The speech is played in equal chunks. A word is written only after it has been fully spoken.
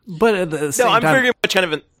But at the same I'm time, very much kind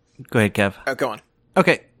of an... Go ahead, Kev. Go on.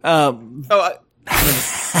 Okay.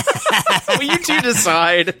 Will you two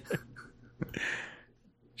decide?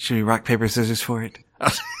 Should we rock, paper, scissors for it?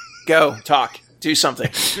 Go. Talk. Do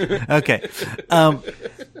something. Okay.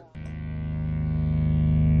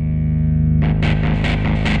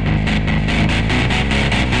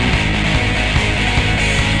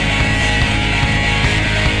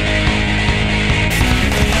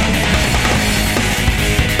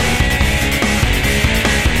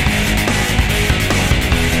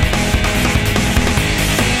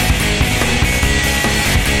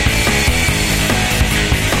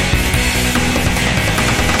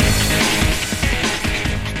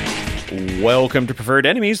 Welcome to Preferred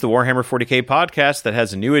Enemies, the Warhammer 40k podcast that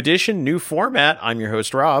has a new edition, new format. I'm your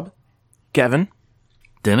host, Rob. Kevin.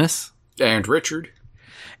 Dennis. And Richard.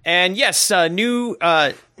 And yes, new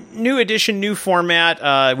edition, new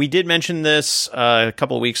format. We did mention this a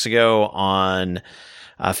couple of weeks ago on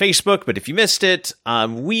Facebook, but if you missed it,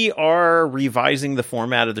 we are revising the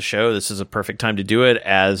format of the show. This is a perfect time to do it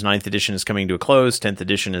as 9th edition is coming to a close. 10th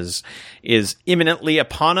edition is imminently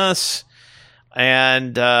upon us.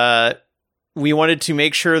 And we wanted to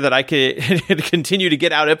make sure that I could continue to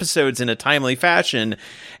get out episodes in a timely fashion.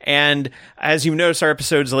 And as you've noticed, our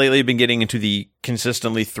episodes lately have been getting into the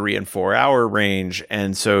consistently 3 and 4 hour range.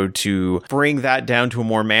 And so to bring that down to a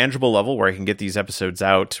more manageable level where I can get these episodes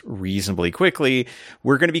out reasonably quickly,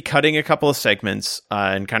 we're going to be cutting a couple of segments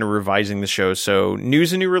and kind of revising the show. So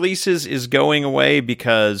news and new releases is going away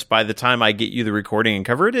because by the time I get you the recording and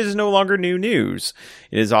cover it, it is no longer new news.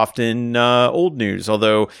 It is often old news.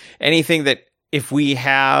 Although anything that if we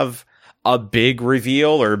have a big reveal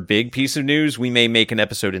or a big piece of news, we may make an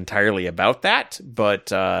episode entirely about that. But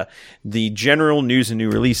the general news and new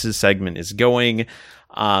releases segment is going.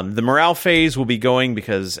 The morale phase will be going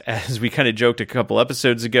because, as we kind of joked a couple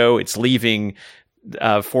episodes ago, it's leaving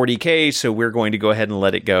 40k, so we're going to go ahead and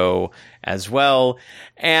let it go as well.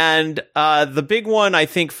 And the big one, I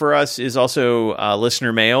think, for us is also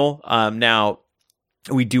listener mail. Now,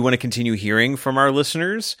 we do want to continue hearing from our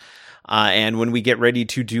listeners. And when we get ready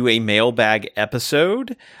to do a mailbag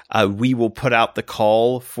episode, we will put out the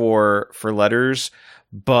call for letters.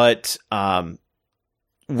 But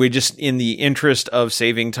we just, in the interest of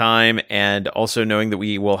saving time and also knowing that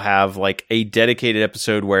we will have like a dedicated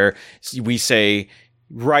episode where we say,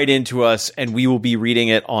 write into us and we will be reading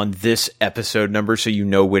it on this episode number so you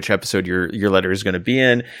know which episode your letter is going to be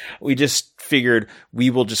in. We just figured we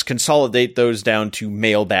will just consolidate those down to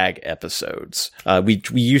mailbag episodes. We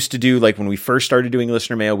used to do, like when we first started doing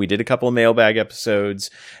listener mail, we did a couple of mailbag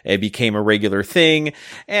episodes. It became a regular thing.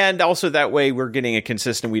 And also that way we're getting a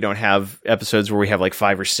consistent, we don't have episodes where we have like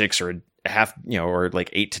 5 or 6 or half, or like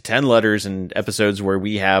 8 to 10 letters, and episodes where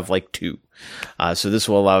we have like 2. So this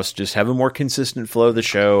will allow us to just have a more consistent flow of the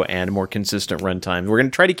show and a more consistent runtime. We're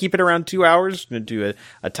going to try to keep it around 2 hours. We're going to do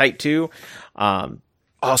a tight 2.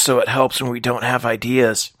 Also, it helps when we don't have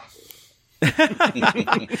ideas.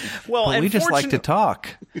 Well, and we just like to talk.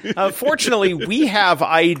 Fortunately, we have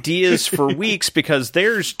ideas for weeks because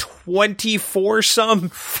there's 24 some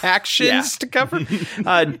factions to cover.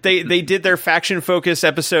 They did their faction focus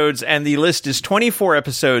episodes, and the list is 24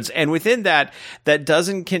 episodes. And within that does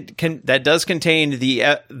contain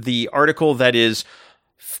the article that is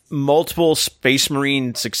multiple Space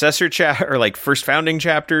Marine successor or like first founding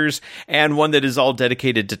chapters, and one that is all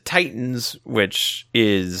dedicated to Titans, which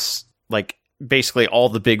is like basically all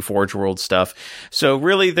the big Forge World stuff. So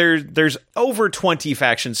really there's over 20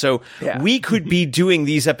 factions. So we could be doing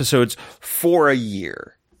these episodes for a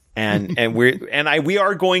year. And we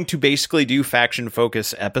are going to basically do faction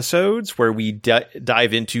focus episodes where we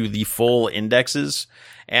dive into the full indexes.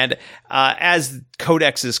 And as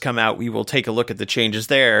codexes come out, we will take a look at the changes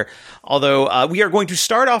there. Although we are going to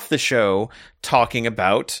start off the show talking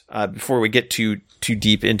about, before we get too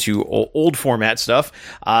deep into old format stuff.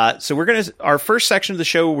 So our first section of the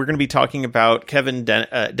show, we're going to be talking about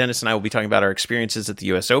Dennis and I will be talking about our experiences at the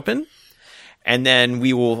US Open. And then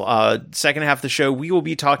we will, second half of the show, we will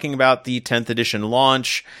be talking about the 10th edition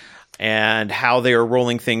launch and how they are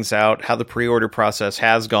rolling things out, how the pre-order process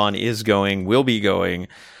has gone, is going, will be going,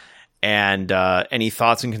 and any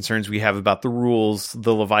thoughts and concerns we have about the rules,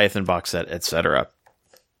 the Leviathan box set, etc.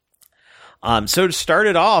 So to start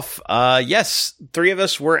it off, yes, 3 of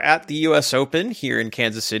us were at the US Open here in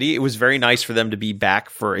Kansas City. It was very nice for them to be back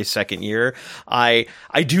for a second year. I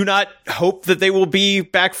do not hope that they will be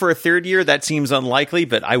back for a third year. That seems unlikely,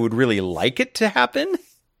 but I would really like it to happen.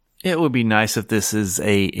 It would be nice if this is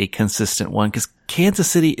a consistent one, because Kansas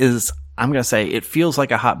City is, I'm going to say, it feels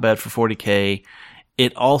like a hotbed for 40K.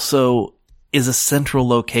 It also is a central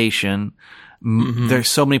location. There's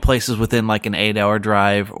so many places within like an 8-hour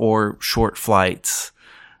drive or short flights.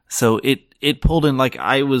 So it pulled in, like,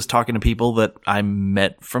 I was talking to people that I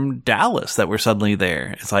met from Dallas that were suddenly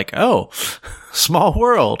there. It's like, oh, small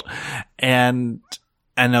world. And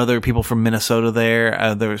I know there were people from Minnesota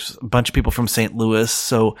there. There's a bunch of people from St. Louis.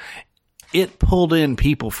 So it pulled in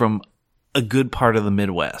people from a good part of the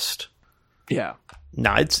Midwest. Yeah.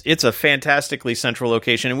 No, it's a fantastically central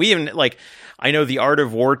location. And we even, like, I know the Art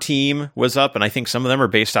of War team was up, and I think some of them are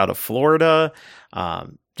based out of Florida.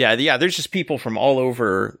 Yeah, there's just people from all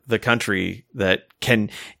over the country that can,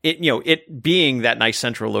 it being that nice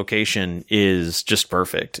central location is just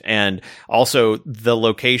perfect. And also the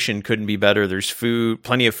location couldn't be better. There's food,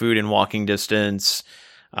 plenty of food in walking distance,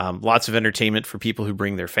 lots of entertainment for people who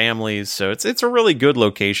bring their families. So it's a really good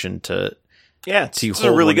location to hold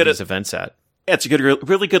a really good these events at. Yeah, it's a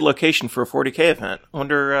really good location for a 40K event.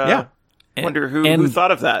 Wonder who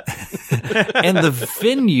thought of that. And the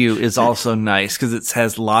venue is also nice because it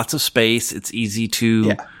has lots of space. It's easy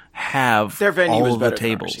to have their venue all is of the better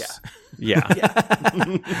tables. than ours, Yeah.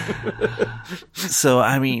 So,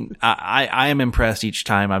 I mean, I am impressed each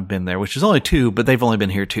time I've been there, which is only 2, but they've only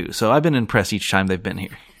been here 2. So I've been impressed each time they've been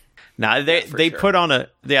here. Now they put on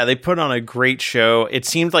a great show. It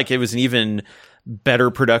seemed like it was an even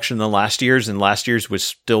better production than last year's, and last year's was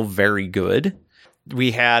still very good.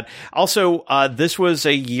 We had also, this was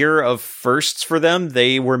a year of firsts for them.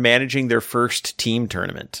 They were managing their first team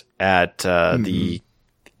tournament at the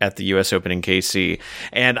US Open in KC.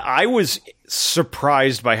 And I was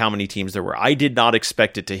surprised by how many teams there were. I did not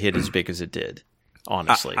expect it to hit as big as it did,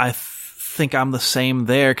 honestly. I think I'm the same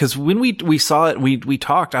there. Cause when we saw it, we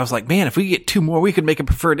talked, I was like, man, if we get 2 more, we could make a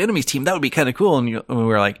preferred enemies team. That would be kind of cool. And we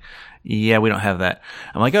were like, yeah, we don't have that.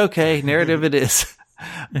 I'm like, okay, narrative it is.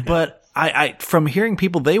 But I from hearing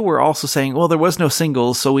people, they were also saying, well, there was no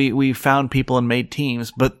singles, so we found people and made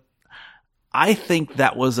teams. But I think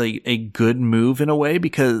that was a good move in a way,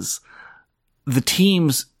 because the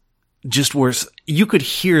teams just were, you could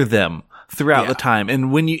hear them throughout the time.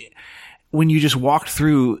 And when you just walked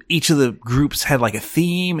through, each of the groups had like a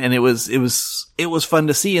theme, and it was fun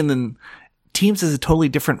to see. And then teams is a totally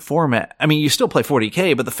different format. I mean, you still play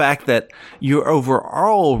 40K, but the fact that your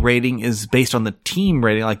overall rating is based on the team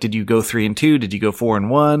rating, like, did you go 3-2? Did you go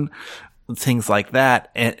 4-1? Things like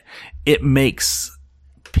that. And it makes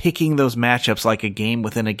picking those matchups like a game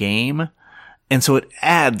within a game. And so it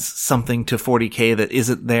adds something to 40K that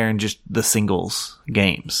isn't there in just the singles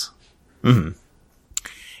games. Mm-hmm.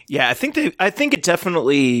 Yeah, I think it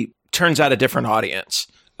definitely turns out a different audience.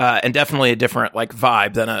 And definitely a different like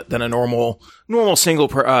vibe than a normal single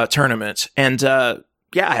tournament. And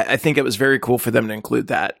I think it was very cool for them to include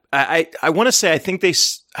that. I want to say I think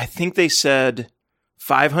they said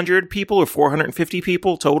 500 people or 450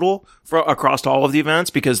 people total across all of the events,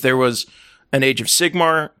 because there was an Age of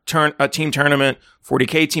Sigmar team tournament,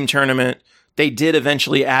 40K team tournament. They did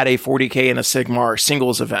eventually add a 40K and a Sigmar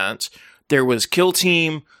singles event. There was Kill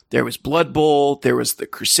Team, there was Blood Bowl, there was the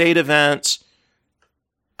Crusade event.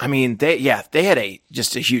 I mean, they had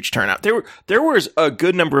just a huge turnout. There was a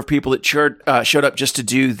good number of people that showed up just to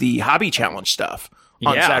do the hobby challenge stuff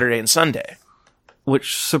on Saturday and Sunday,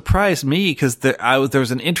 which surprised me, because there was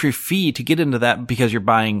an entry fee to get into that because you're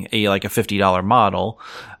buying a $50 model,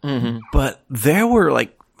 but there were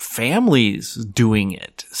like families doing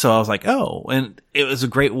it. So I was like, oh, and it was a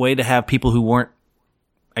great way to have people who weren't,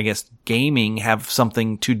 I guess, gaming have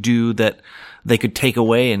something to do that they could take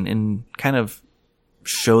away and kind of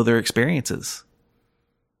show their experiences.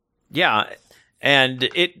 Yeah. And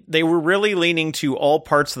they were really leaning to all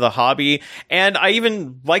parts of the hobby. And I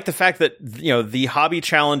even like the fact that, the hobby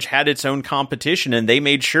challenge had its own competition, and they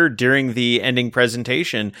made sure during the ending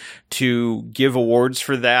presentation to give awards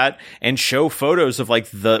for that and show photos of like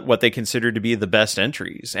what they considered to be the best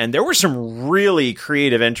entries. And there were some really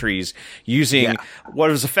creative entries using what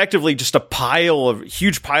was effectively just a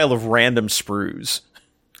huge pile of random sprues.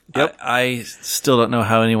 Yep. I still don't know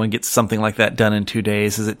how anyone gets something like that done in 2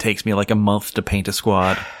 days, as it takes me like a month to paint a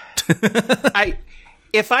squad.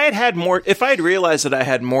 If I had realized that I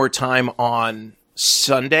had more time on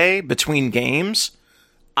Sunday between games,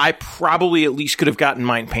 I probably at least could have gotten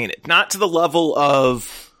mine painted. Not to the level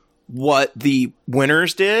of what the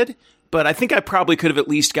winners did, but I think I probably could have at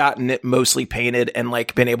least gotten it mostly painted and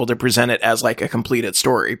like been able to present it as like a completed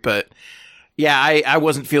story. But yeah, I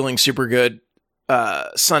wasn't feeling super good a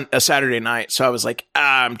Saturday night, so I was like,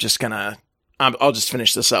 I'll just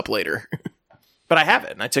finish this up later. But I have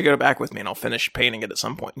it, and I took it back with me, and I'll finish painting it at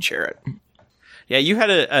some point and share it. Yeah, you had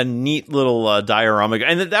a neat little diorama,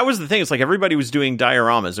 and that was the thing. It's like everybody was doing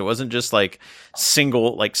dioramas. It wasn't just like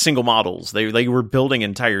single models. They were building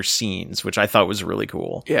entire scenes, which I thought was really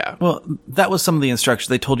cool. Yeah. Well, that was some of the instructions.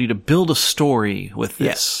 They told you to build a story with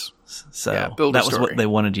this. Yes. So Yeah, build a that was story. what they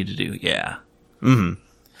wanted you to do. Yeah.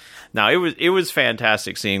 Now it was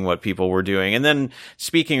fantastic seeing what people were doing. And then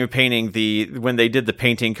speaking of painting, when they did the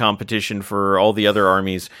painting competition for all the other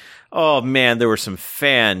armies, oh man, there were some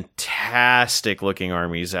fantastic looking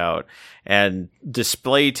armies out, and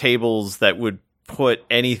display tables that would put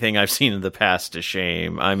anything I've seen in the past to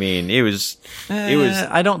shame. I mean, it was.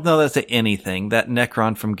 I don't know that's anything. That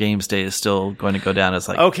Necron from Games Day is still going to go down as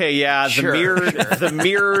like. Okay, yeah, Sure. the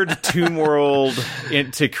mirrored Tomb World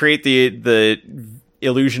to create the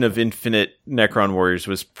illusion of infinite Necron warriors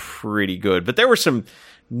was pretty good, but there were some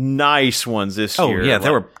nice ones this Oh year. yeah,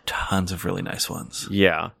 there were tons of really nice ones.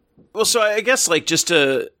 Yeah. Well, so I guess like just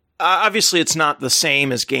to obviously it's not the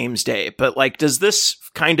same as Games Day, but like does this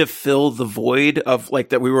kind of fill the void of like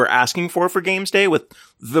that we were asking for Games Day with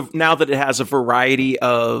now that it has a variety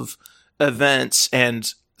of events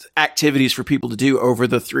and activities for people to do over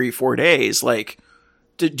the 3-4 days? Like,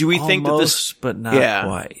 do we think that this? But not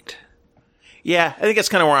quite. Yeah, I think that's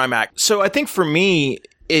kind of where I'm at. So I think for me,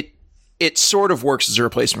 it sort of works as a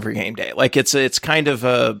replacement for Game Day. Like it's kind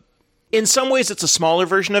of in some ways it's a smaller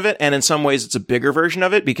version of it, and in some ways it's a bigger version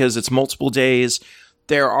of it because it's multiple days.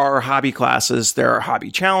 There are hobby classes, there are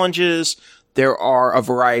hobby challenges, there are a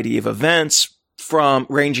variety of events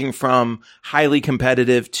ranging from highly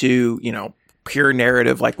competitive to, pure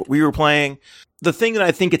narrative like what we were playing. The thing that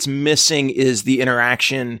I think it's missing is the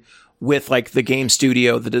interaction with like the game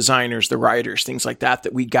studio, the designers, the writers, things like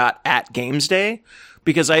that we got at Games Day.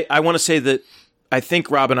 Because I want to say that I think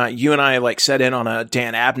Rob and you and I like set in on a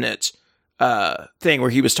Dan Abnett thing where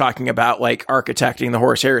he was talking about like architecting the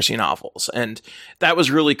Horus Heresy novels. And that was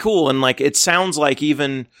really cool. And like, it sounds like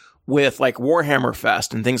even with like Warhammer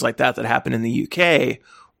Fest and things like that happen in the UK,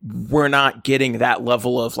 we're not getting that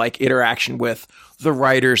level of like interaction with the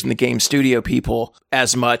writers and the game studio people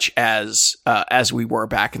as much as we were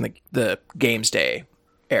back in the Games Day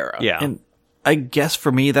era. Yeah. And I guess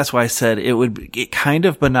for me, that's why I said it kind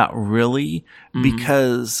of, but not really,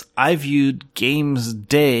 because I viewed Games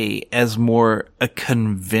Day as more a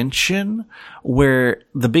convention where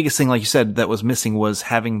the biggest thing, like you said, that was missing was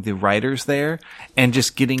having the writers there and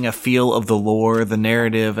just getting a feel of the lore, the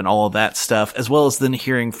narrative, and all of that stuff, as well as then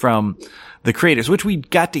hearing from the creators, which we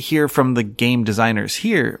got to hear from the game designers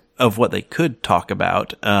here of what they could talk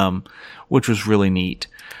about, which was really neat.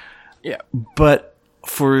 Yeah. But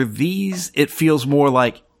for these, it feels more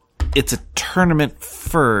like it's a tournament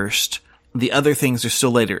first. The other things are still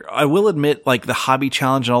later. I will admit, like the hobby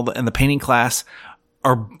challenge and the painting class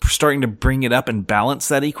are starting to bring it up and balance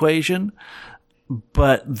that equation,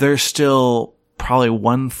 but there's still probably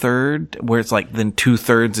 1/3 where it's like then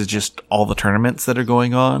 2/3 is just all the tournaments that are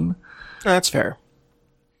going on. That's fair.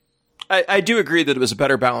 I do agree that it was a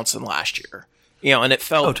better balance than last year, and it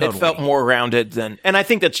felt totally. it felt more rounded than, and I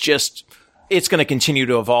think that's just. It's going to continue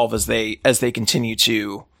to evolve as they continue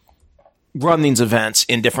to run these events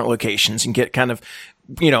in different locations and get kind of,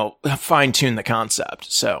 fine tune the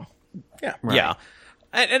concept. So, yeah. Right. Yeah.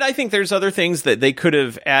 And I think there's other things that they could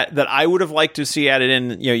have that I would have liked to see added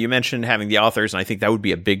in. You mentioned having the authors, and I think that would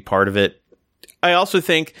be a big part of it. I also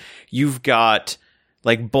think you've got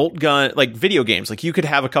like bolt gun, like video games. Like you could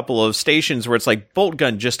have a couple of stations where it's like bolt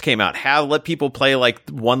gun just came out. Let people play like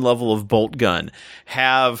one level of bolt gun.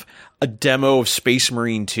 Have a demo of Space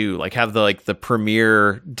Marine 2, like have the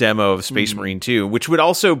premiere demo of Space Marine 2, which would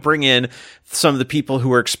also bring in some of the people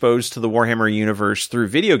who are exposed to the Warhammer universe through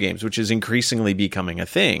video games, which is increasingly becoming a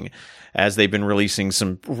thing as they've been releasing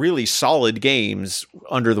some really solid games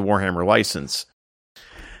under the Warhammer license.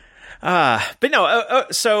 But no,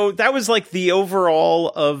 so that was like the overall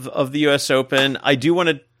of the US Open. I do want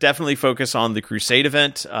to definitely focus on the Crusade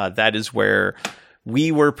event. That is where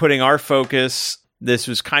we were putting our focus. This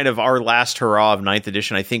was kind of our last hurrah of 9th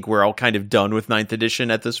edition. I think we're all kind of done with 9th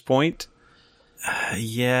edition at this point.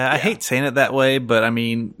 Yeah, I hate saying it that way, but I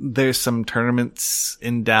mean, there's some tournaments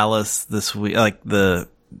in Dallas this week, like the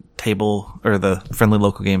table or the friendly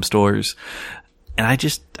local game stores. And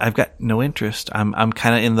I've got no interest. I'm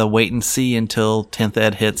kind of in the wait and see until 10th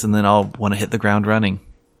ed hits, and then I'll want to hit the ground running.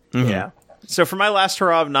 Mm-hmm. Yeah. So for my last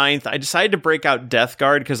hurrah of 9th, I decided to break out Death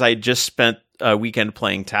Guard because I just spent a weekend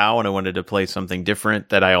playing Tau, and I wanted to play something different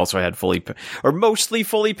that I also had mostly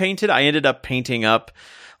fully painted. I ended up painting up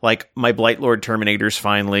like my Blightlord Terminators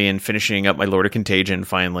finally, and finishing up my Lord of Contagion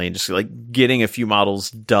finally, and just like getting a few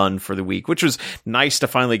models done for the week, which was nice to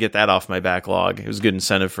finally get that off my backlog. It was good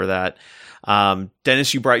incentive for that.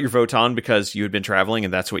 Dennis, you brought your Votann because you had been traveling,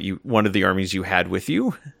 and that's one of the armies you had with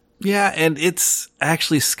you. Yeah, and it's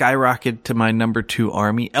actually skyrocketed to my number 2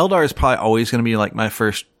 army. Eldar is probably always going to be like my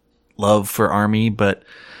first love for army, but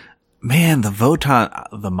man, the Votann,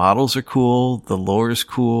 the models are cool, the lore is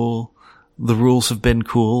cool, the rules have been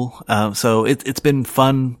cool. So it's been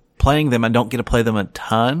fun playing them. I don't get to play them a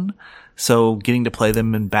ton, so getting to play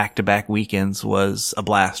them in back-to-back weekends was a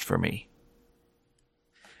blast for me.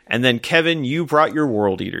 And then Kevin, you brought your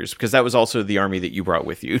World Eaters because that was also the army that you brought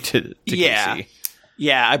with you to KC.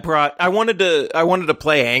 Yeah, I wanted to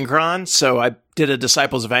play Angron, so I did a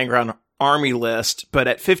Disciples of Angron army list, but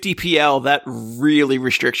at 50 PL, that really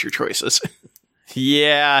restricts your choices.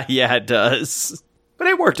 Yeah, it does. But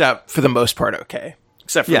it worked out for the most part okay.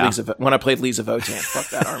 Except for when I played Lees of Votann. Fuck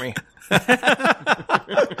that army.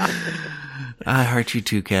 I heart you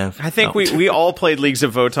too, Kev. I think we all played Leagues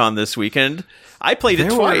of Votann this weekend. I played it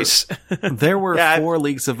twice. There were 4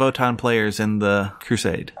 Leagues of Votann players in the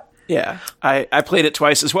Crusade. Yeah, I played it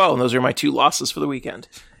twice as well, and those are my 2 losses for the weekend.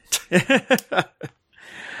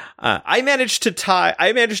 I managed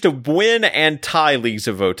to win and tie Leagues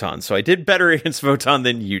of Votann, so I did better against Votann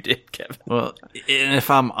than you did, Kevin. Well, and if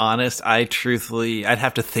I'm honest, I'd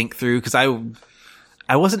have to think through, because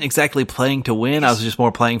I wasn't exactly playing to win. I was just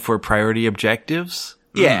more playing for priority objectives.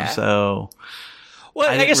 Yeah. So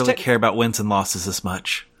I didn't really care about wins and losses as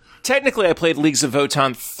much. Technically, I played Leagues of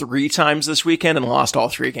Votann 3 times this weekend and lost all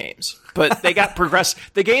 3 games. But they got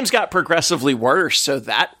the games got progressively worse, so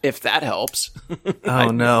if that helps. Oh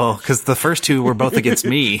no, because the first 2 were both against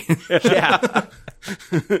me. Yeah.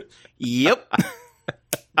 Yep.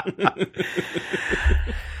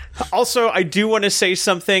 Also, I do want to say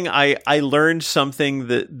something. I learned something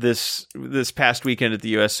that this past weekend at the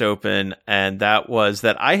US Open, and that was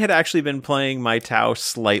that I had actually been playing my Tau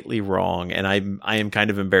slightly wrong, and I am kind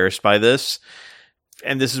of embarrassed by this.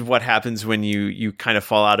 And this is what happens when you kind of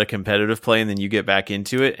fall out of competitive play and then you get back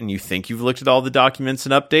into it and you think you've looked at all the documents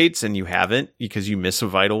and updates and you haven't because you miss a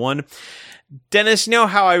vital one. Dennis, you know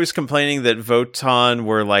how I was complaining that Votann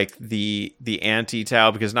were like the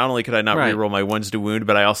anti-Tau because not only could I not reroll my 1s to wound,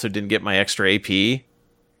 but I also didn't get my extra AP?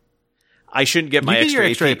 I shouldn't get my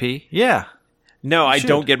extra AP. Yeah. No, I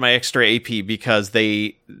don't get my extra AP because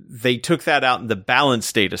they took that out in the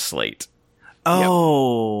balance data slate.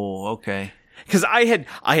 Oh, okay. Because I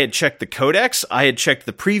had checked the codex, I had checked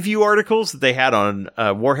the preview articles that they had on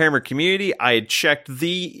Warhammer Community, I had checked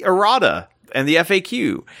the errata and the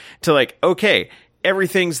FAQ to like, okay,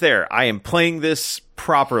 everything's there. I am playing this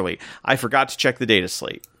properly. I forgot to check the data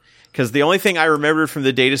slate because the only thing I remembered from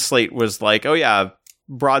the data slate was like, oh yeah,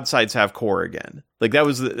 broadsides have core again. Like that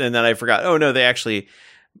was, and then I forgot. Oh no, they actually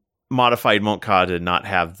modified Montcalm to not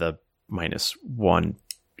have the -1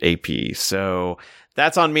 AP. So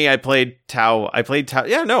that's on me. I played Tau.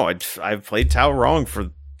 Yeah, no, I played Tau wrong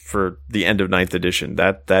for the end of 9th edition.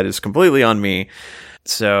 That is completely on me.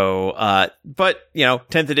 So, but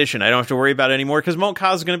 10th edition, I don't have to worry about it anymore because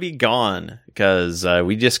Montcalm is going to be gone because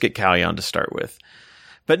we just get Kalyan to start with.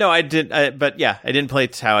 But no, I didn't play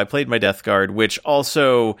Tau. I played my Death Guard, which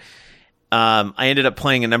also, I ended up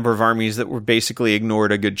playing a number of armies that were basically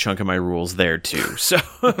ignored a good chunk of my rules there too. So,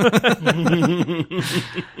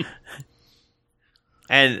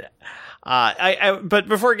 and but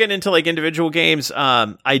before getting into like individual games,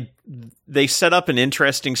 they set up an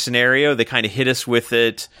interesting scenario. They kind of hit us with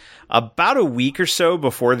it about a week or so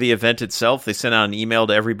before the event itself. They sent out an email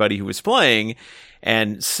to everybody who was playing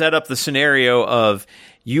and set up the scenario of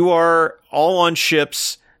you are all on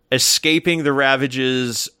ships escaping the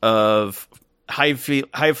ravages of Hive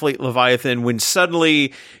Fleet Leviathan when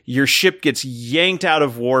suddenly your ship gets yanked out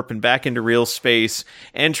of warp and back into real space,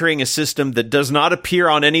 entering a system that does not appear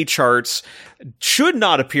on any charts, should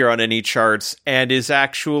not appear on any charts, and is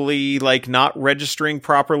actually like not registering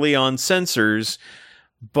properly on sensors.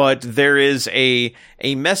 But there is a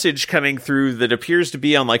message coming through that appears to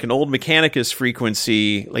be on like an old Mechanicus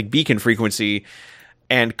frequency, like beacon frequency,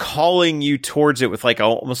 and calling you towards it with like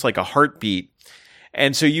almost like a heartbeat.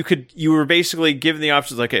 And so you were basically given the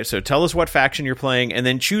options like, okay, so tell us what faction you're playing and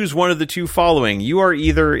then choose one of the 2 following. You are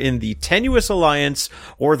either in the Tenuous Alliance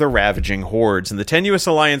or the Ravaging Hordes. And the Tenuous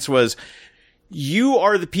Alliance was you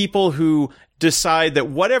are the people who decide that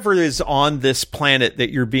whatever is on this planet that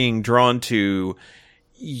you're being drawn to,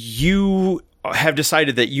 you have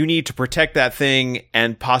decided that you need to protect that thing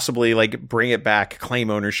and possibly like bring it back,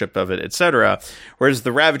 claim ownership of it, etc. Whereas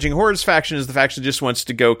the Ravaging Hordes faction is the faction that just wants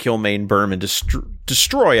to go kill main Burm and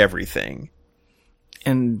destroy everything.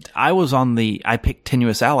 And I picked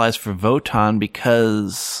Tenuous Allies for Votann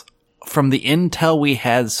because from the intel we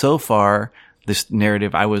had so far, this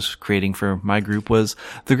narrative I was creating for my group was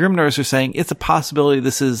the Grimnars are saying it's a possibility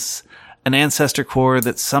this is an ancestor core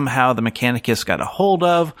that somehow the Mechanicus got a hold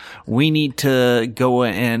of. We need to go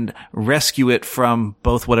and rescue it from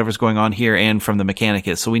both whatever's going on here and from the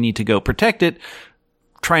Mechanicus. So we need to go protect it,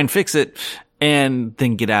 try and fix it, and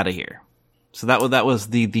then get out of here. So that was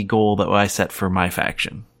the goal that I set for my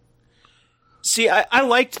faction. See, I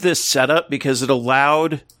liked this setup because it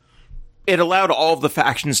allowed all of the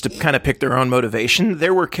factions to kind of pick their own motivation.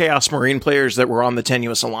 There were Chaos Marine players that were on the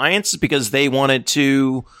Tenuous Alliance because they wanted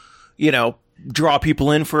to, draw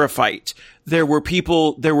people in for a fight. There were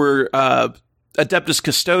Adeptus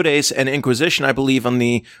Custodes and Inquisition, I believe, on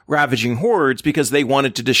the Ravaging Hordes because they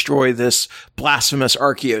wanted to destroy this blasphemous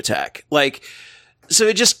Archaeotech. So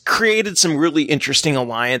it just created some really interesting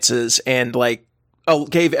alliances and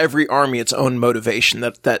gave every army its own motivation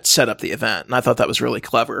that set up the event. And I thought that was really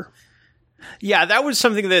clever. Yeah, that was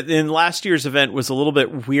something that in last year's event was a little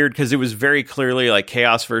bit weird because it was very clearly like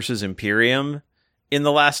Chaos versus Imperium in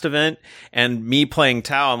the last event. And me playing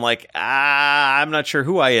Tau, I'm like, I'm not sure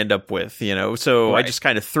who I end up with, So right. I just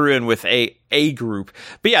kind of threw in with a group.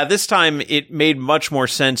 But yeah, this time it made much more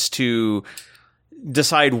sense to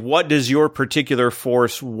decide what does your particular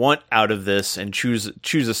force want out of this and choose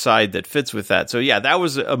a side that fits with that. So yeah, that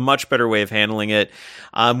was a much better way of handling it.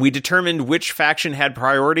 We determined which faction had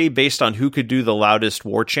priority based on who could do the loudest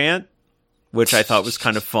war chant, which I thought was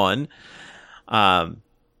kind of fun.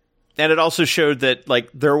 And it also showed that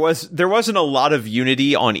there wasn't a lot of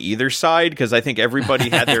unity on either side because I think everybody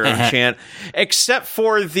had their own chant, except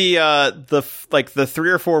for the 3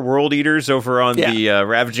 or 4 World Eaters over on the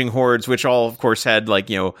Ravaging Hordes, which all of course had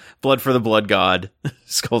blood for the Blood God,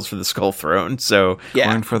 skulls for the Skull Throne. So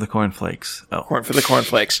corn for the cornflakes. Oh, corn for the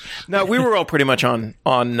cornflakes. No, we were all pretty much on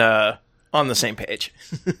the same page.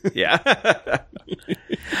 Yeah.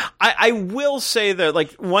 I will say that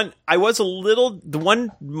the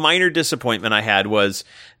one minor disappointment I had was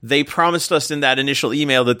they promised us in that initial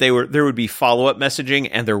email that there would be follow-up messaging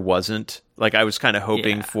and there wasn't. I was kind of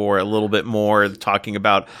hoping for a little bit more talking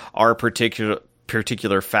about our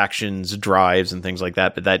particular factions, drives and things like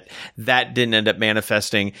that, but that didn't end up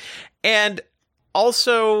manifesting. And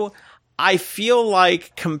also I feel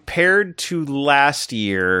like compared to last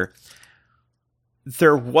year,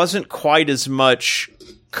 there wasn't quite as much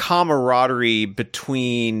camaraderie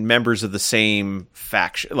between members of the same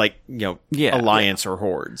faction, alliance or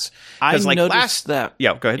hordes. I noticed that.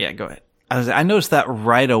 Yeah, go ahead. Yeah, go ahead. I noticed that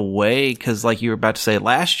right away because, you were about to say,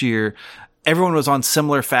 last year everyone was on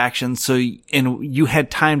similar factions, and you had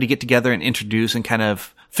time to get together and introduce and kind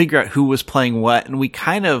of figure out who was playing what, and we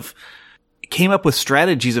kind of came up with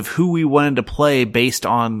strategies of who we wanted to play based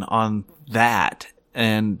on that.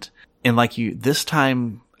 And this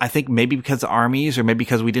time, I think maybe because of armies or maybe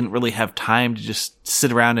because we didn't really have time to just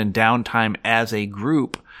sit around in downtime as a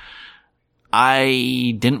group,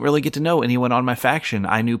 I didn't really get to know anyone on my faction.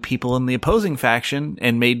 I knew people in the opposing faction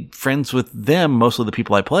and made friends with them, mostly the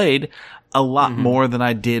people I played, a lot more than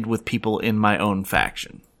I did with people in my own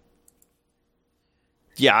faction.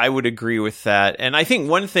 Yeah, I would agree with that. And I think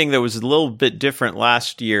one thing that was a little bit different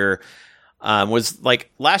last year was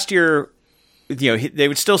last year, they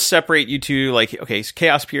would still separate you to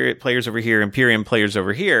Chaos players over here, Imperium players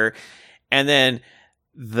over here. And then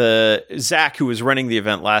Zach, who was running the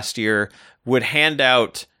event last year, would hand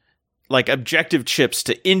out objective chips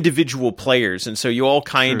to individual players. And so you all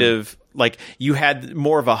kind of you had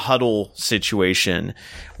more of a huddle situation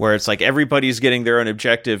where it's everybody's getting their own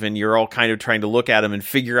objective and you're all kind of trying to look at them and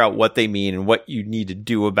figure out what they mean and what you need to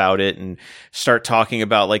do about it and start talking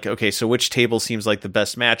about okay, so which table seems like the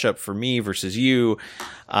best matchup for me versus you.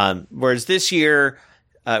 Whereas this year,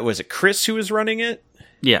 was it Chris who was running it?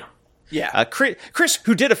 Yeah. Yeah. Chris,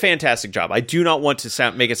 who did a fantastic job. I do not want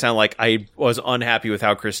to make it sound like I was unhappy with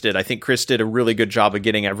how Chris did. I think Chris did a really good job of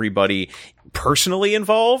getting everybody personally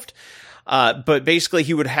involved. But basically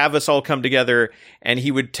he would have us all come together and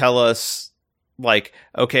he would tell us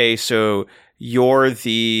okay, so you're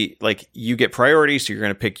you get priority. So you're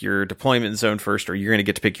going to pick your deployment zone first, or you're going to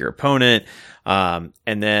get to pick your opponent. And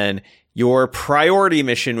then your priority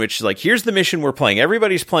mission, which is here's the mission we're playing.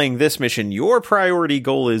 Everybody's playing this mission. Your priority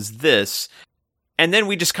goal is this. And then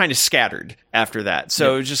we just kind of scattered after that.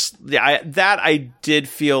 So I did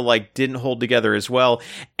feel didn't hold together as well.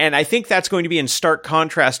 And I think that's going to be in stark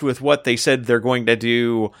contrast with what they said they're going to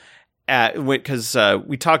do because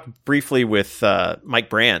we talked briefly with Mike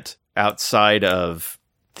Brandt outside of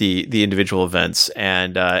the individual events.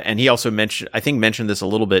 And he also mentioned this a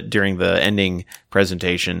little bit during the ending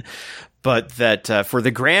presentation, but that for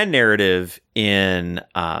the grand narrative in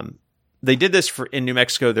they did this in New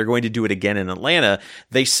Mexico. They're going to do it again in Atlanta.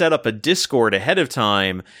 They set up a Discord ahead of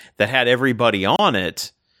time that had everybody on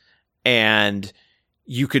it, and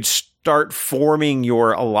you could start forming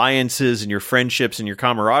your alliances and your friendships and your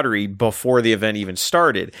camaraderie before the event even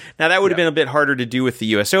started. Now, that would have been a bit harder to do with the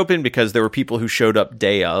US Open because there were people who showed up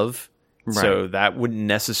day of. Right. So that wouldn't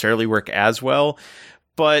necessarily work as well.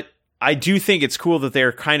 But I do think it's cool that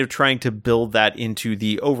they're kind of trying to build that into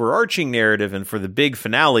the overarching narrative, and for the big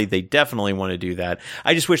finale, they definitely want to do that.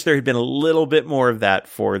 I just wish there had been a little bit more of that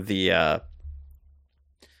for the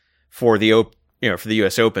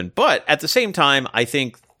US Open. But at the same time, I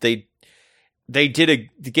think they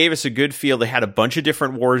gave us a good feel. They had a bunch of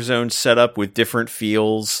different war zones set up with different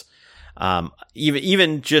feels.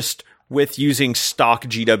 Even just with using stock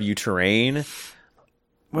GW terrain,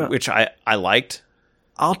 which I liked.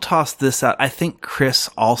 I'll toss this out. I think Chris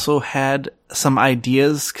also had some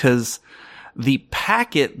ideas because the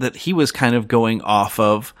packet that he was kind of going off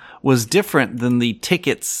of was different than the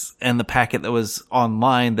tickets and the packet that was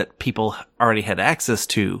online that people already had access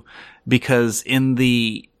to, because in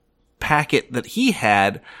the packet that he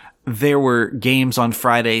had, there were games on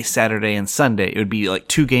Friday, Saturday, and Sunday. It would be like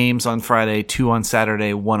 2 games on Friday, 2 on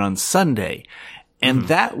Saturday, 1 on Sunday. And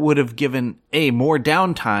that would have given more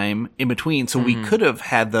downtime in between. So we could have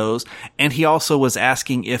had those. And he also was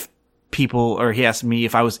asking if he asked me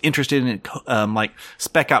if I was interested in like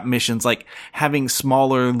spec op missions, like having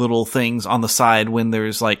smaller little things on the side when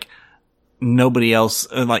there's like nobody else,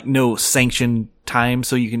 like no sanctioned time.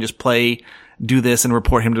 So you can just do this and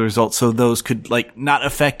report him to the results. So those could like not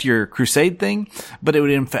affect your crusade thing, but it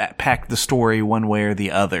would impact the story one way or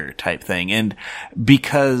the other type thing. And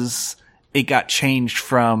because it got changed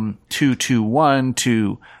from 2-2-1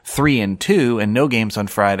 to 3-2 and no games on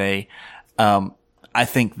Friday, I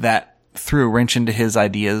think that threw a wrench into his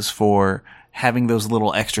ideas for having those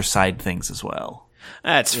little extra side things as well.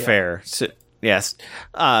 That's fair. So, yes.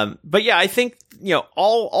 But yeah, I think,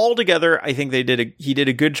 all together, I think he did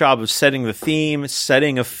a good job of setting the theme,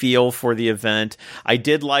 setting a feel for the event. I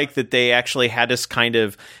did like that they actually had us kind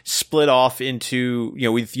of split off into,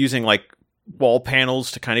 with using like wall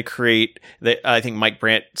panels to kind of create I think Mike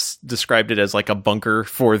Brandt described it as like a bunker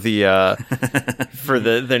for the for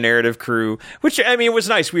the narrative crew, which I mean was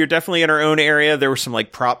nice. We were definitely in our own area. There were some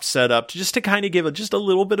like props set up just to kind of give just a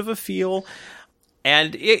little bit of a feel.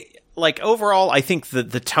 And it, like, overall, I think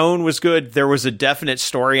the tone was good. There was a definite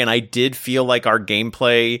story, and I did feel like our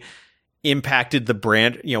gameplay impacted the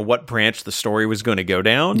branch, what branch the story was going to go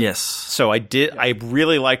down. Yes. So I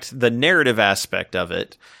really liked the narrative aspect of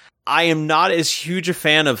it. I am not as huge a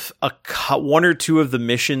fan of one or two of the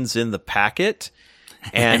missions in the packet.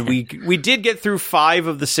 And we did get through 5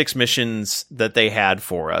 of the 6 missions that they had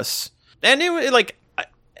for us. And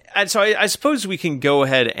I suppose we can go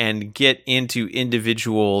ahead and get into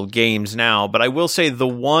individual games now, but I will say the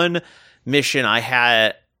one mission I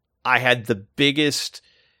had the biggest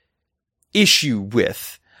issue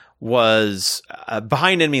with was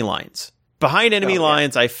Behind Enemy Lines. Behind Enemy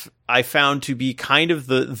Lines, I found to be kind of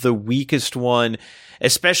the weakest one,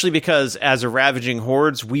 especially because as a Ravaging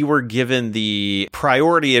Hordes, we were given the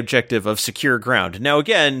priority objective of secure ground. Now,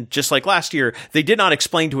 again, just like last year, they did not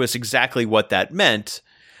explain to us exactly what that meant,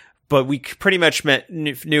 but we pretty much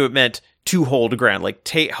knew it meant to hold ground, like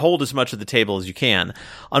hold as much of the table as you can.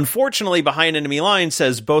 Unfortunately, Behind Enemy Lines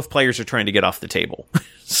says both players are trying to get off the table.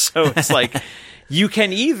 So it's like you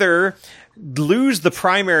can either lose the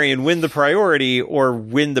primary and win the priority, or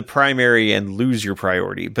win the primary and lose your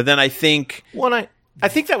priority. But then I think... Well, I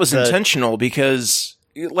think that was intentional because...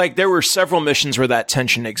 Like, there were several missions where that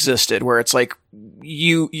tension existed, where it's like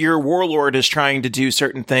your warlord is trying to do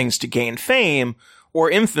certain things to gain fame or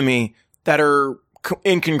infamy that are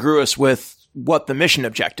incongruous with what the mission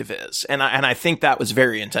objective is. And I think that was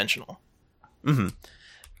very intentional. Mm-hmm.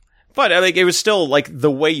 But it was still like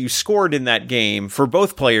the way you scored in that game for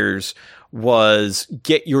both players was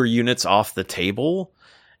get your units off the table.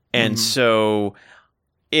 And so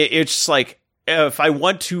it's just like, if I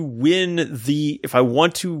want to win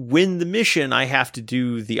the mission, I have to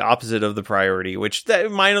do the opposite of the priority, which that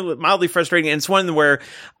mildly frustrating. And it's one where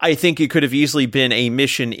I think it could have easily been a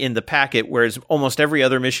mission in the packet, whereas almost every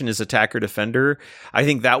other mission is attacker defender. I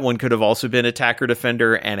think that one could have also been attacker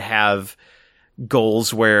defender and have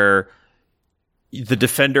goals where the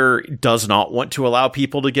defender does not want to allow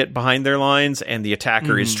people to get behind their lines and the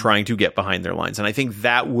attacker is trying to get behind their lines. And I think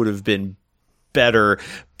that would have been better,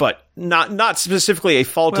 but not specifically a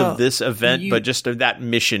fault of this event, but just that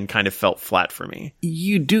mission kind of felt flat for me.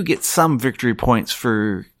 You do get some victory points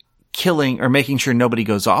for killing or making sure nobody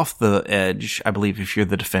goes off the edge, I believe, if you're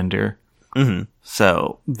the defender.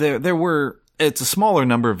 So there were, it's a smaller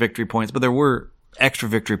number of victory points, but there were extra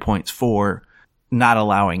victory points for not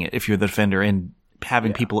allowing it if you're the defender and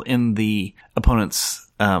having people in the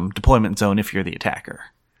opponent's deployment zone if you're the attacker.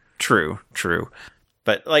 True.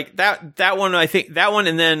 But like that one, I think that one,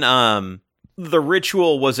 and then the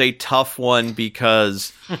ritual was a tough one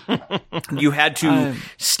because you had to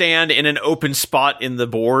stand in an open spot in the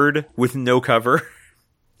board with no cover.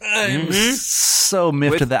 I'm so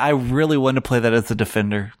miffed at that. I really wanted to play that as a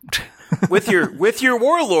defender. with your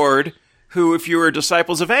warlord, who, if you were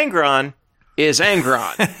disciples of Angron, is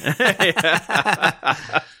Angron.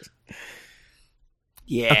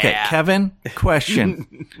 Yeah. Okay, Kevin,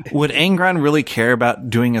 question. Would Angron really care about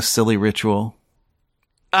doing a silly ritual?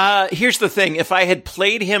 Here's the thing. If I had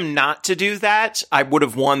played him not to do that, I would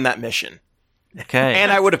have won that mission. Okay.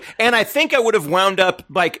 And I think I would have wound up,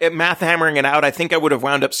 like, math hammering it out, I think I would have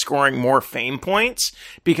wound up scoring more fame points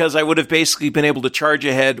because I would have basically been able to charge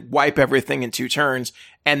ahead, wipe everything in 2 turns,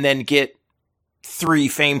 and then get 3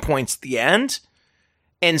 fame points at the end,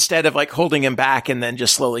 instead of like holding him back and then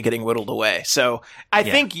just slowly getting whittled away. So I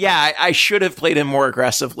think, I should have played him more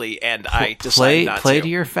aggressively, and I decided not to. Play to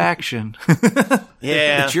your faction.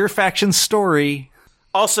 Yeah. It's your faction's story.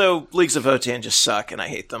 Also, Leagues of Votann just suck, and I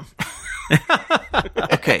hate them.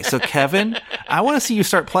 Okay, so Kevin, I want to see you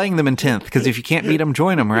start playing them in 10th, because if you can't beat them,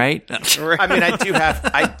 join them, right? I mean,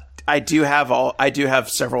 I do have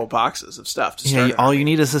several boxes of stuff to start. Yeah, all you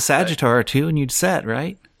need is a Sagittar or 2, and you'd set,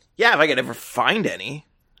 right? Yeah, if I could ever find any.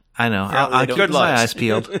 I know. I'll keep my eyes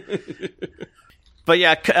peeled. But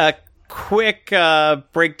yeah, quick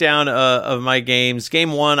breakdown of my games.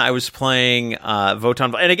 Game 1, I was playing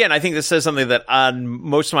Votann, and again, I think this says something that on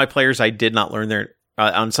most of my players, I did not learn their.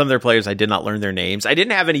 On some of their players, I did not learn their names. I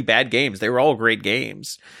didn't have any bad games; they were all great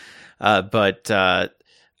games. But I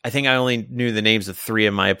think I only knew the names of 3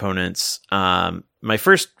 of my opponents. My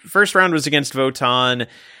first round was against Votann,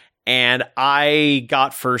 and I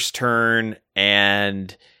got first turn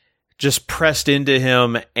and just pressed into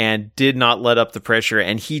him and did not let up the pressure,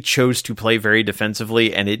 and he chose to play very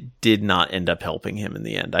defensively, and it did not end up helping him in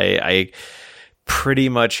the end. I pretty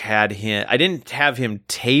much had him. I didn't have him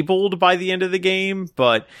tabled by the end of the game,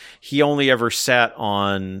 but he only ever sat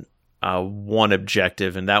on one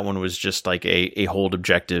objective, and that one was just like a hold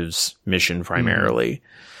objectives mission primarily.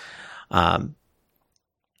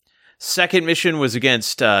 Second mission was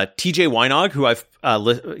against TJ Weinog, who I've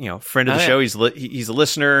friend of the show. He's a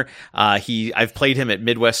listener. I've played him at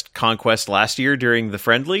Midwest Conquest last year during the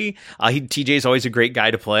friendly. TJ's always a great guy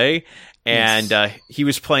to play, and he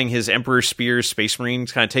was playing his Emperor Spears Space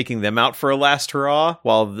Marines, kind of taking them out for a last hurrah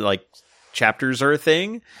while like chapters are a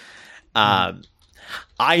thing.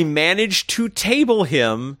 I managed to table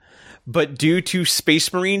him, but due to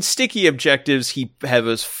Space Marine sticky objectives, he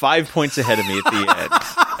was 5 points ahead of me at the end.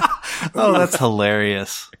 Oh, that's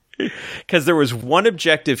hilarious. Because there was one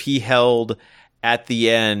objective he held at the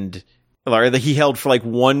end, or that he held for like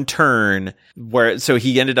 1 turn, so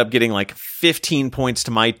he ended up getting like 15 points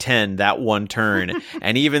to my 10 that 1 turn.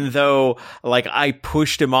 And even though like I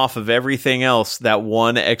pushed him off of everything else, that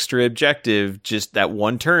one extra objective, just that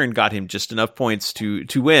 1 turn got him just enough points to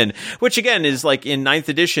win, which again is like in 9th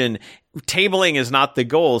edition, tabling is not the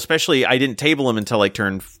goal. Especially I didn't table him until like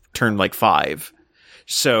turn like 5.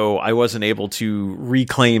 So I wasn't able to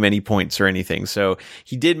reclaim any points or anything. So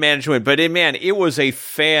he did manage to win, but it was a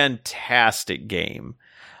fantastic game.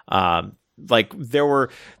 Like there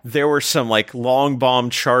were some like long bomb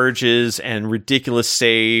charges and ridiculous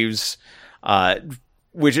saves,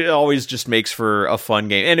 which it always just makes for a fun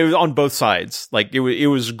game. And it was on both sides. Like it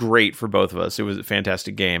was great for both of us. It was a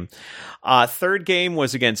fantastic game. Third game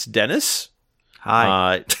was against Dennis.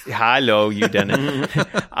 Hi. Hello, you Dennis.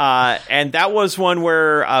 And that was one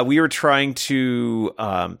where we were trying to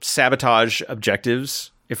sabotage objectives,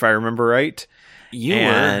 if I remember right. You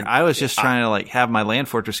were. I was just trying to like have my land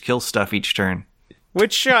fortress kill stuff each turn.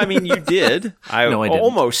 Which I mean, you did. No, I didn't.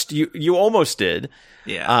 Almost. You almost did.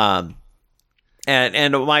 Yeah.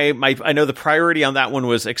 And my I know the priority on that one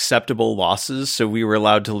was acceptable losses, so we were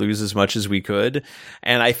allowed to lose as much as we could.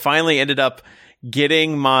 And I finally ended up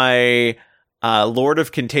getting my Lord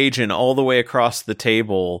of Contagion all the way across the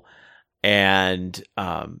table and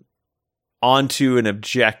onto an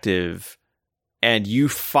objective, and you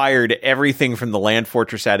fired everything from the land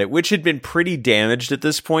fortress at it, which had been pretty damaged at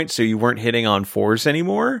this point, so you weren't hitting on 4s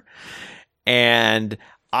anymore. And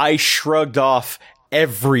I shrugged off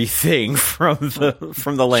everything from the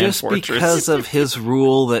land fortress. Just because of his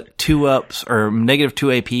rule that 2-ups or negative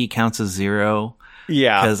 2 AP counts as 0.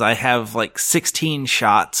 Yeah. Because I have like 16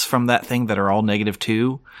 shots from that thing that are all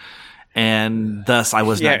 -2. And thus I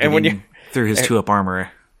was not getting through his 2-up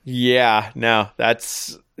armor. Yeah, no,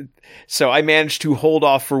 that's... So I managed to hold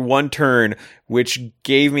off for one turn, which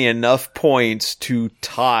gave me enough points to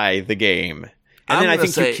tie the game. And then I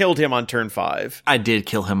think you killed him on turn 5. I did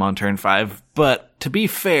kill him on turn 5, but to be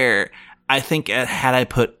fair, I think had I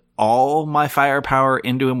put all my firepower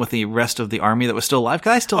into him with the rest of the army that was still alive,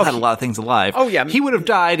 because I still had a lot of things alive. Oh, yeah. He would have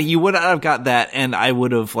died, you would not have got that, and I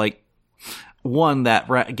would have, like, won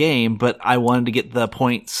that game, but I wanted to get the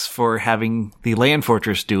points for having the land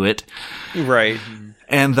fortress do it. Right.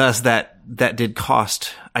 And thus that did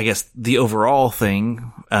cost, I guess, the overall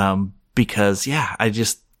thing, because,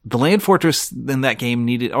 the land fortress in that game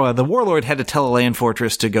the warlord had to tell a land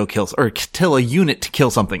fortress to go kill, or tell a unit to kill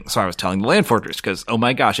something. So I was telling the land fortress because, oh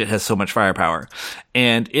my gosh, it has so much firepower.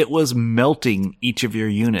 And it was melting each of your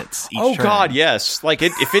units. Oh turn. God, yes. Like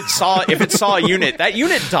if it saw a unit, that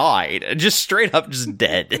unit died. Just straight up just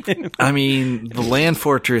dead. I mean, the land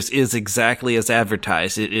fortress is exactly as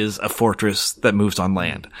advertised. It is a fortress that moves on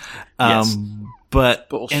land. Yes. But,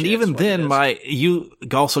 Bullshit, and even then, you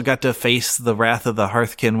also got to face the wrath of the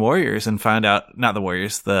Hearthkin warriors and find out, not the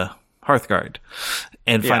warriors, the Hearthguard,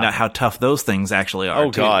 and find out how tough those things actually are.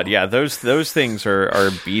 Oh God, yeah, those things are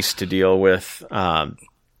a beast to deal with.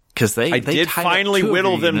 Because I did finally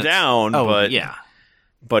whittle them down,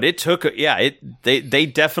 but it took, they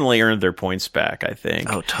definitely earned their points back, I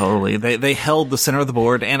think. Oh, totally. They held the center of the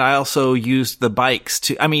board, and I also used the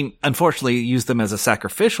bikes unfortunately, used them as a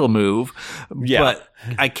sacrificial move, but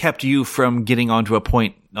I kept you from getting onto a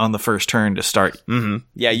point on the first turn to start. Mm-hmm.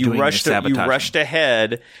 Yeah, you rushed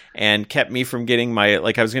ahead and kept me from getting I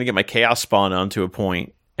was going to get my chaos spawn onto a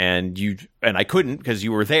point. And I couldn't because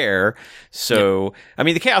you were there. So, I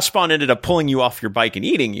mean, the Chaos Spawn ended up pulling you off your bike and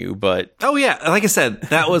eating you, but... Oh, yeah. Like I said,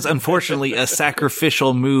 that was unfortunately a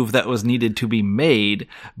sacrificial move that was needed to be made,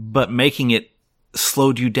 but making it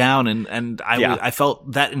slowed you down. And I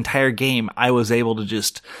felt that entire game, I was able to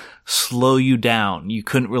just slow you down. You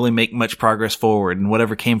couldn't really make much progress forward. And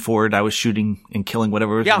whatever came forward, I was shooting and killing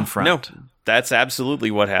whatever was in front. No, that's absolutely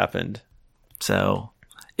what happened. So...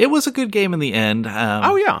 It was a good game in the end.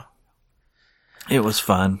 It was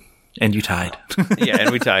fun. And you tied. Yeah, and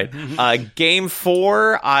we tied. Game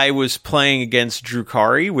 4, I was playing against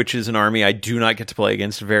Drukhari, which is an army I do not get to play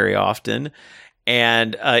against very often.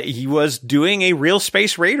 And he was doing a real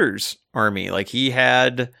Space Raiders army. Like, he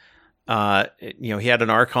had... he had an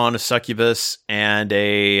Archon, a Succubus, and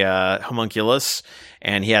a Homunculus.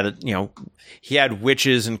 And he had, he had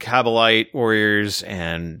witches and Kabbalite warriors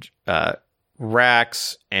and...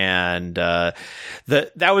 Rax, and that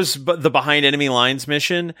was the behind enemy lines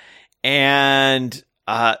mission. And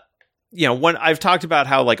when I've talked about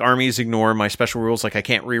how like armies ignore my special rules, like I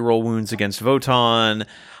can't reroll wounds against Votann.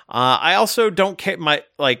 I also don't care.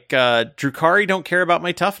 Drukhari don't care about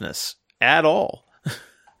my toughness at all.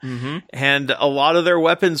 Mm-hmm. And a lot of their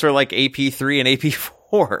weapons are like AP3 and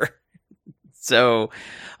AP4. So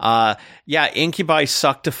Incubi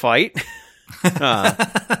suck to fight.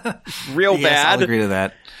 Real bad. I'll agree to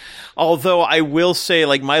that. Although I will say,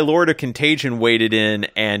 like, my Lord of Contagion waded in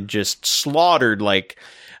and just slaughtered like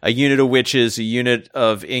a unit of witches, a unit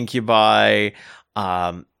of Incubi,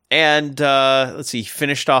 and let's see, he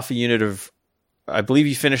finished off a unit of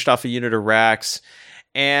Rax,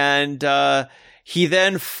 and he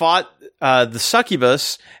then fought the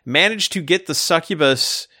Succubus, managed to get the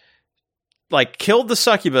Succubus, killed the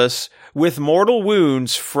Succubus with mortal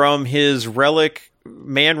wounds from his relic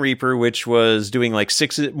Man Reaper, which was doing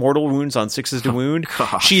 6 mortal wounds on 6s to wound.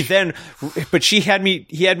 Gosh. He had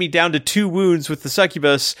me down to 2 wounds with the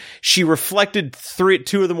Succubus. She reflected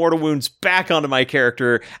 2 of the mortal wounds back onto my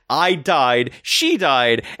character. I died. She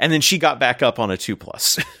died. And then she got back up on a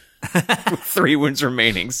 2+. With 3 wounds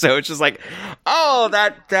remaining. So it's just and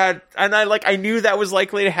I knew that was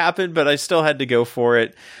likely to happen, but I still had to go for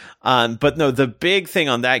it. But no, the big thing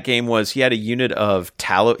on that game was he had a unit of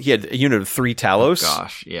Talos. He had a unit of 3 Talos. Oh,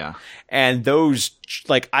 gosh, yeah. And those,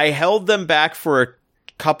 I held them back for a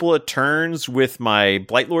couple of turns with my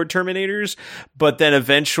Blightlord Terminators, but then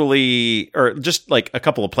eventually, or just a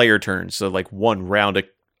couple of player turns, so one round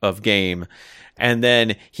of game. And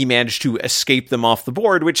then he managed to escape them off the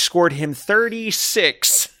board, which scored him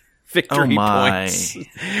 36 victory points.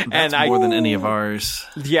 That's more than any of ours.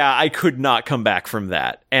 Yeah, I could not come back from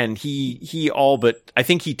that. And he all but, I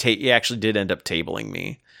think he actually did end up tabling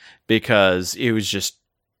me, because it was just,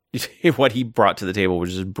 what he brought to the table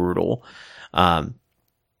was just brutal. I mean,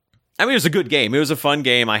 it was a good game. It was a fun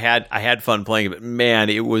game. I had fun playing it, but man,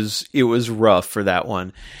 it was rough for that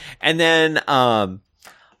one. And then,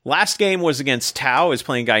 last game was against Tau. I was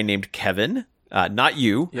playing a guy named Kevin. not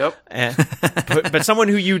you. Yep. But someone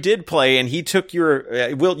who you did play, and he took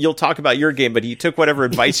you'll talk about your game, but he took whatever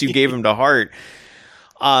advice you gave him to heart.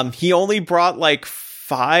 He only brought like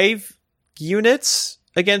 5 units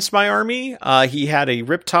against my army. He had a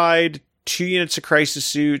Riptide, 2 units of Crisis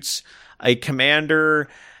Suits, a Commander,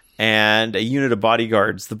 and a unit of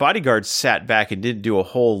Bodyguards. The Bodyguards sat back and didn't do a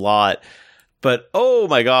whole lot, but oh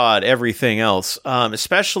my god, everything else,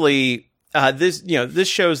 especially this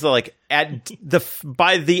shows that like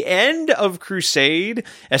by the end of Crusade,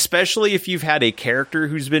 especially if you've had a character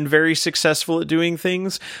who's been very successful at doing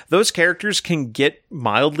things, those characters can get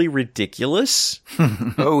mildly ridiculous.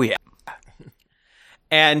 Oh yeah.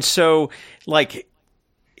 And so like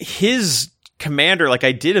his commander, like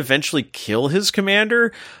I did eventually kill his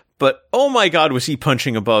commander, but oh my god, was he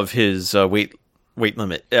punching above his weight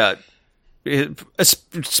limit.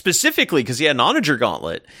 Specifically because he had an Onager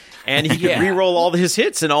Gauntlet, and he could reroll all his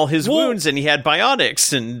hits and all his wounds, and he had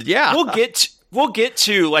bionics, and we'll get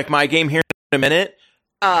to like my game here in a minute.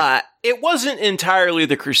 It wasn't entirely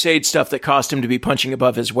the Crusade stuff that caused him to be punching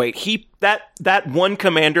above his weight. That one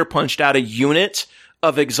commander punched out a unit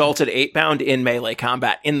of Exalted 8-Bound in melee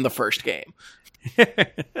combat in the first game.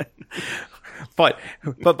 But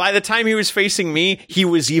by the time he was facing me, he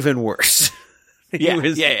was even worse.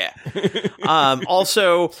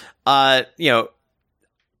 Also,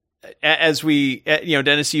 as we,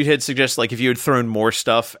 Dennis, you had suggested, like, if you had thrown more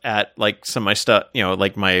stuff at, like, some of my stuff,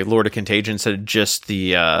 like my Lord of Contagion instead of just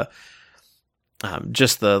the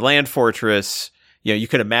Land Fortress, you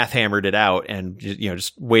could have math hammered it out and,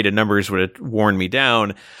 just weighted numbers would have worn me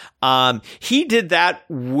down. He did that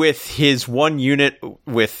with his one unit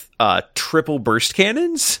with triple burst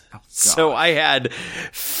cannons. Oh, so I had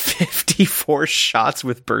 54 shots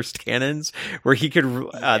with burst cannons where he could,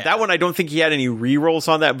 that one, I don't think he had any rerolls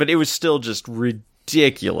on that, but it was still just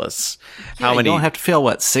ridiculous. How many? You don't have to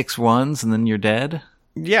fail, 6 ones and then you're dead?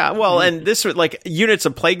 Yeah, well, and this was like units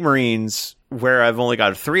of Plague Marines where I've only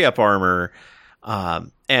got 3-up armor.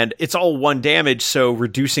 And it's all 1 damage, so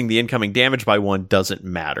reducing the incoming damage by 1 doesn't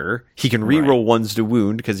matter. He can reroll ones to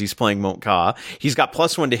wound because he's playing Monk Ka. He's got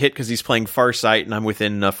 +1 to hit because he's playing Farsight, and I'm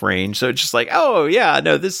within enough range. So it's just like, oh yeah,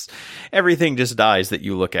 no, everything just dies that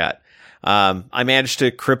you look at. I managed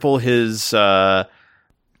to cripple his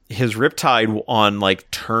Riptide on like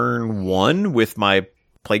turn 1 with my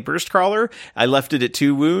Plague Burst Crawler. I left it at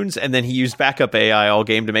 2 wounds, and then he used backup AI all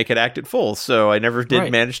game to make it act at full, so I never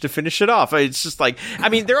did manage to finish it off. It's just like, I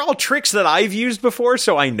mean, they're all tricks that I've used before,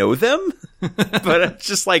 so I know them, but it's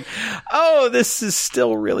just like, oh, this is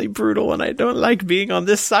still really brutal, and I don't like being on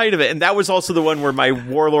this side of it. And that was also the one where my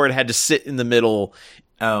Warlord had to sit in the middle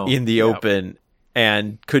in the open,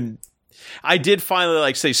 and couldn't. I did finally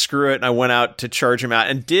like say screw it, and I went out to charge him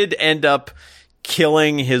out, and did end up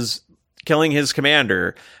killing his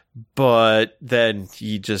commander, but then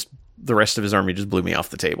the rest of his army just blew me off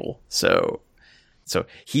the table. So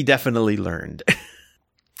he definitely learned.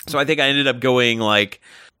 So I think I ended up going like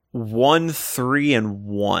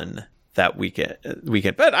 1-3-1 that weekend,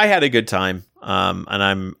 but I had a good time.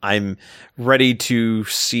 And I'm ready to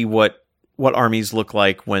see what armies look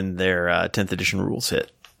like when their 10th edition rules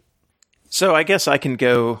hit. So I guess I can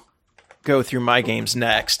go through my games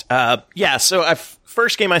next. So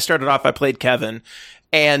first game I started off, I played Kevin,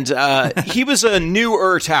 and he was a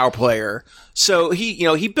newer Tau player. So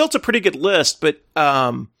he built a pretty good list, but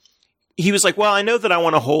he was like, well, I know that I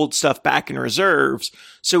want to hold stuff back in reserves.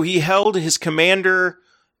 So he held his commander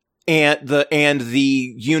and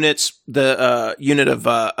the units, the unit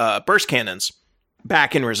of burst cannons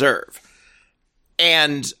back in reserve.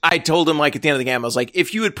 And I told him, like, at the end of the game, I was like,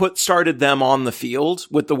 if you had started them on the field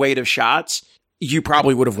with the weight of shots, you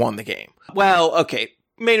probably would have won the game. Well, okay,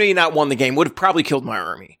 maybe not won the game, would have probably killed my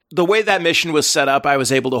army. The way that mission was set up, I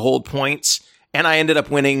was able to hold points, and I ended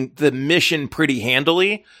up winning the mission pretty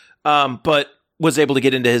handily, but was able to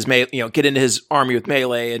get into his army with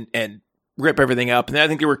melee and rip everything up. And I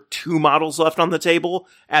think there were 2 models left on the table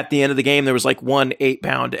at the end of the game. There was like 1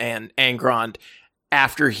 8-Pound and Angrand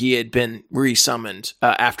after he had been resummoned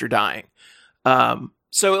after dying.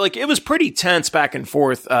 So like it was pretty tense back and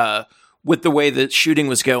forth with the way that shooting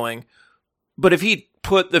was going. But if he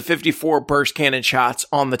put the 54 burst cannon shots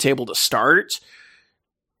on the table to start,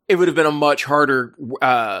 it would have been a much harder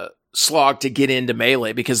slog to get into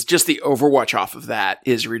melee, because just the overwatch off of that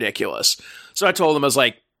is ridiculous. So I told him, I was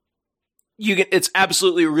like, it's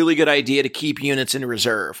absolutely a really good idea to keep units in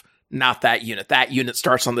reserve. Not that unit. That unit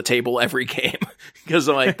starts on the table every game, because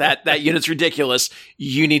I'm like, that unit's ridiculous.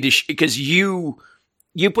 You need to, because you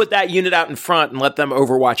put that unit out in front and let them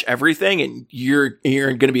overwatch everything, and you're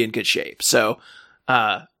going to be in good shape. So,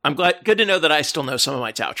 I'm glad. Good to know that I still know some of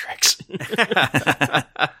my Tau tricks.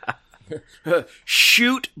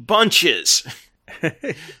 Shoot bunches.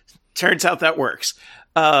 Turns out that works.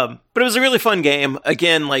 But it was a really fun game.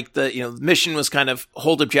 Again, like the mission was kind of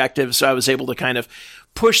hold objectives, so I was able to kind of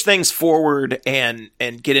push things forward and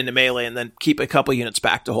get into melee, and then keep a couple units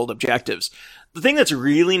back to hold objectives. The thing that's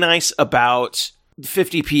really nice about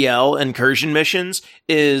 50 PL incursion missions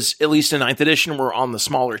is, at least in 9th edition, we're on the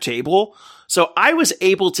smaller table. So I was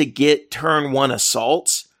able to get turn 1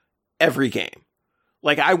 assaults every game.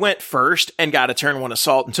 Like, I went first and got a turn 1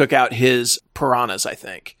 assault and took out his piranhas, I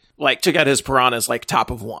think. Like, took out his piranhas, like,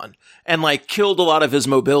 top of 1. And, like, killed a lot of his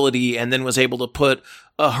mobility, and then was able to put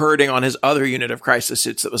a herding on his other unit of crisis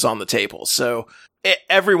suits that was on the table. So,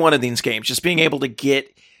 every one of these games, just being able to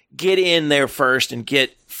get in there first and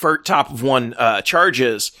get top of 1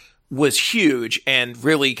 charges was huge, and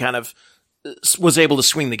really kind of was able to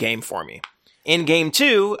swing the game for me. In game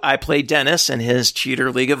 2, I played Dennis and his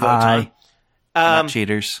cheater League of Votann. Not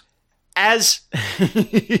cheaters. As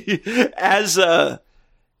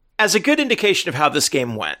a good indication of how this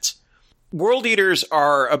game went, World Eaters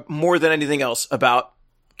are more than anything else about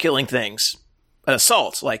killing things,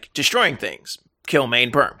 assault, like destroying things, kill,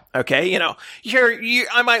 main, burn. Okay,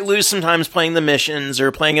 I might lose sometimes playing the missions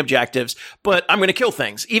or playing objectives, but I'm going to kill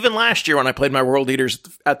things. Even last year when I played my World Eaters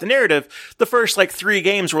at the narrative, the first 3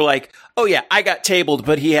 games were like, oh yeah, I got tabled,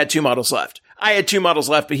 but he had 2 models left. I had 2 models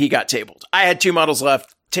left, but he got tabled. I had 2 models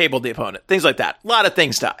left, tabled the opponent. Things like that. A lot of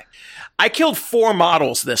things die. I killed 4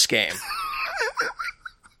 models this game.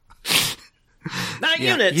 Not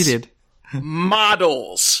units. You did.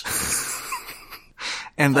 Models.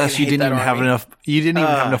 And thus you didn't even have enough. You didn't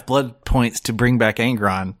even have enough blood points to bring back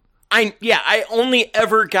Angron. I only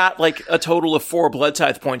ever got a total of 4 blood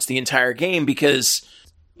tithe points the entire game because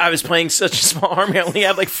I was playing such a small army. I only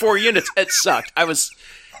had 4 units. It sucked.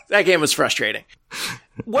 That game was frustrating.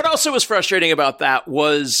 What also was frustrating about that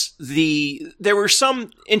was there were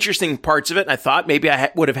some interesting parts of it, and I thought maybe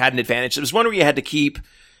I would have had an advantage. There was one where you had to keep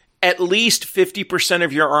at least 50%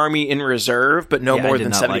 of your army in reserve, but no more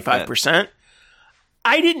than 75%. Like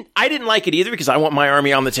I didn't like it either because I want my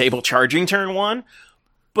army on the table charging turn 1.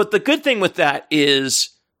 But the good thing with that is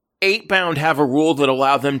 8-bound have a rule that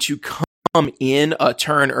allow them to come in a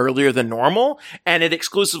turn earlier than normal, and it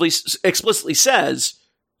explicitly says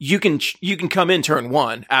you can come in turn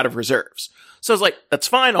 1 out of reserves. So I was like, that's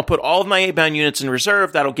fine. I'll put all of my 8-bound units in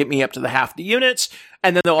reserve. That'll get me up to the half the units,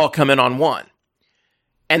 and then they'll all come in on 1.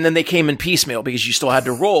 And then they came in piecemeal because you still had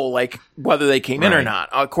to roll whether they came in or not,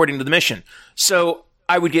 according to the mission. So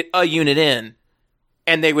I would get a unit in,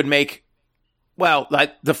 and they would make,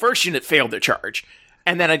 the first unit failed their charge.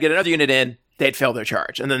 And then I'd get another unit in, they'd fail their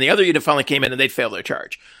charge. And then the other unit finally came in, and they'd fail their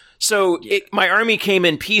charge. So my army came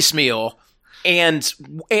in piecemeal, and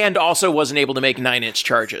also wasn't able to make 9-inch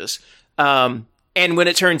charges. And when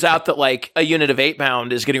it turns out that a unit of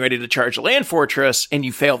 8-bound is getting ready to charge a land fortress and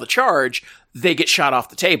you fail the charge, they get shot off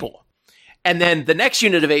the table. And then the next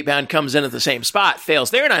unit of 8-bound comes in at the same spot,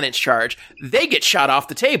 fails their 9-inch charge, they get shot off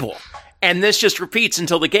the table. And this just repeats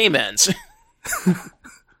until the game ends. The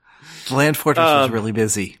land fortress was really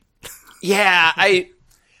busy. Yeah,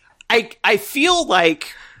 I feel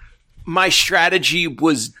like my strategy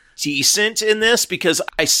was decent in this because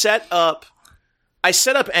I set up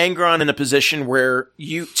Angron in a position where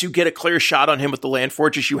to get a clear shot on him with the land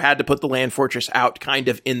fortress, you had to put the land fortress out kind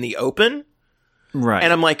of in the open. Right.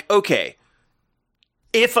 And I'm like, okay,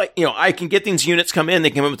 if I can get these units come in,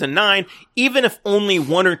 they come in with a 9, even if only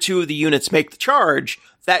 1 or 2 of the units make the charge,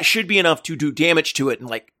 that should be enough to do damage to it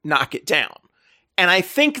and knock it down. And I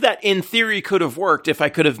think that in theory could have worked if I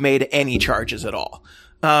could have made any charges at all.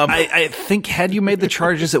 I think had you made the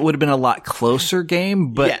charges, it would have been a lot closer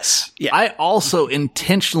game. But yes, yeah. I also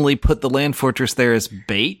intentionally put the land fortress there as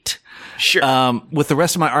bait. Sure. With the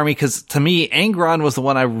rest of my army, because to me, Angron was the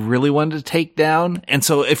one I really wanted to take down. And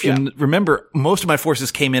so if you remember, most of my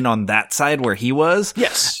forces came in on that side where he was.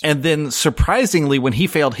 Yes. And then surprisingly, when he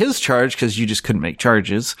failed his charge, because you just couldn't make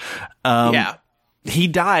charges. He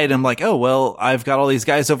died. I'm like, oh, well, I've got all these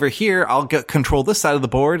guys over here. I'll control this side of the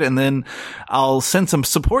board, and then I'll send some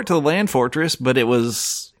support to the land fortress. But it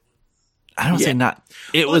was,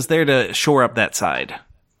 it was there to shore up that side.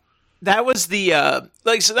 That was that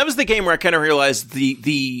was the game where I kind of realized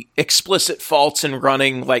the explicit faults in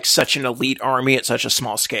running such an elite army at such a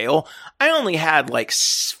small scale. I only had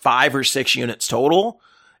 5 or 6 units total,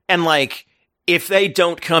 and if they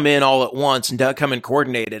don't come in all at once and don't come in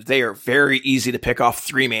coordinated, they are very easy to pick off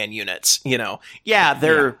 3-man units.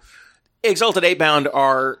 They're Exalted 8-bound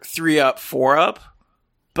are 3 up, 4 up,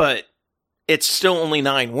 but it's still only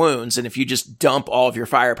 9 wounds. And if you just dump all of your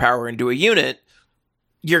firepower into a unit,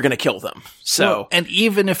 you're going to kill them. So, well, and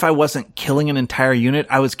even if I wasn't killing an entire unit,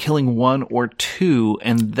 I was killing 1 or 2,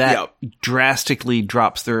 and that drastically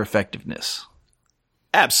drops their effectiveness.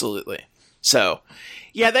 Absolutely. So,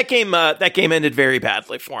 yeah, that game ended very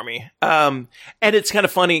badly for me. And it's kind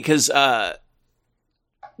of funny because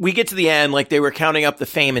we get to the end, like they were counting up the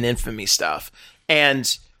fame and infamy stuff,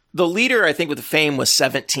 and the leader, I think, with the fame was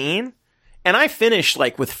 17. And I finished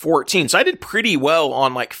like with 14. So I did pretty well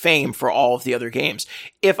on like fame for all of the other games.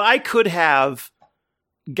 If I could have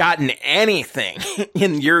gotten anything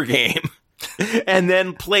in your game and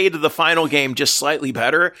then played the final game just slightly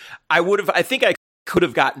better, I think I could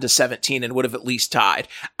have gotten to 17 and would have at least tied.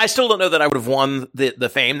 I still don't know that I would have won the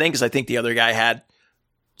fame thing because I think the other guy had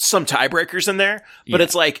some tiebreakers in there, but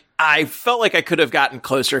it's like, I felt like I could have gotten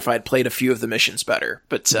closer if I'd played a few of the missions better.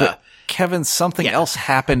 But Kevin, something else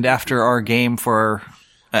happened after our game for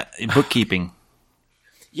bookkeeping.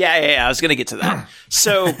 Yeah. I was going to get to that.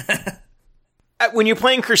 So when you're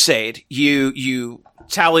playing Crusade, you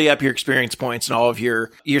tally up your experience points and all of your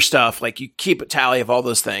stuff. Like you keep a tally of all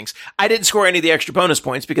those things. I didn't score any of the extra bonus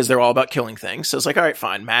points because they're all about killing things. So it's like, all right,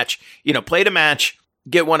 fine, match, played a match,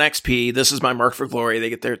 get 1 XP. This is my mark for glory. They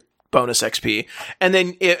get their bonus XP. And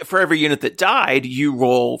then for every unit that died, you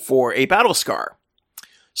roll for a battle scar.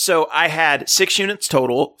 So I had 6 units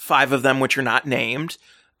total, 5 of them which are not named.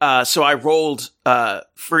 So I rolled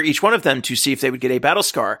for each one of them to see if they would get a battle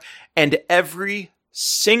scar. And every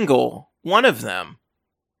single one of them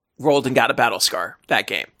rolled and got a battle scar that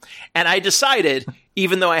game. And I decided,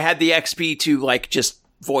 even though I had the XP to like just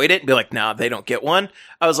void it and be like, no, they don't get one.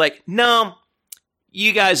 I was like, no,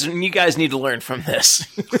 you guys need to learn from this.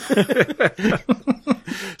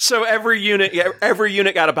 So every unit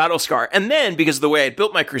got a battle scar. And then, because of the way I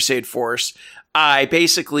built my Crusade force, I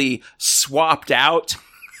basically swapped out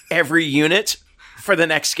every unit for the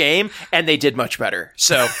next game, and they did much better.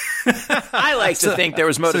 So I like to think there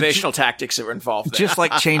was motivational tactics that were involved there. Just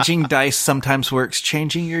like changing dice sometimes works,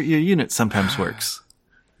 changing your unit sometimes works.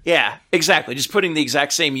 Yeah, exactly. Just putting the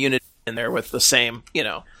exact same unit in there with the same,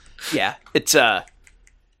 yeah, it's,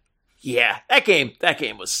 yeah, that game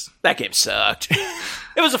sucked.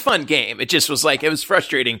 It was a fun game. It just was like, it was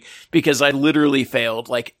frustrating because I literally failed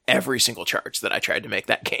like every single charge that I tried to make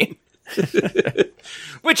that game.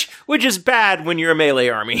 which is bad when you're a melee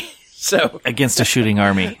army. So against a shooting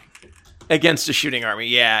army.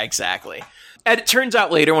 Yeah, exactly. And it turns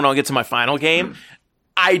out later when I'll get to my final game,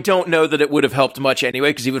 I don't know that it would have helped much anyway,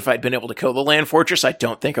 because even if I'd been able to kill the Land Fortress, I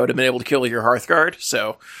don't think I would have been able to kill your Hearthguard.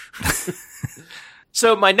 So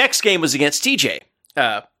So my next game was against TJ.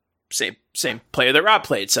 Same player that Rob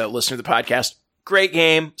played. So listener to the podcast, great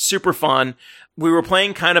game, super fun. We were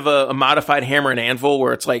playing kind of a modified hammer and anvil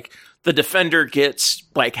where it's like the defender gets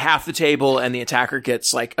like half the table and the attacker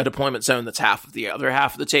gets like a deployment zone that's half of the other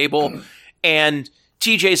half of the table. And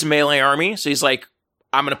TJ's a melee army. So he's like,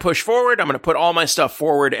 I'm going to push forward. I'm going to put all my stuff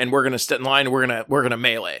forward and we're going to sit in line. We're going to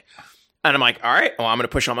melee. And I'm like, all right, well, I'm going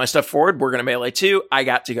to push all my stuff forward. We're going to melee too. I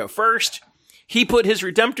got to go first. He put his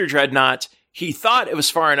Redemptor Dreadnought. He thought it was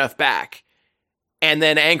far enough back. And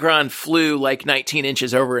then Angron flew like 19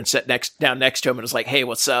 inches over and sat down next to him and was like, hey,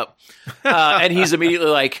 what's up? And he's immediately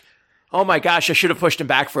like, oh my gosh, I should have pushed him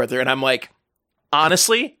back further. And I'm like,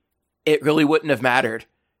 honestly, it really wouldn't have mattered,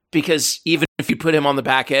 because even if you put him on the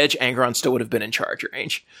back edge, Angron still would have been in charge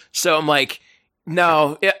range. So I'm like,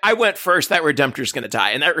 no, I went first. That Redemptor's going to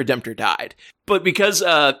die. And that Redemptor died. But because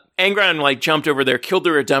Angron like jumped over there, killed the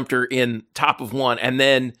Redemptor in top of one, and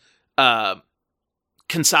then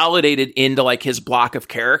consolidated into like his block of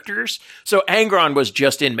characters. So Angron was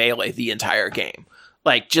just in melee the entire game.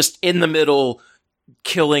 Like just in the middle,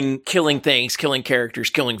 killing things, killing characters,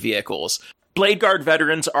 killing vehicles. Blade Guard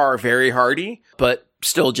veterans are very hardy, but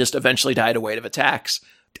still just eventually died a weight of attacks.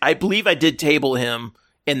 I believe I did table him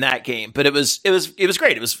in that game, but it was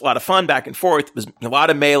great. It was a lot of fun back and forth. It was a lot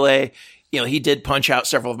of melee. He did punch out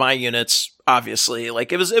several of my units, obviously.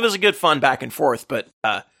 Like it was a good fun back and forth, but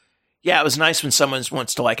yeah, it was nice when someone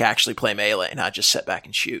wants to like actually play melee, not just sit back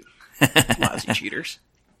and shoot. Lousy cheaters.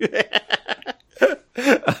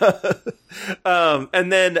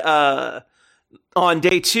 And then on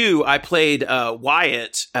day 2, I played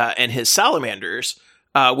Wyatt and his Salamanders,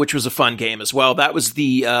 which was a fun game as well. That was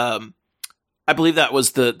the I believe that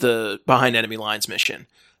was the Behind Enemy Lines mission.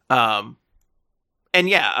 And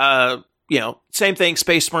yeah, same thing.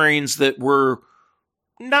 Space Marines that were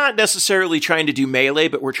not necessarily trying to do melee,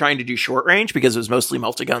 but we're trying to do short range because it was mostly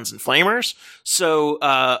multi-guns and flamers. So,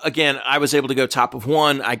 again, I was able to go top of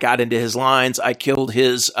one. I got into his lines. I killed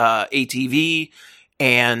his ATV,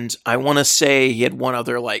 and I want to say he had one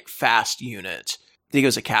other like fast unit. I think it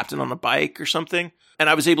was a captain on a bike or something, and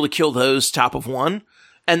I was able to kill those top of one.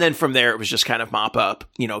 And then from there, it was just kind of mop up,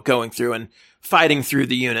 going through and fighting through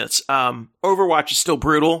the units. Overwatch is still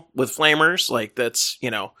brutal with flamers. Like that's,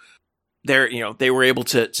 they were able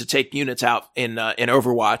to take units out in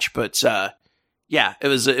Overwatch, but yeah, it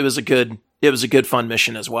was a good fun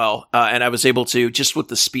mission as well. And I was able to, just with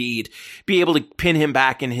the speed, be able to pin him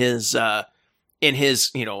back in his back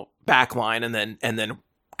line and then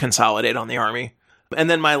consolidate on the army.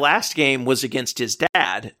 And then my last game was against his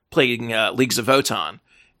dad, playing Leagues of Votann.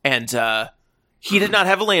 And he did not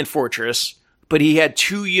have a land fortress, but he had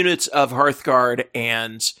 2 units of Hearthguard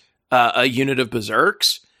and a unit of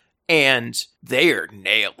Berserks. And they are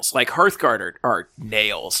nails. Like, Hearthguard are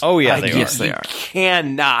nails. Oh, yeah, they are. Yes, they are. You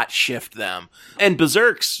cannot shift them. And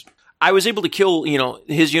Berserks, I was able to kill,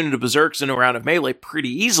 his unit of Berserks in a round of melee pretty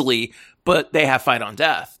easily, but they have fight on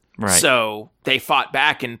death. Right. So they fought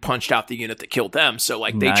back and punched out the unit that killed them. So,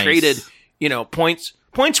 like, they Nice. traded,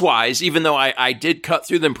 points-wise, even though I did cut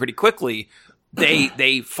through them pretty quickly,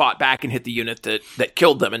 they fought back and hit the unit that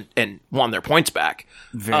killed them and won their points back.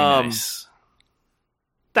 Very nice.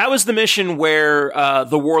 That was the mission where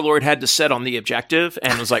the warlord had to set on the objective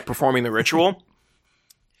and was like performing the ritual.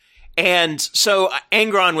 And so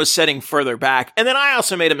Angron was setting further back. And then I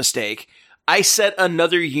also made a mistake. I set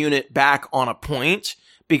another unit back on a point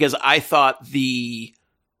because I thought the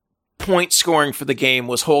point scoring for the game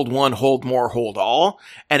was hold 1, hold more, hold all.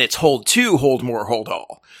 And it's hold 2, hold more, hold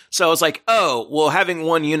all. So I was like, oh, well, having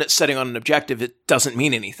one unit setting on an objective, it doesn't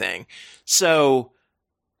mean anything. So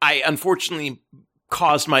I unfortunately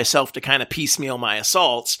caused myself to kind of piecemeal my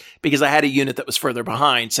assaults because I had a unit that was further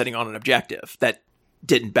behind setting on an objective that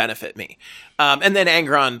didn't benefit me. And then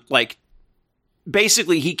Angron, like,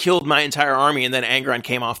 basically he killed my entire army, and then Angron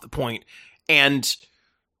came off the point and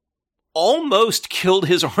almost killed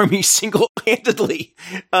his army single-handedly.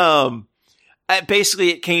 Basically,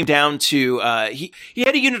 it came down to he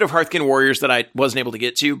had a unit of Hearthkin warriors that I wasn't able to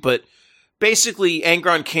get to, but basically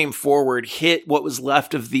Angron came forward, hit what was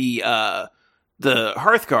left of the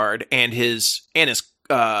Hearthguard and his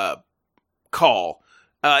call.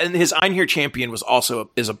 And his Einherjar champion was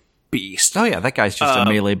also a beast. Oh yeah, that guy's just a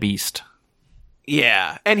melee beast.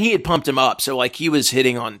 Yeah, and he had pumped him up, so like he was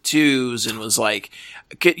hitting on 2s and was like,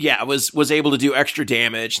 was able to do extra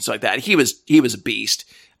damage and stuff like that. He was a beast.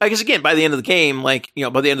 I guess again, by the end of the game, by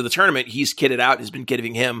the end of the tournament, he's kitted out. Has been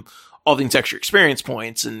giving him all these extra experience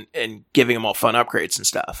points and giving him all fun upgrades and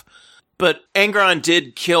stuff. But Angron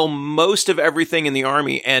did kill most of everything in the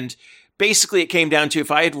army, and basically it came down to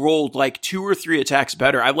if I had rolled like 2 or 3 attacks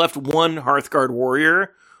better, I left one Hearthguard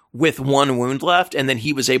warrior with 1 wound left, and then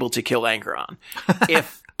he was able to kill Angron.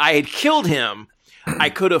 If I had killed him, I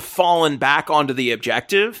could have fallen back onto the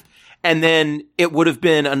objective, and then it would have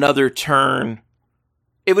been another turn.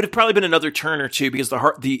 It would have probably been another turn or 2 because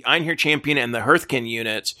the Einherjar champion and the Hearthkin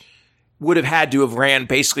units would have had to have ran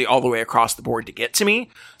basically all the way across the board to get to me.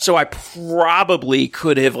 So I probably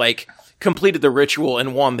could have like completed the ritual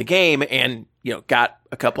and won the game and, got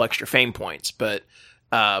a couple extra fame points. But,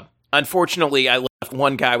 unfortunately I left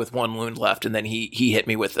one guy with 1 wound left, and then he hit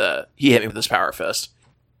me with his power fist.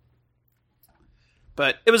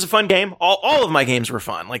 But it was a fun game. All of my games were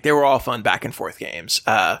fun. Like, they were all fun back and forth games.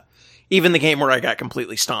 Even the game where I got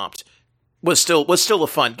completely stomped was still a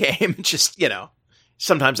fun game. Just,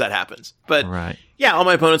 sometimes that happens. But Right. yeah, all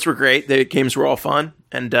my opponents were great. The games were all fun.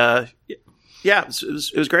 And yeah,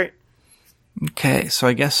 it was great. Okay, so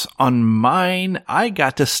I guess on mine, I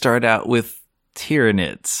got to start out with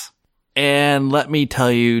Tyranids. And let me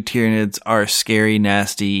tell you, Tyranids are scary,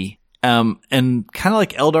 nasty, and kind of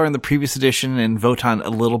like Eldar in the previous edition and Votann a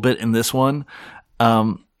little bit in this one,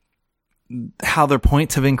 how their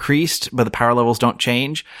points have increased, but the power levels don't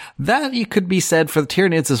change. That you could be said for the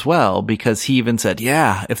Tyranids as well, because he even said,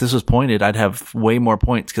 yeah, if this was pointed, I'd have way more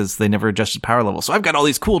points because they never adjusted power levels. So I've got all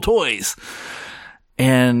these cool toys.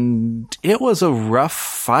 And it was a rough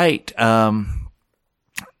fight. I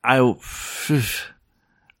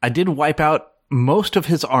did wipe out most of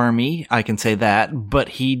his army, I can say that, but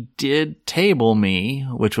he did table me,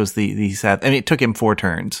 which was the sad. I mean, it took him 4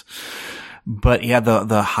 turns, but yeah,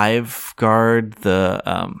 the Hive Guard,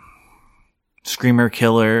 the Screamer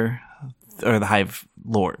Killer, or the Hive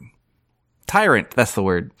Lord, Tyrant. That's the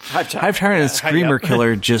word. Hive Tyrant and Screamer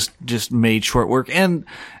Killer just made short work, and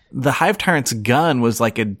the Hive Tyrant's gun was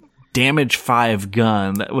like a damage 5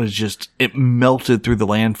 gun that was just, it melted through the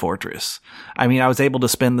land fortress. I mean, I was able to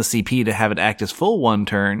spend the CP to have it act as full 1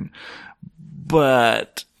 turn,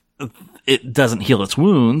 but it doesn't heal its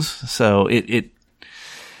wounds, so it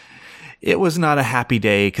it was not a happy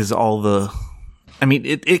day because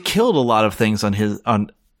it killed a lot of things on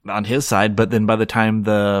his side, but then by the time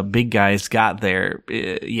the big guys got there,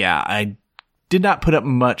 I did not put up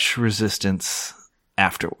much resistance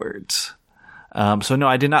afterwards. So no,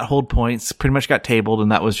 I did not hold points, pretty much got tabled,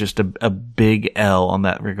 and that was just a big L on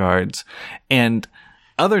that regards. And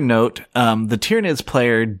other note, the Tyranids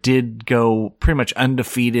player did go pretty much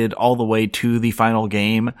undefeated all the way to the final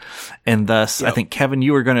game. And thus, I think, Kevin,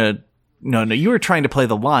 you were you were trying to play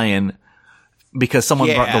the Lion because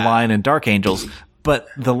someone brought the Lion and Dark Angels. But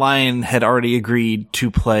the Lion had already agreed to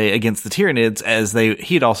play against the Tyranids as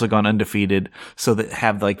he'd also gone undefeated. So that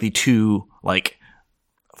have like the two, like,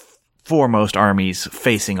 foremost armies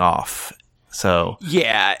facing off. So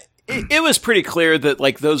yeah, it was pretty clear that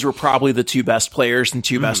like those were probably the two best players and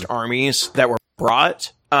two best armies that were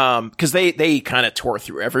brought, because they kind of tore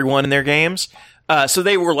through everyone in their games. So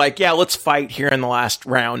they were like, yeah, let's fight here in the last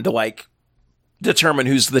round to like determine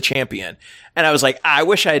who's the champion. And I was like, I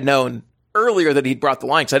wish I had known earlier that he'd brought the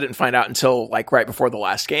Lion, because I didn't find out until like right before the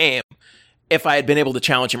last game. If I had been able to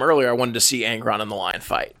challenge him earlier, I wanted to see Angron and the Lion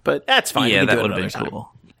fight, but that's fine. Yeah, that would have been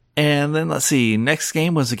cool. And then let's see, next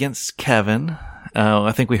game was against Kevin.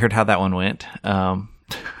 I think we heard how that one went.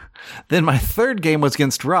 Then my third game was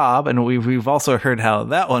against Rob, and we've also heard how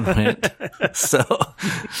that one went. So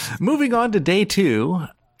moving on to day 2.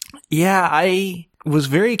 Yeah, I was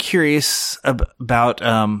very curious about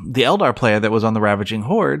the Eldar player that was on the Ravaging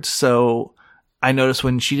Horde. So I noticed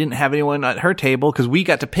when she didn't have anyone at her table, because we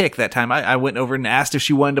got to pick that time, I went over and asked if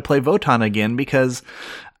she wanted to play Votann again, because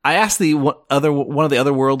I asked one of the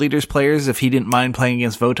other World Leaders players if he didn't mind playing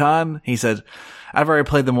against Votann. He said, I've already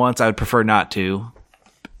played them once. I would prefer not to.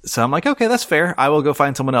 So I'm like, okay, that's fair. I will go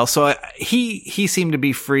find someone else. So he seemed to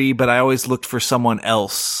be free, but I always looked for someone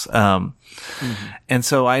else. And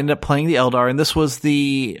so I ended up playing the Eldar, and this was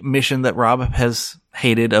the mission that Rob has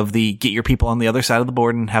hated, of the get your people on the other side of the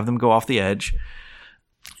board and have them go off the edge.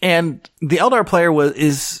 And the Eldar player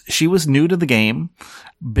she was new to the game,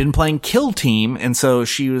 been playing Kill Team, and so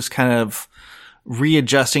she was kind of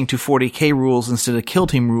readjusting to 40k rules instead of Kill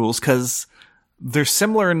Team rules, because they're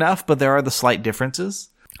similar enough, but there are the slight differences.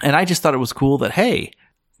 And I just thought it was cool that, hey,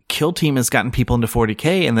 Kill Team has gotten people into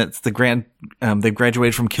 40k, and that's they've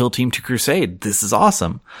graduated from Kill Team to Crusade. This is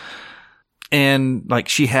awesome. And like,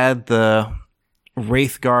 she had the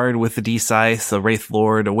Wraith Guard with the D-Scythe, the Wraith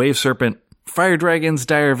Lord, a Wave Serpent, Fire Dragons,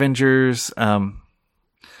 Dire Avengers,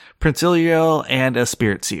 Prince Iliel, and a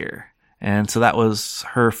Spirit Seer. And so that was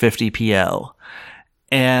her 50 PL.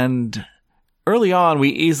 And early on, we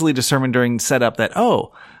easily determined during setup that,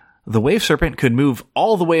 the Wave Serpent could move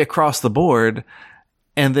all the way across the board,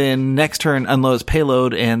 and then next turn unload its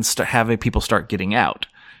payload and have people start getting out.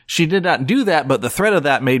 She did not do that, but the threat of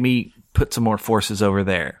that made me put some more forces over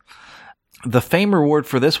there. The fame reward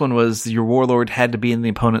for this one was your Warlord had to be in the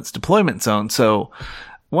opponent's deployment zone. So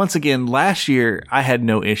once again, last year, I had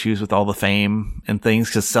no issues with all the fame and things,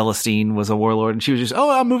 because Celestine was a Warlord, and she was just,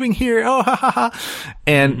 I'm moving here. Oh, ha, ha, ha.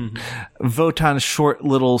 And Votann's short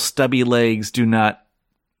little stubby legs do not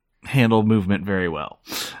handle movement very well.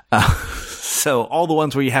 So all the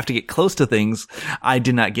ones where you have to get close to things, I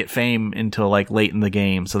did not get fame until like late in the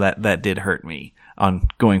game. So that did hurt me on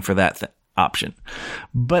going for that option.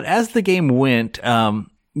 But as the game went,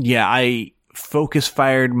 I focus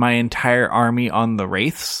fired my entire army on the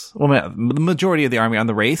Wraiths. Well, the majority of the army on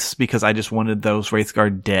the Wraiths, because I just wanted those Wraith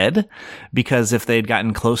Guard dead. Because if they'd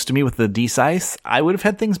gotten close to me with the D-Scythe, I would have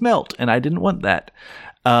had things melt, and I didn't want that.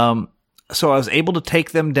 So I was able to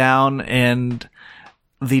take them down, and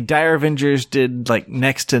the Dire Avengers did like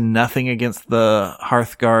next to nothing against the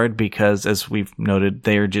Hearth Guard, because as we've noted,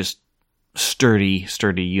 they are just sturdy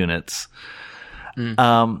units.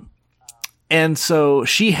 And so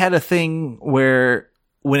she had a thing where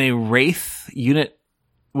when a Wraith unit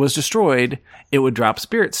was destroyed, it would drop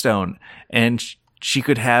Spirit Stone, and she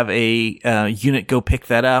could have a unit go pick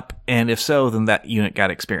that up, and if so, then that unit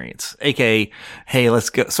got experience. AKA, hey, let's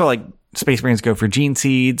go. So like Space Marines go for Gene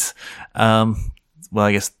Seeds. Well,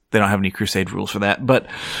 I guess they don't have any Crusade rules for that, but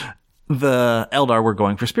the Eldar were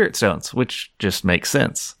going for Spirit Stones, which just makes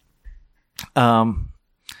sense.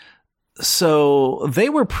 So they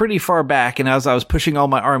were pretty far back, and as I was pushing all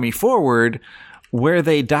my army forward, where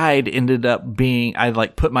they died ended up being, I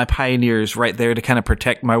like put my Pioneers right there to kind of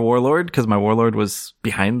protect my Warlord, because my Warlord was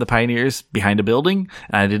behind the Pioneers, behind a building,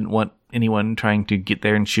 and I didn't want anyone trying to get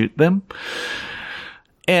there and shoot them.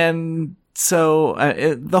 And so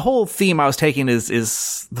the whole theme I was taking is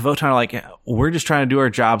the Votann are like, we're just trying to do our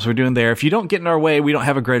jobs. We're doing there. If you don't get in our way, we don't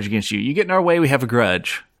have a grudge against you. You get in our way, we have a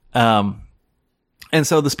grudge. And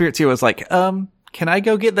so the Spirit Seer was like, can I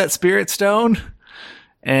go get that spirit stone?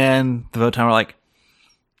 And the Votann were like,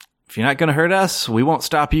 if you're not going to hurt us, we won't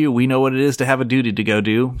stop you. We know what it is to have a duty to go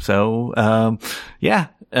do. So,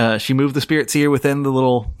 she moved the spirit seer within the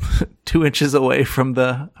little 2 inches away from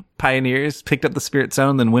the pioneers, picked up the spirit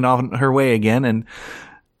stone, then went on her way again. And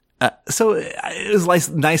so it was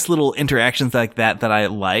nice little interactions like that I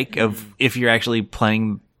like of if you're actually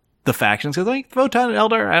playing the factions. Because like Votann and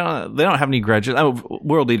Eldar, they don't have any grudges.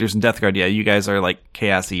 World Leaders and Death Guard, yeah, you guys are like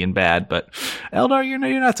chaosy and bad, but Eldar, you're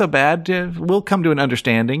not so bad. We'll come to an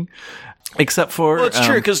understanding. Except for it's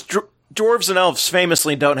true because dwarves and elves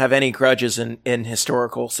famously don't have any grudges in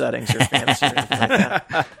historical settings or fantasy. Or anything like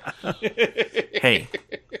that. Hey.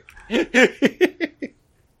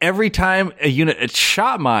 Every time a unit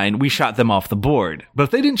shot mine, we shot them off the board. But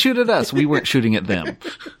if they didn't shoot at us, we weren't shooting at them.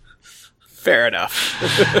 Fair enough.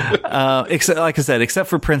 Except, like I said, except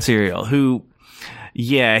for Prince Ariel, who,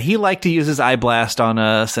 yeah, he liked to use his eye blast on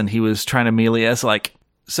us, and he was trying to melee us.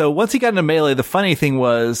 So once he got into melee, the funny thing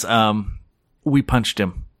was, we punched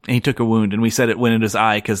him, and he took a wound, and we said it went into his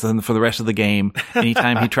eye, because then for the rest of the game,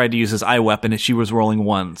 anytime he tried to use his eye weapon, she was rolling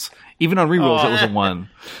ones. Even on rerolls, it was a 1.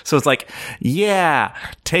 So it's like, yeah,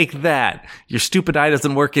 take that. Your stupid eye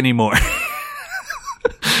doesn't work anymore.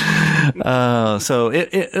 So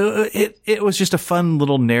it was just a fun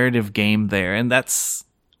little narrative game there. And that's,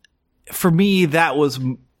 for me, that was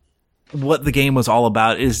what the game was all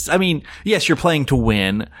about. Is, I mean, yes, you're playing to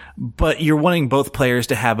win, but you're wanting both players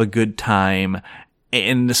to have a good time.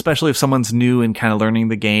 And especially if someone's new and kind of learning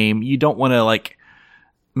the game, you don't want to like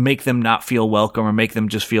make them not feel welcome or make them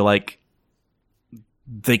just feel like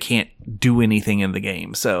they can't do anything in the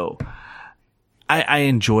game. So I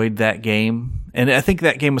enjoyed that game. And I think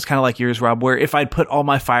that game was kind of like yours, Rob, where if I'd put all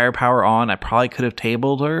my firepower on, I probably could have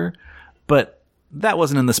tabled her, but that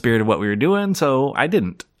wasn't in the spirit of what we were doing. So I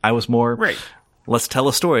didn't. I was more, right. Let's tell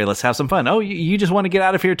a story. Let's have some fun. Oh, you just want to get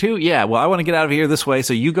out of here too? Yeah. Well, I want to get out of here this way.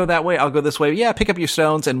 So you go that way. I'll go this way. Yeah. Pick up your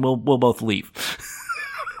stones and we'll both leave.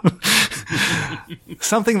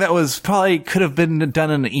 Something that was probably could have been done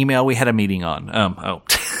in an email we had a meeting on.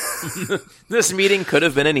 This meeting could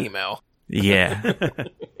have been an email. Yeah.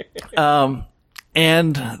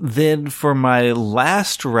 And then for my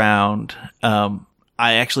last round, I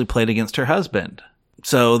actually played against her husband.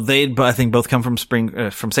 So they'd, I think, both come from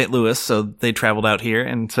from St. Louis, so they traveled out here,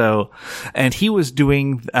 and he was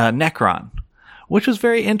doing Necron, which was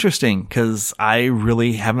very interesting because I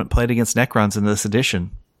really haven't played against Necrons in this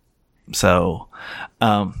edition. So,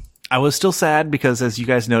 I was still sad because, as you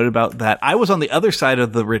guys noted about that, I was on the other side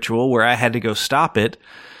of the ritual where I had to go stop it.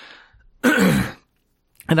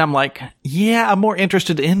 And I'm like, yeah, I'm more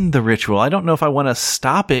interested in the ritual. I don't know if I want to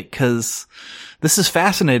stop it because this is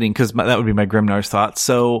fascinating, because that would be my Grimnar's thoughts.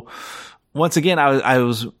 So once again, I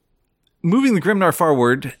was moving the Grimnar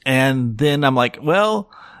forward, and then I'm like, well,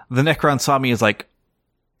 the Necron saw me as like,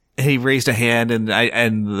 he raised a hand, and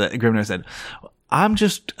the Grimnar said, I'm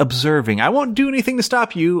just observing. I won't do anything to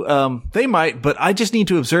stop you. They might, but I just need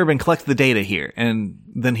to observe and collect the data here. And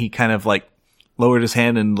then he kind of like lowered his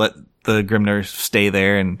hand and let the Grimnar stay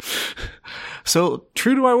there. And so,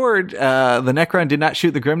 true to my word, the Necron did not shoot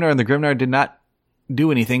the Grimnar, and the Grimnar did not do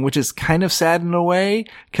anything, which is kind of sad in a way,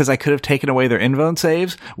 because I could have taken away their invuln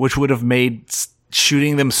saves, which would have made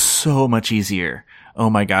shooting them so much easier. Oh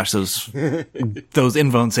my gosh, those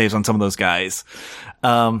invuln saves on some of those guys.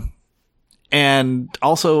 And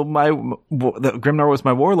also the Grimnar was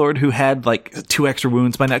my warlord who had like 2 extra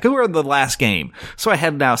wounds by now, because we're in the last game. So I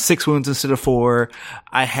had now 6 wounds instead of 4.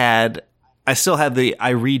 I still had I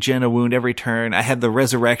regen a wound every turn. I had the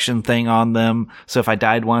resurrection thing on them. So if I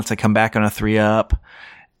died once, I come back on a 3-up,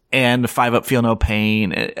 and 5-up feel no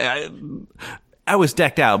pain. I was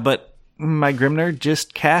decked out, but my Grimnar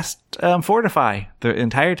just cast Fortify the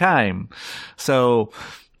entire time. So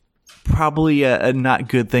probably a not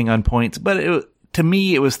good thing on points, but to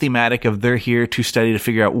me, it was thematic of they're here to study to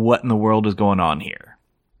figure out what in the world is going on here.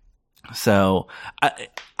 So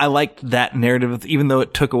I liked that narrative, even though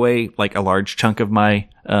it took away like a large chunk of my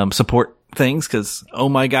support things, because, oh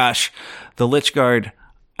my gosh, the Lich Guard,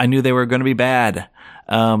 I knew they were going to be bad.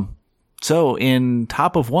 So in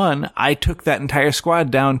top of 1, I took that entire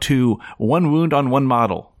squad down to 1 wound on 1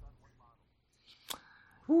 model.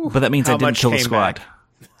 But that means I didn't kill the squad.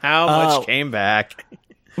 How much came back?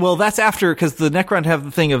 Well, that's after, because the Necron have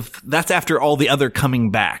the thing of, that's after all the other coming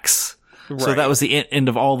backs. Right. So that was the end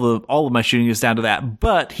of all of my shooting was down to that.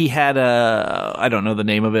 But he had I don't know the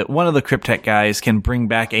name of it. One of the Cryptek guys can bring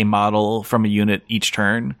back a model from a unit each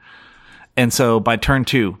turn. And so by turn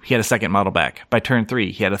 2, he had a second model back. By turn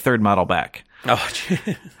 3, he had a third model back. Oh,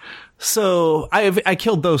 So I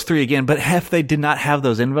killed those 3 again, but if they did not have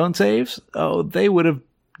those invuln saves, they would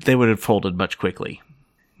have folded much quickly.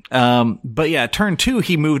 But yeah, turn 2,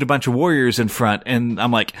 he moved a bunch of warriors in front, and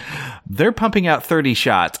I'm like, they're pumping out 30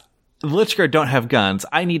 shots. The Lich Guard don't have guns.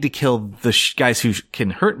 I need to kill the guys who can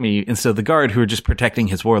hurt me instead of the guard who are just protecting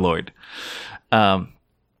his warlord. And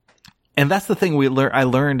that's the thing I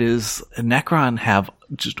learned is Necron have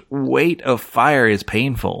just weight of fire is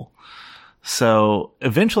painful. So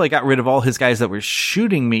eventually I got rid of all his guys that were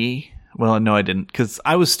shooting me. Well, no, I didn't, because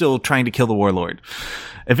I was still trying to kill the warlord.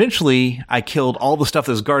 Eventually, I killed all the stuff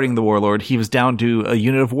that was guarding the warlord. He was down to a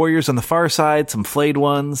unit of warriors on the far side, some flayed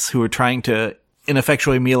ones who were trying to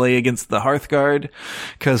ineffectually melee against the Hearthguard.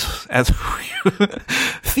 Because, as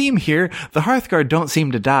theme here, the Hearthguard don't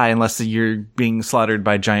seem to die unless you're being slaughtered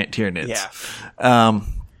by giant Tyranids. Yeah.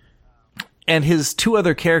 And his 2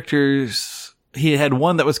 other characters, he had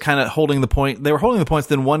one that was kind of holding the point. They were holding the points,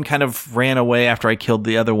 then one kind of ran away after I killed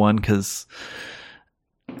the other one, because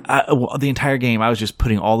the entire game I was just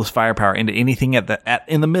putting all this firepower into anything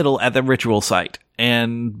in the middle at the ritual site.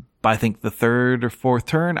 And by I think the 3rd or 4th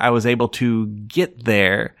turn, I was able to get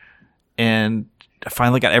there and I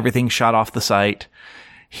finally got everything shot off the site.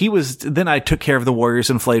 Then I took care of the warriors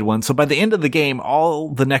and flayed one. So by the end of the game, all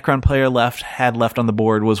the Necron player had left on the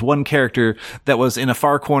board was one character that was in a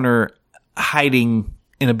far corner hiding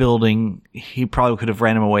in a building. He probably could have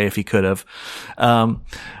ran him away if he could have.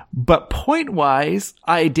 But point-wise,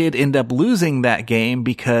 I did end up losing that game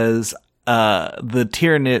because the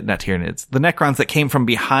Necrons that came from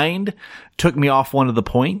behind took me off one of the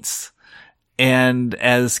points. And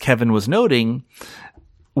as Kevin was noting,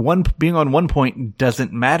 being on 1 point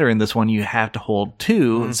doesn't matter in this one. You have to hold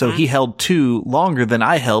 2. Mm-hmm. So he held 2 longer than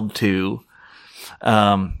I held 2.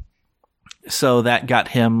 So that got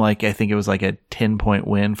him I think it was like a 10-point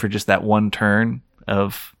win for just that one turn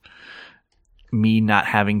of me not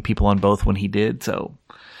having people on both when he did. So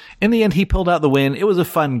in the end, he pulled out the win. It was a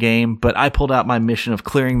fun game, but I pulled out my mission of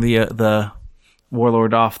clearing the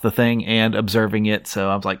warlord off the thing and observing it. So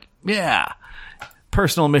I was like, yeah,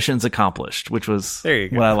 personal missions accomplished, which was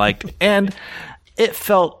what I liked. And it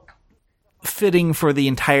felt fitting for the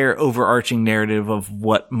entire overarching narrative of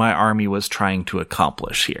what my army was trying to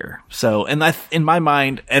accomplish here. So, and in my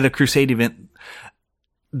mind, at a Crusade event,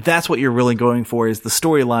 that's what you're really going for, is the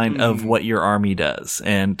storyline of what your army does.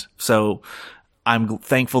 And so I'm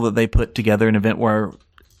thankful that they put together an event where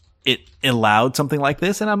it allowed something like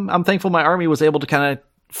this. And I'm thankful my army was able to kind of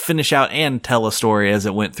finish out and tell a story as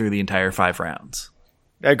it went through the entire 5 rounds.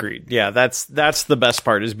 Agreed. Yeah, that's the best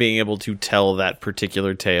part, is being able to tell that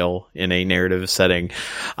particular tale in a narrative setting.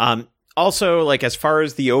 Also, as far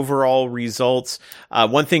as the overall results,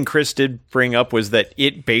 one thing Chris did bring up was that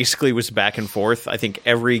it basically was back and forth. I think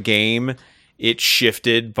every game it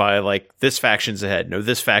shifted by this faction's ahead, no,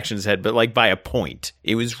 this faction's ahead, but by a point.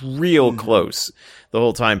 It was real close the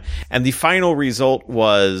whole time. And the final result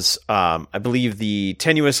was, I believe the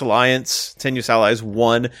Tenuous Allies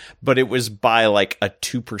won, but it was by a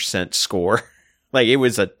 2% score. It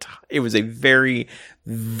was a very,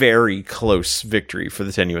 very close victory for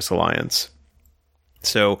the Tenuous Alliance.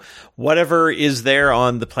 So whatever is there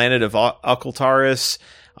on the planet of Ocultaris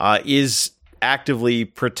is actively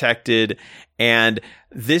protected, and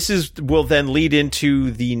this will then lead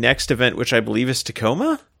into the next event, which I believe is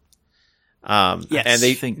Tacoma. Yes, and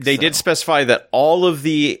they did specify that all of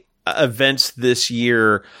the events this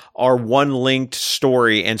year are one linked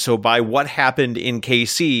story, and so by what happened in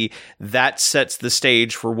KC, that sets the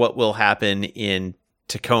stage for what will happen in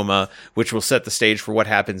Tacoma, which will set the stage for what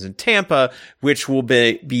happens in Tampa, which will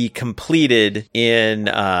be completed in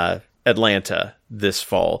Atlanta this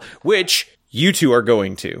fall, which you two are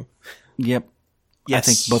going to. Yep. Yes.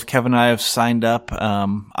 I think both Kevin and I have signed up.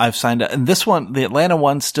 I've signed up, and this one, the Atlanta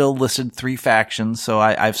one, still listed 3 factions. So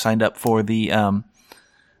I've signed up for the,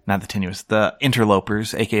 not the Tenuous, the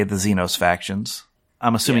Interlopers, aka the Xenos factions.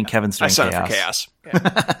 I'm assuming Kevin's doing Chaos. I signed up for Chaos.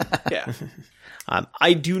 Yeah.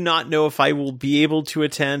 I do not know if I will be able to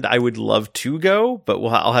attend. I would love to go, but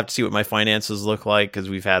I'll have to see what my finances look like, because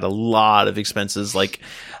we've had a lot of expenses.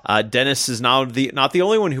 Dennis is now not the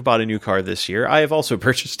only one who bought a new car this year. I have also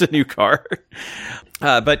purchased a new car.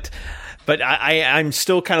 But I'm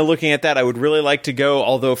still kind of looking at that. I would really like to go,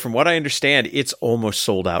 although from what I understand, it's almost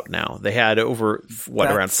sold out now. They had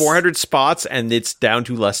around 400 spots, and it's down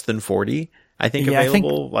to less than 40, I think,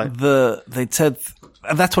 available. I think they'd said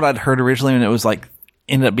that's what I'd heard originally, and it was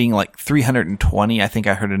ended up being 320. I think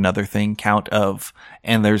I heard another thing count of,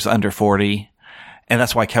 and there's under 40. And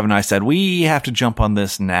that's why Kevin and I said, we have to jump on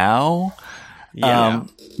this now. Yeah.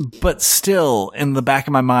 But still, in the back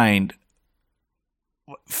of my mind,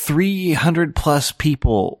 300 plus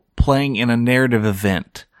people playing in a narrative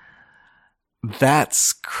event.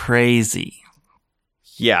 That's crazy.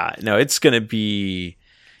 Yeah, no, it's going to be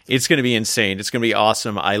insane. It's going to be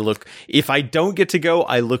awesome. If I don't get to go,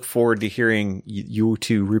 I look forward to hearing you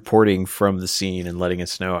two reporting from the scene and letting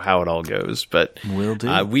us know how it all goes. But will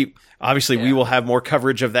do. We will have more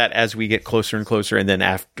coverage of that as we get closer and closer, and then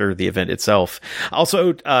after the event itself.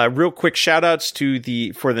 Also, real quick shout outs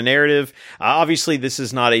for the narrative. Obviously, this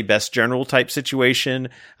is not a best general type situation,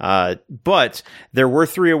 but there were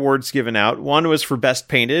 3 awards given out. One was for best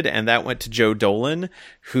painted, and that went to Joe Dolan,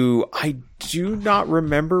 who I do not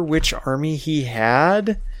remember which army he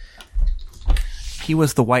had. He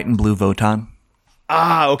was the white and blue Votan.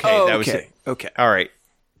 Ah, okay. Oh, that was okay. it. Okay. All right.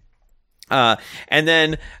 And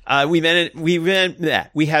then we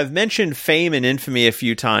have mentioned fame and infamy a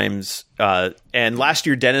few times. And last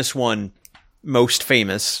year Dennis won most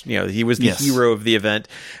famous. You know, he was the hero of the event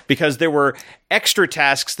because there were extra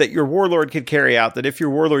tasks that your warlord could carry out. That if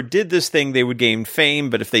your warlord did this thing, they would gain fame,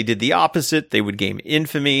 but if they did the opposite, they would gain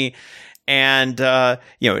infamy. And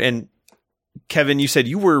and Kevin, you said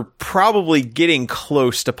you were probably getting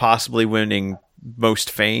close to possibly winning most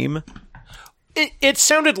fame. It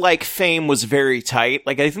sounded like fame was very tight.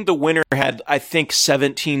 Like, I think the winner had,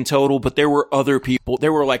 17 total, but there were other people.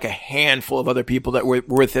 There were like a handful of other people that were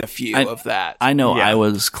within a few of that. I know I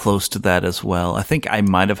was close to that as well. I think I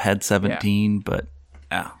might have had 17, but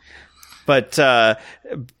yeah. But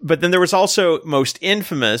then there was also most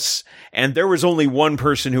infamous, and there was only one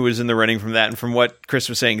person who was in the running from that. And from what Chris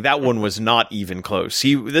was saying, that one was not even close.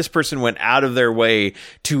 This person went out of their way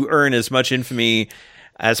to earn as much infamy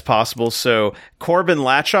as possible. So Corbin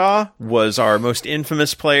Latchaw was our most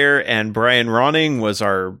infamous player, and Brian Ronning was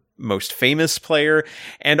our most famous player.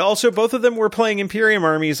 And also both of them were playing Imperium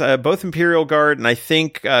armies, both Imperial Guard, and I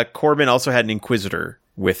think Corbin also had an Inquisitor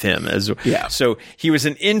with him as yeah. So he was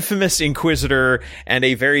an infamous Inquisitor and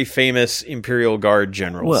a very famous Imperial Guard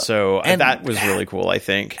general. Well, so that was really cool, I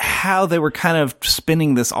think. How they were kind of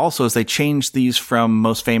spinning this also is they changed these from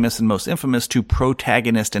most famous and most infamous to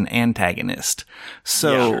protagonist and antagonist.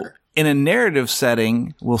 So in a narrative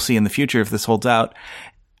setting, we'll see in the future if this holds out,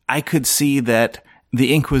 I could see that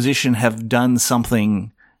the Inquisition have done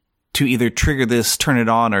something to either trigger this, turn it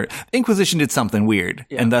on, or the Inquisition did something weird,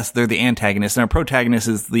 and thus they're the antagonist. And our protagonist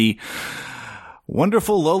is the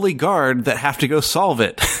wonderful lowly guard that have to go solve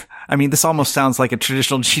it. I mean, this almost sounds like a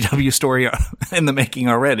traditional GW story in the making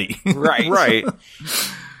already. Right.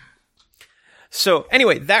 So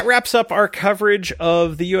anyway, that wraps up our coverage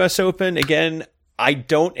of the US Open. Again, I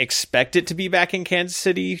don't expect it to be back in Kansas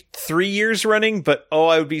City 3 years running, but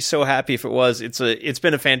I would be so happy if it was. It's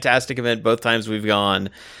been a fantastic event both times we've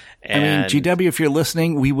gone. And I mean, GW, if you're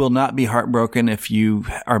listening, we will not be heartbroken if you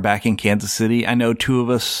are back in Kansas City. I know 2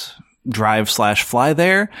 of us drive/fly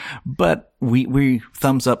there, but we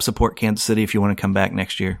thumbs up support Kansas City if you want to come back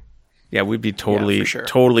next year. Yeah, we'd be totally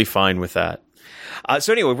fine with that.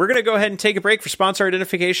 So anyway, we're going to go ahead and take a break for sponsor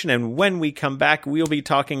identification. And when we come back, we'll be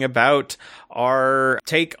talking about our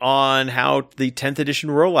take on how the 10th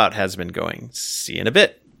edition rollout has been going. See you in a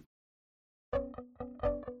bit.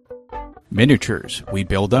 Miniatures. We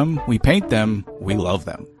build them, we paint them, we love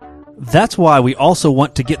them. That's why we also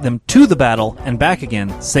want to get them to the battle and back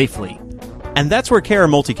again safely. And that's where KR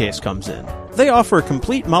Multicase comes in. They offer a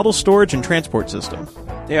complete model storage and transport system.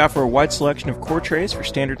 They offer a wide selection of core trays for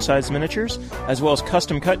standard-sized miniatures, as well as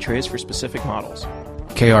custom-cut trays for specific models.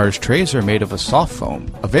 KR's trays are made of a soft foam,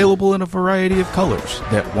 available in a variety of colors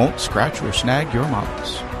that won't scratch or snag your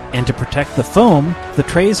models. And to protect the foam, the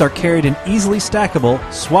trays are carried in easily stackable,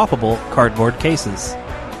 swappable cardboard cases.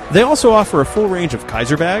 They also offer a full range of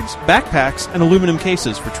Kaiser bags, backpacks, and aluminum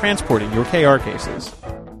cases for transporting your KR cases.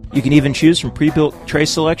 You can even choose from pre-built tray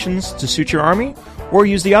selections to suit your army, or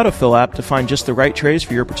use the Autofill app to find just the right trays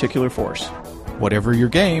for your particular force. Whatever your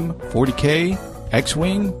game, 40K,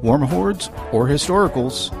 X-Wing, Warm Hordes, or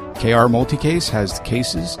Historicals, KR Multicase has the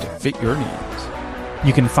cases to fit your needs.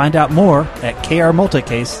 You can find out more at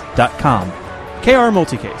krmulticase.com. KR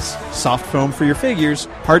Multicase. Soft foam for your figures,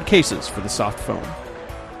 hard cases for the soft foam.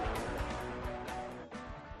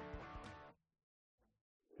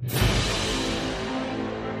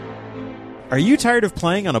 Are you tired of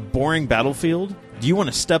playing on a boring battlefield? Do you want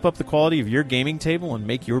to step up the quality of your gaming table and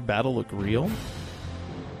make your battle look real?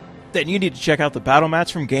 Then you need to check out the battle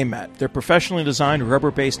mats from GameMat. Their professionally designed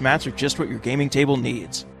rubber-based mats are just what your gaming table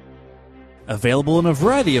needs. Available in a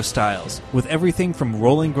variety of styles, with everything from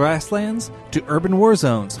rolling grasslands to urban war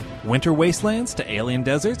zones, winter wastelands to alien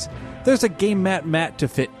deserts, there's a GameMat mat to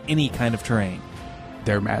fit any kind of terrain.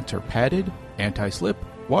 Their mats are padded, anti-slip,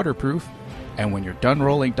 waterproof, And when you're done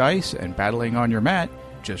rolling dice and battling on your mat,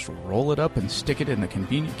 just roll it up and stick it in the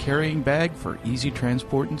convenient carrying bag for easy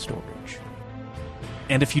transport and storage.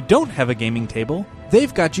 And if you don't have a gaming table,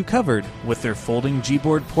 they've got you covered with their folding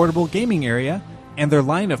Gboard portable gaming area and their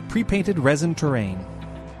line of pre-painted resin terrain.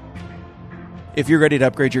 If you're ready to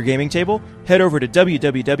upgrade your gaming table, head over to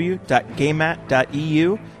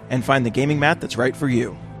www.gamemat.eu and find the gaming mat that's right for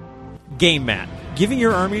you. Game Mat, giving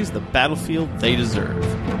your armies the battlefield they deserve.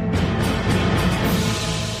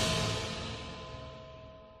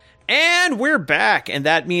 And we're back, and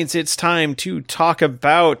that means it's time to talk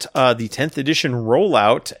about the 10th edition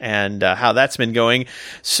rollout and how that's been going.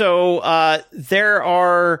 So there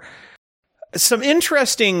are some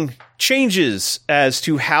interesting changes as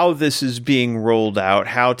to how this is being rolled out,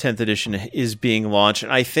 how 10th edition is being launched.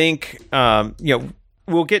 And I think,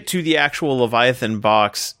 we'll get to the actual Leviathan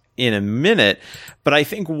box in a minute, but I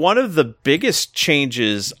think one of the biggest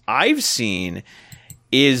changes I've seen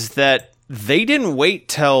is that they didn't wait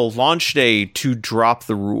till launch day to drop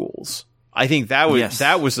the rules. I think that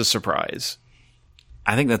was a surprise.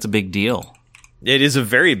 I think that's a big deal. It is a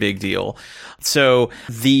very big deal. So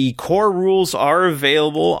the core rules are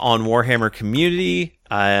available on Warhammer Community,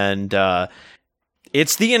 and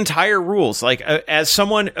it's the entire rules. Like, as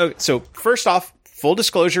someone, so first off, full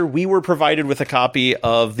disclosure, we were provided with a copy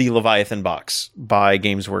of the Leviathan box by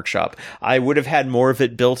Games Workshop. I would have had more of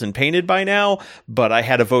it built and painted by now, but I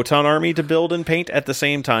had a Votann army to build and paint at the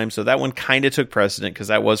same time, so that one kind of took precedent because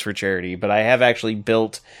that was for charity. But I have actually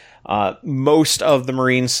built most of the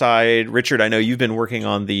Marine side. Richard, I know you've been working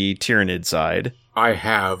on the Tyranid side. I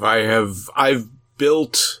have. I've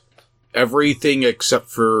built everything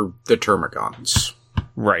except for the Termagants.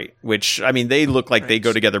 Right, which, I mean, they look like they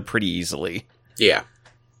go together pretty easily. Yeah.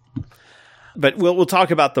 But we'll talk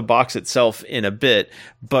about the box itself in a bit.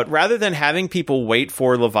 But rather than having people wait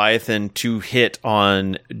for Leviathan to hit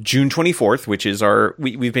on June 24th, which is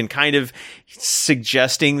we've been kind of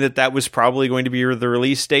suggesting that was probably going to be the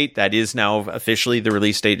release date. That is now officially the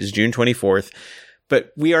release date is June 24th.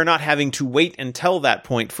 But we are not having to wait until that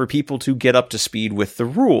point for people to get up to speed with the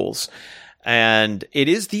rules. And it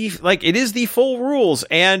is the full rules.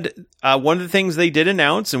 And one of the things they did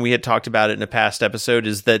announce, and we had talked about it in a past episode,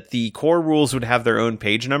 is that the core rules would have their own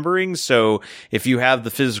page numbering. So if you have the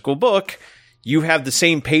physical book, you have the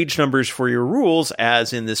same page numbers for your rules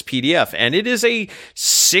as in this PDF. And it is a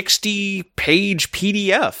 60-page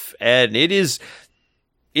PDF. And it is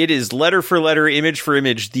letter for letter, image for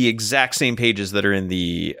image, the exact same pages that are in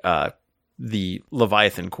the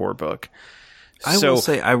Leviathan core book. I will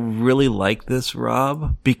say I really like this,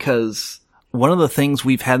 Rob, because one of the things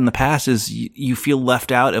we've had in the past is you feel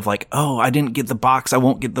left out of like, oh, I didn't get the box, I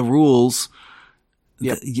won't get the rules.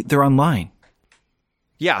 Yep. They're online.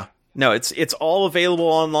 Yeah. No, it's all available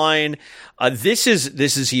online. This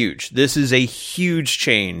is huge. This is a huge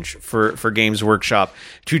change for Games Workshop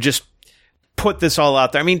to just put this all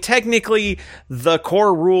out there. I mean, technically, the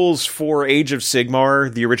core rules for Age of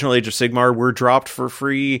Sigmar, the original Age of Sigmar, were dropped for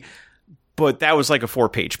free. But that was like a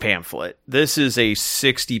 4-page pamphlet. This is a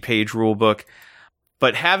 60-page rule book.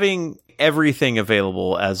 But having everything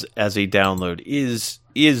available as a download is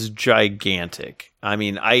gigantic. I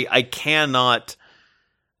mean, I cannot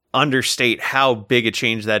understate how big a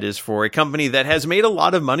change that is for a company that has made a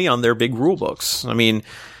lot of money on their big rule books. I mean,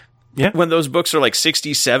 when those books are like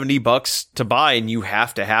 $60, $70 to buy and you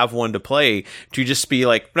have to have one to play, to just be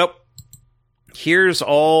like, nope, here's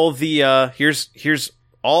all the here's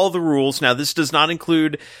all the rules. Now, this does not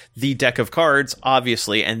include the deck of cards,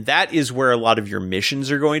 obviously, and that is where a lot of your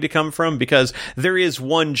missions are going to come from, because there is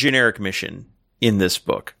one generic mission in this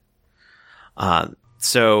book.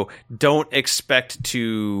 So don't expect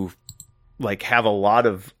to have a lot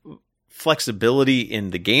of flexibility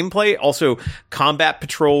in the gameplay. Also, combat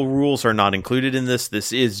patrol rules are not included in this.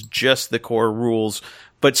 This is just the core rules,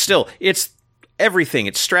 but still, it's everything.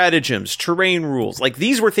 It's stratagems, terrain rules. Like,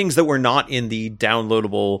 these were things that were not in the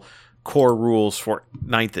downloadable core rules for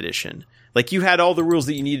 9th edition. Like, you had all the rules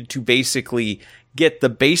that you needed to basically get the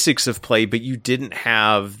basics of play, but you didn't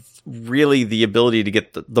have really the ability to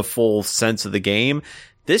get the full sense of the game.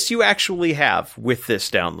 This you actually have with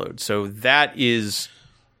this download. So that is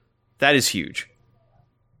huge.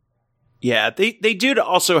 Yeah, they do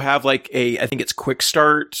also have I think it's quick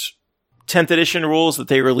start 10th edition rules that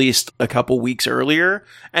they released a couple weeks earlier,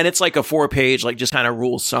 and it's like a 4-page just kind of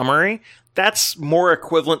rule summary. That's more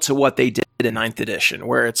equivalent to what they did in 9th edition,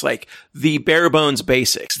 where it's like the bare bones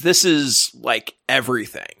basics. This is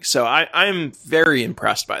everything. So I'm very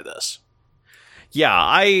impressed by this. Yeah,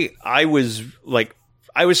 I was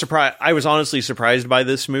was surprised. I was honestly surprised by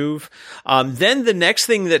this move. Then the next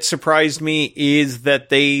thing that surprised me is that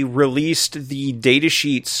they released the data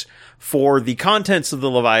sheets for the contents of the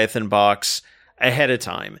Leviathan box ahead of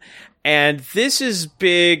time. And this is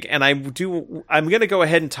big, and I'm going to go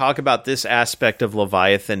ahead and talk about this aspect of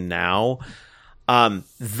Leviathan now.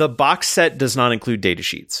 The box set does not include data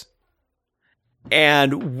sheets.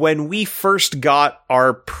 And when we first got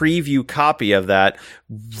our preview copy of that,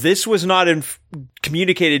 this was not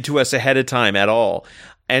communicated to us ahead of time at all.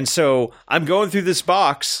 And so I'm going through this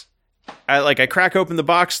box. I crack open the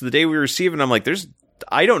box the day we receive it, and I'm like,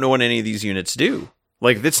 I don't know what any of these units do.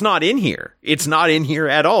 Like, it's not in here. It's not in here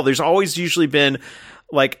at all. There's always usually been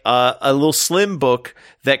like a little slim book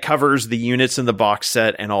that covers the units in the box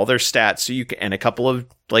set and all their stats, so you can, and a couple of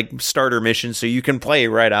like starter missions, so you can play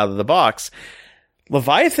right out of the box.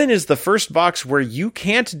 Leviathan is the first box where you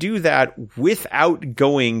can't do that without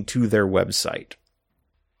going to their website.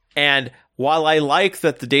 And while I like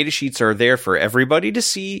that the data sheets are there for everybody to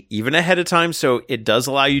see, even ahead of time, so it does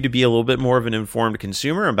allow you to be a little bit more of an informed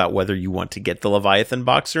consumer about whether you want to get the Leviathan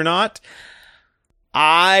box or not,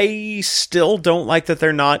 I still don't like that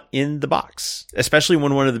they're not in the box. Especially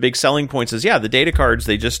when one of the big selling points is, the data cards,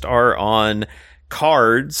 they just are on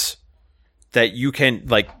cards that you can,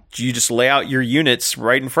 like, you just lay out your units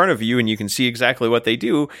right in front of you and you can see exactly what they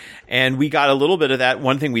do. And we got a little bit of that.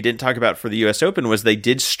 One thing we didn't talk about for the US Open was they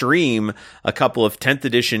did stream a couple of 10th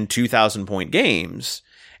edition 2,000 point games.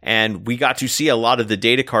 And we got to see a lot of the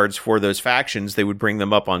data cards for those factions. They would bring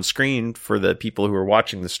them up on screen for the people who were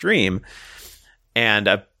watching the stream. And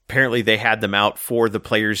apparently they had them out for the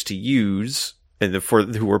players to use and for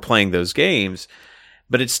who were playing those games.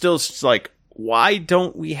 But it's still like, why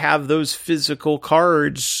don't we have those physical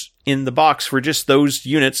cards in the box for just those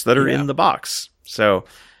units that are in the box? So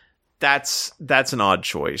that's an odd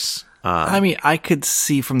choice. I mean, I could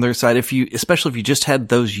see from their side, especially if you just had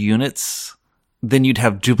those units, then you'd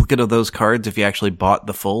have duplicate of those cards if you actually bought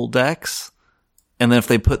the full decks. And then if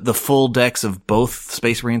they put the full decks of both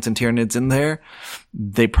Space Marines and Tyranids in there,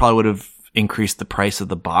 they probably would have increased the price of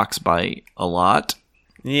the box by a lot.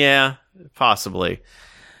 Yeah, possibly.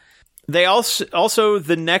 They also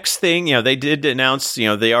the next thing, they did announce,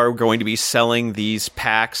 they are going to be selling these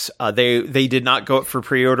packs. They did not go up for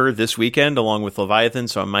pre-order this weekend along with Leviathan.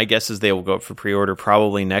 So my guess is they will go up for pre-order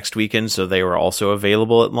probably next weekend. So they were also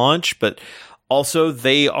available at launch, but also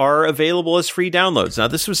they are available as free downloads. Now,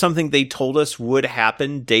 this was something they told us would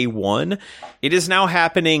happen day one. It is now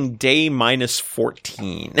happening day minus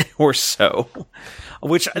 14 or so,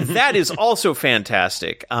 which that is also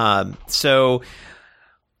fantastic.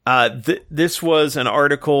 This was an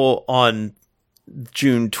article on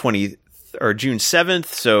June 20th or June 7th.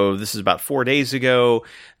 So this is about 4 days ago.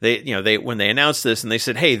 When they announced this and they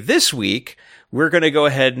said, hey, this week we're going to go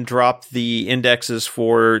ahead and drop the indexes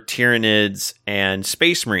for Tyranids and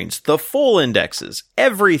Space Marines, the full indexes,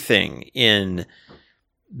 everything in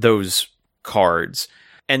those cards.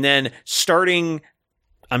 And then starting,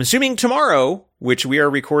 I'm assuming tomorrow, which we are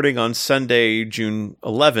recording on Sunday, June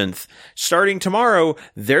 11th, starting tomorrow,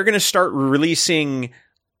 they're going to start releasing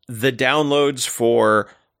the downloads for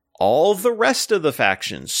all the rest of the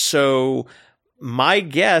factions. So my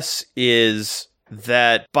guess is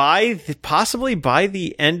that possibly by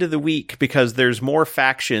the end of the week, because there's more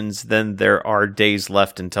factions than there are days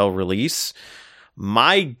left until release,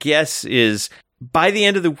 my guess is by the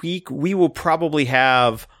end of the week, we will probably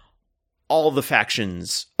have all the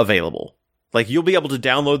factions available. Like, you'll be able to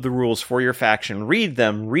download the rules for your faction, read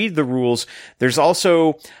the rules. There's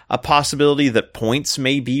also a possibility that points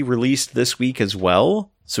may be released this week as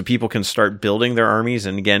well, so people can start building their armies.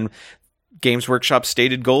 And again, Games Workshop's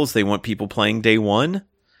stated goal is they want people playing day one.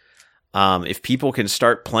 If people can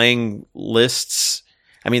start playing lists,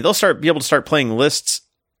 I mean, they'll be able to start playing lists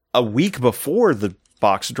a week before the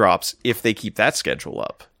box drops if they keep that schedule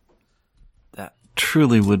up. That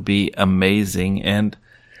truly would be amazing. And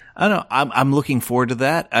I don't know, I'm looking forward to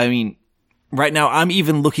that. I mean, right now, I'm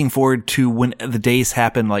even looking forward to when the days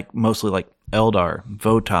happen, like mostly like Eldar,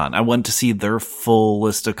 Votann. I want to see their full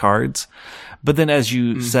list of cards. But then, as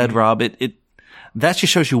you said, Rob, it that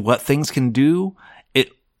just shows you what things can do.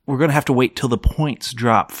 We're going to have to wait till the points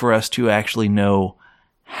drop for us to actually know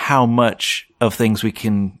how much of things we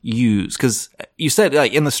can use. Because you said,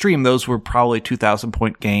 like, in the stream, those were probably 2,000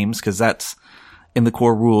 point games, because that's in the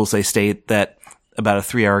core rules. They state that about a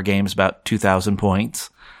 3-hour game is about 2,000 points.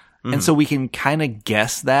 And so we can kind of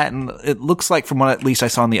guess that. And it looks like, from what at least I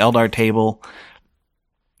saw on the Eldar table,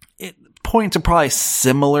 points are probably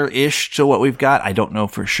similar-ish to what we've got. I don't know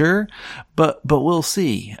for sure, but we'll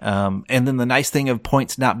see. And then the nice thing of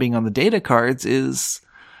points not being on the data cards is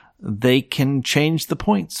they can change the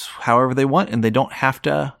points however they want, and they don't have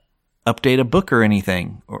to update a book or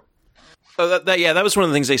anything. That was one of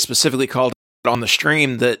the things they specifically called on the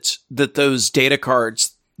stream, that those data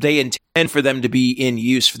cards, they intend for them to be in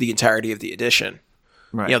use for the entirety of the edition.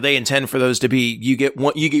 Right. You know, they intend for those to be,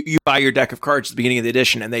 you buy your deck of cards at the beginning of the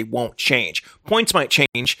edition and they won't change. Points might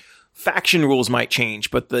change, faction rules might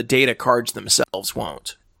change, but the data cards themselves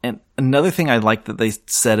won't. And another thing I like that they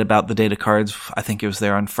said about the data cards, I think it was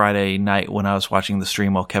there on Friday night when I was watching the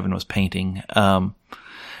stream while Kevin was painting, or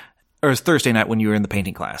it was Thursday night when you were in the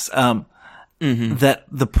painting class, that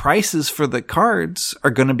the prices for the cards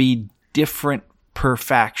are going to be different per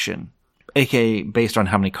faction, aka based on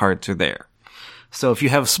how many cards are there. So if you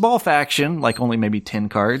have a small faction, like only maybe 10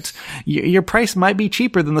 cards, your price might be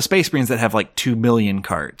cheaper than the Space Marines that have like 2 million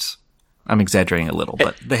cards. I'm exaggerating a little,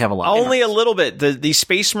 but they have a lot. Only a little bit. The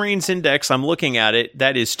Space Marines Index, I'm looking at it,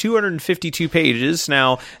 that is 252 pages.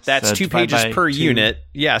 Now, that's So 2 divide pages by per 2. unit.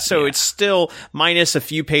 Yeah, so it's still minus a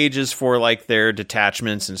few pages for like their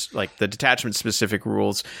detachments and like the detachment-specific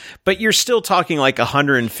rules. But you're still talking like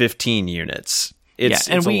 115 units. It's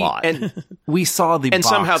a lot. And we saw the and box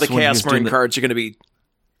somehow the when he was Chaos Marine doing cards are going to be.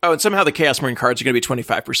 Oh, and somehow the Chaos Marine cards are going to be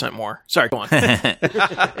 25% more. Sorry, go on.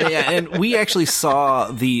 Yeah, and we actually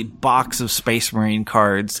saw the box of Space Marine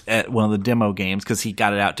cards at one of the demo games because he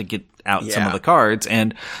got it out to get out some of the cards,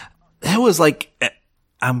 and it was like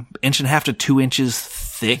inch and a half to 2 inches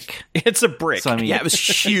thick. It's a brick. So I mean, Yeah, it was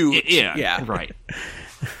huge. yeah, right.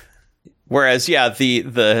 Whereas,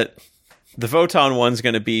 the Voton one's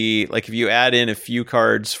going to be like if you add in a few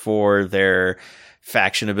cards for their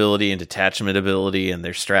faction ability and detachment ability and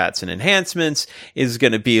their strats and enhancements is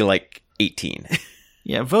going to be like 18.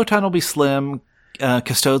 Yeah, Voton will be slim.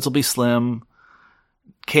 Custodes will be slim.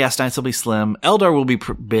 Chaos Knights will be slim. Eldar will be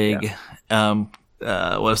big. Yeah.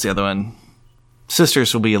 What was the other one?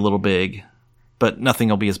 Sisters will be a little big, but nothing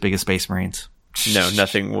will be as big as Space Marines. No,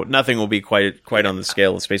 nothing will be quite on the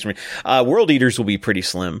scale of Space Marine. World Eaters will be pretty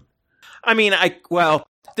slim. I mean,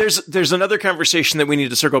 there's another conversation that we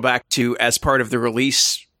need to circle back to as part of the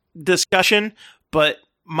release discussion, but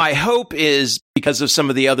my hope is because of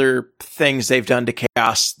some of the other things they've done to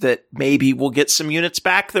Chaos that maybe we'll get some units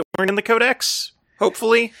back that weren't in the Codex,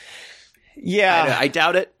 hopefully. Yeah. I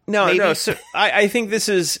doubt it. No. So I think this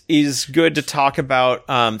is good to talk about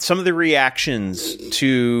some of the reactions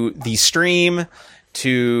to the stream,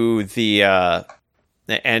 to the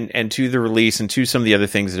and to the release, and to some of the other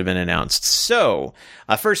things that have been announced. So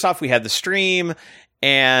first off, we had the stream,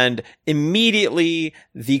 and immediately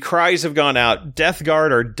the cries have gone out. Death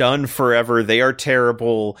Guard are done forever. They are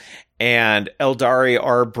terrible, and Eldari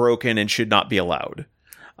are broken and should not be allowed.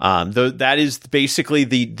 That is basically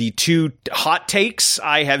the two hot takes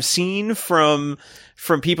I have seen from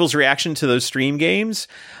people's reaction to those stream games.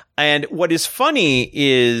 And what is funny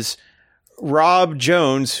is Rob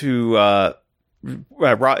Jones, who also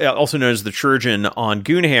known as the Churgeon on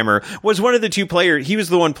Goonhammer, was one of the two players. He was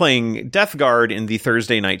the one playing Death Guard in the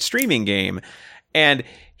Thursday night streaming game. And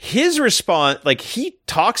his response, like, he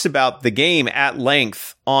talks about the game at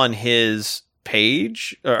length on his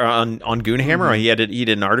page or on Goonhammer. Mm-hmm. He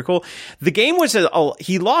did an article. The game was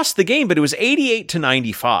he lost the game, but it was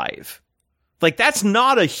 88-95. Like, that's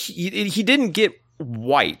not he didn't get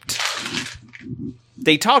wiped.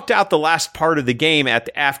 They talked out the last part of the game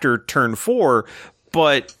after turn 4,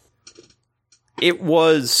 but it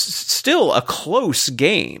was still a close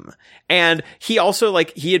game. And he also,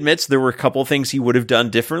 he admits there were a couple things he would have done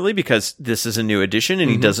differently because this is a new edition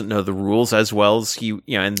and he doesn't know the rules as well as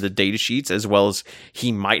and the data sheets as well as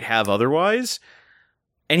he might have otherwise.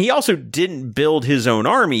 And he also didn't build his own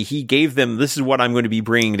army. He gave them, this is what I'm going to be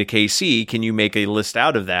bringing to KC. Can you make a list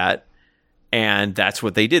out of that? And that's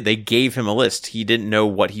what they did. They gave him a list. He didn't know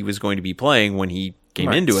what he was going to be playing when he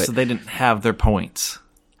came into it. So they didn't have their points.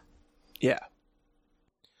 Yeah.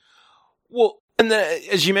 Well, and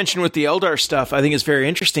as you mentioned with the Eldar stuff, I think it's very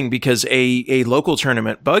interesting because a local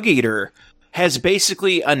tournament, Bug Eater, has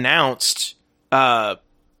basically announced that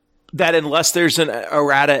unless there's an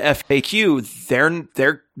errata FAQ,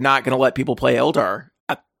 they're not going to let people play Eldar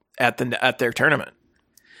at their tournament.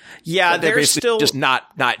 Yeah, they're still just not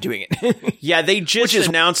doing it. Yeah, they just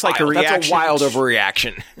announced a reaction. That's a wild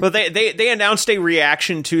overreaction. But they announced a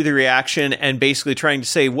reaction to the reaction and basically trying to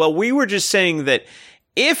say, well, we were just saying that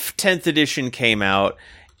if 10th edition came out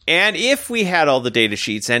And if we had all the data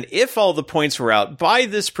sheets and if all the points were out by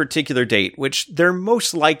this particular date, which they're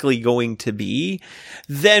most likely going to be,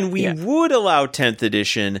 then we would allow 10th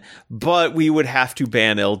edition, but we would have to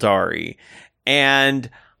ban Eldari. And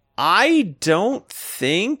I don't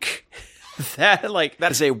think that, like...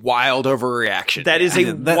 That is a wild overreaction. That is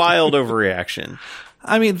a wild overreaction.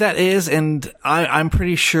 I mean, that is, and I'm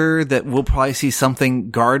pretty sure that we'll probably see something.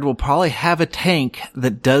 Guard will probably have a tank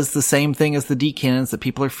that does the same thing as the D cannons that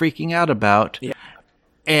people are freaking out about. Yeah.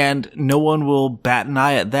 And no one will bat an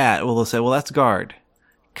eye at that. Well, they'll say, well, that's Guard.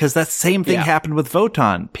 Because that same thing happened with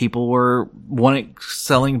Votann. People were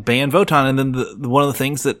selling banned Votann, and then one of the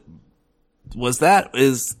things that was that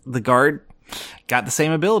is the Guard got the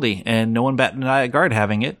same ability, and no one batted an eye at Guard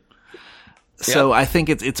having it. So I think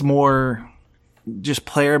it's more just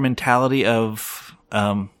player mentality of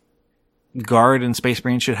Guard and Space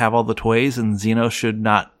Marine should have all the toys, and Xenos should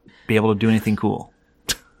not be able to do anything cool.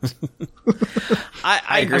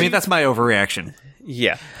 I agree. I mean, that's my overreaction.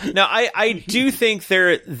 Yeah. No, I do think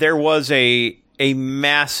there was a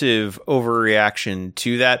massive overreaction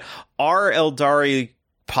to that. Are Eldari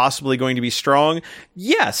possibly going to be strong?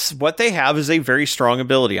 Yes, what they have is a very strong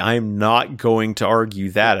ability. I am not going to argue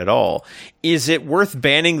that at all. Is it worth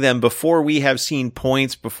banning them before we have seen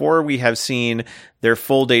points, before we have seen their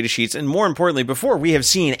full data sheets, and more importantly, before we have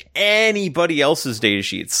seen anybody else's data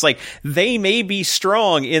sheets? Like, they may be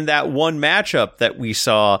strong in that one matchup that we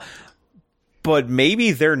saw, but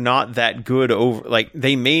maybe they're not that good over, like,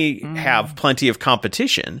 they may have plenty of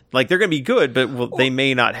competition. Like, they're going to be good, but they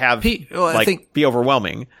may not have, be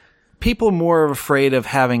overwhelming. People are more afraid of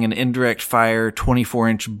having an indirect fire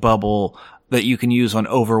 24-inch bubble that you can use on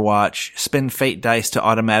Overwatch, spend fate dice to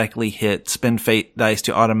automatically hit, spend fate dice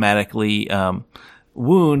to automatically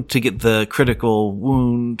wound to get the critical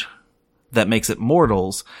wound that makes it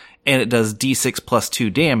mortals, and it does D6 plus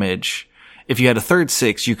 2 damage. If you had a third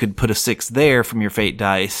 6, you could put a 6 there from your fate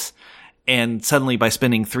dice, and suddenly by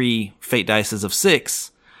spending 3 fate dices of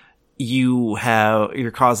 6,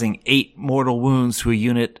 you're causing 8 mortal wounds to a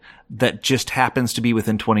unit that just happens to be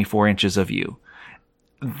within 24 inches of you.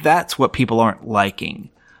 That's what people aren't liking.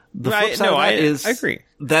 The flip side of that is, I agree.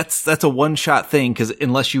 That's a one-shot thing, because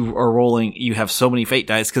unless you are rolling, you have so many fate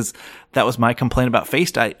dice, because that was my complaint about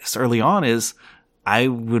fate dice early on, is I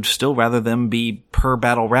would still rather them be per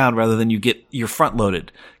battle round rather than you're front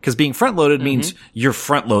loaded. Because being front loaded means you're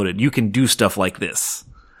front loaded. You can do stuff like this.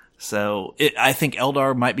 So I think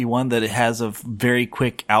Eldar might be one that it has a very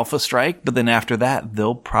quick alpha strike, but then after that,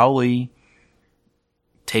 they'll probably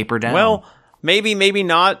taper down. Well, maybe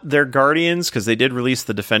not. Their Guardians, because they did release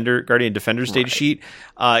the Guardian Defenders data sheet,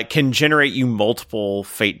 can generate you multiple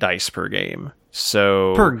fate dice per game.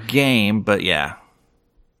 So per game, but yeah.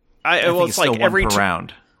 Well, it's like every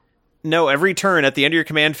round. No, every turn at the end of your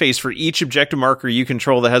command phase, for each objective marker you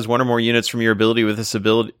control that has one or more units from your ability with this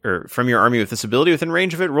ability, or from your army with this ability within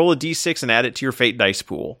range of it, roll a d6 and add it to your fate dice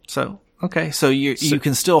pool. So you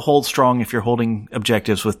can still hold strong if you're holding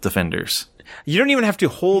objectives with defenders. You don't even have to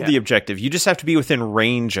hold the objective. You just have to be within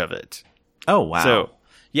range of it. Oh, wow. So,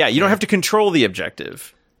 you don't have to control the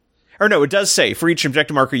objective. Or no, it does say for each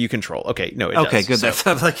objective marker you control. Okay, no, it does. Okay, good. So, that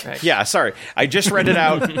sounds like... Yeah, sorry. I just read it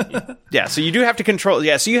out. So you do have to control...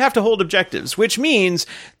 Yeah, so you have to hold objectives, which means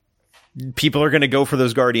people are going to go for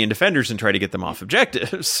those Guardian Defenders and try to get them off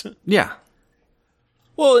objectives. Yeah.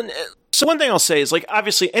 Well, so one thing I'll say is, like,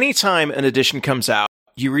 obviously, anytime an edition comes out,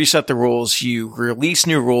 you reset the rules, you release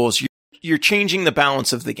new rules, you're changing the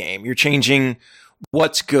balance of the game. You're changing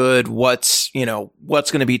what's good, what's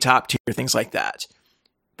going to be top tier, things like that.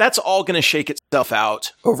 That's all going to shake itself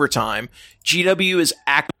out over time. GW has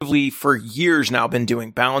actively, for years now, been doing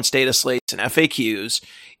balanced data slates and FAQs.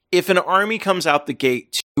 If an army comes out the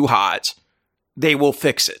gate too hot, they will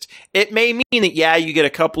fix it. It may mean that, you get a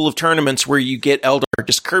couple of tournaments where you get Eldar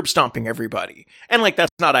just curb stomping everybody. And, that's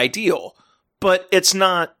not ideal. But it's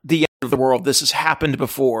not the end of the world. This has happened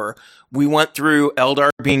before. We went through Eldar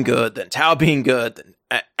being good, then Tau being good,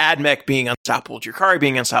 then Admech being unstoppable, Drukhari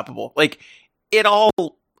being unstoppable. It all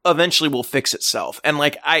eventually will fix itself. And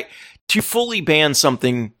to fully ban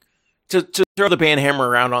something, to throw the ban hammer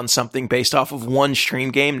around on something based off of one stream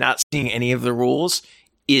game, not seeing any of the rules,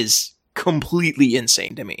 is completely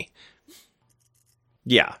insane to me.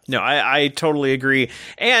 Yeah, no, I totally agree.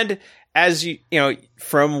 And as you know,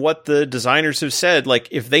 from what the designers have said,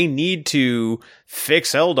 if they need to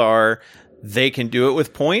fix Eldar, they can do it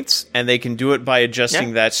with points, and they can do it by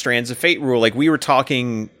adjusting that Strands of Fate rule. We were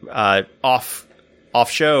talking off off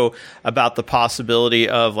show about the possibility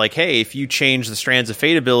of like, hey, if you change the Strands of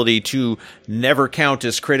Fate ability to never count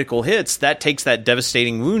as critical hits, that takes that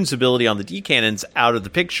devastating wounds ability on the D cannons out of the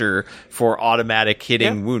picture for automatic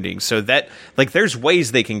hitting wounding. So that like there's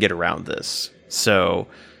ways they can get around this. So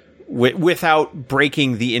without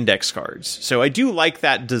breaking the index cards. So I do like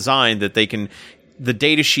that design that the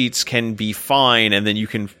data sheets can be fine and then you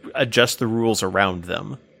can adjust the rules around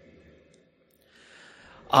them.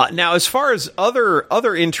 Now, as far as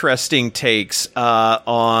other interesting takes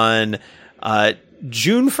on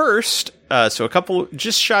June 1st, so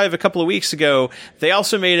just shy of a couple of weeks ago, they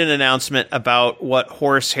also made an announcement about what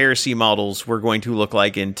Horus Heresy models were going to look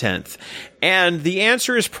like in 10th. And the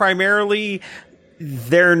answer is primarily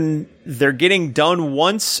they're getting done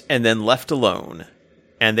once and then left alone.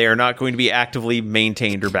 And they are not going to be actively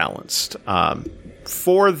maintained or balanced.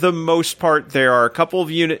 For the most part, there are a couple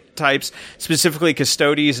of unit types, specifically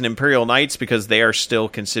Custodes and Imperial Knights, because they are still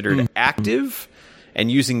considered active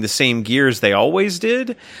and using the same gears they always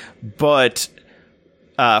did. But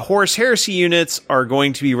Horus Heresy units are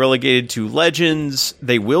going to be relegated to Legends.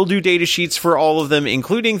 They will do data sheets for all of them,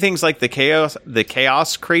 including things like the Chaos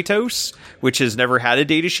Kratos, which has never had a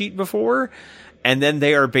data sheet before. And then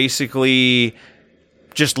they are basically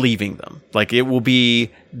just leaving them. Like it will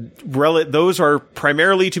be those are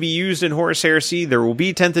primarily to be used in Horus Heresy. There will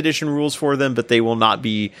be 10th edition rules for them, but they will not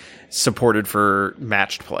be supported for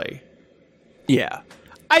matched play. Yeah.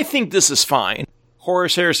 I think this is fine.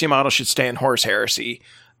 Horus Heresy model should stay in Horus Heresy.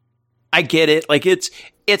 I get it. Like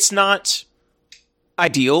it's not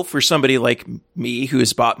ideal for somebody like me who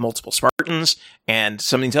has bought multiple Spartans and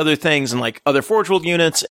some of these other things and like other Forge World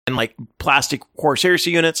units and like plastic Horus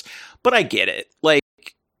Heresy units, but I get it. Like,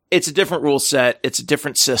 it's a different rule set. It's a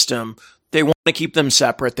different system. They want to keep them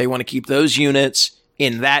separate. They want to keep those units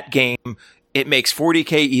in that game. It makes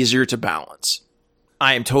 40K easier to balance.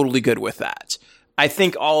 I am totally good with that. I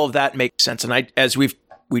think all of that makes sense. And as we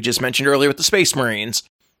just mentioned earlier with the Space Marines,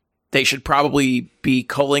 they should probably be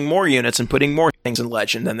culling more units and putting more things in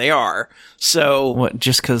Legend than they are. So what?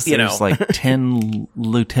 Just because there's like 10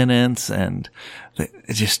 lieutenants and it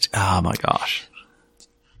just, oh my gosh.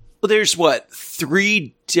 Well, there's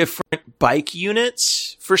 3 different bike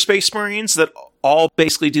units for Space Marines that all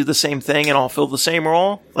basically do the same thing and all fill the same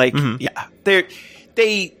role. Like, yeah, there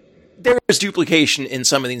is duplication in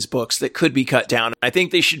some of these books that could be cut down. I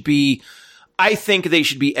think they should be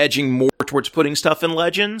edging more towards putting stuff in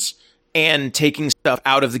Legends and taking stuff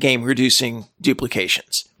out of the game, reducing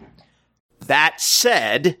duplications. That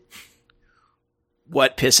said,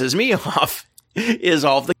 what pisses me off is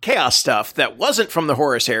all of the Chaos stuff that wasn't from the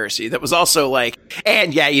Horus Heresy that was also like,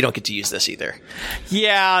 and yeah, you don't get to use this either.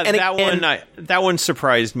 Yeah, and that one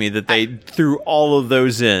surprised me that they threw all of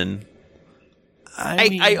those in.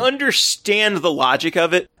 I understand the logic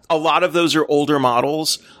of it. A lot of those are older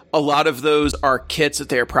models. A lot of those are kits that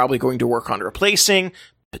they're probably going to work on replacing,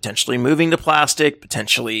 potentially moving to plastic,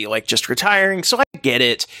 potentially like just retiring. So I get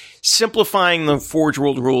it. Simplifying the Forge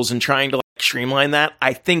World rules and trying to streamline that,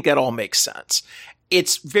 I think that all makes sense.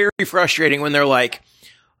 It's very frustrating when they're like,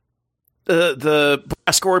 the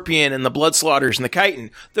Brass Scorpion and the Blood Slaughters and the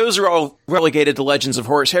Chiton, those are all relegated to Legends of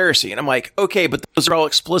Horus Heresy. And I'm like, okay, but those are all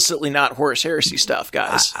explicitly not Horus Heresy stuff,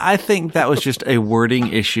 guys. I think that was just a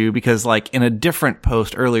wording issue because like in a different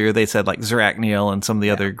post earlier, they said like Zarachniel and some of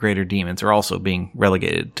the other greater demons are also being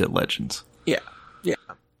relegated to Legends. Yeah.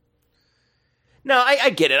 No,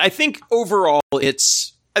 I get it. I think overall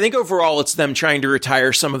it's them trying to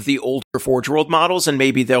retire some of the older Forge World models, and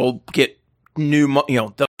maybe they'll get new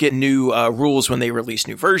rules when they release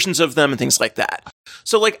new versions of them and things like that.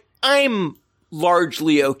 So, like, I'm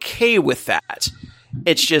largely okay with that.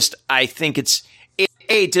 It's just I think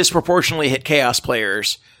it disproportionately hit Chaos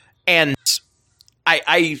players, and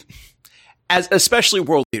as especially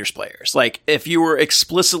World Leaders players. Like, if you were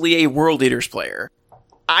explicitly a World Leaders player,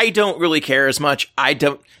 I don't really care as much. I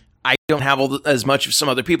don't have as much as some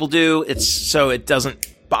other people do. So it doesn't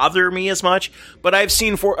bother me as much. But I've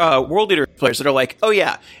seen World Leader players that are like, oh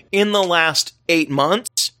yeah, in the last 8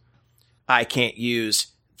 months, I can't use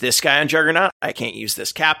this guy on Juggernaut. I can't use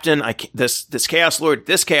this captain. This Chaos Lord,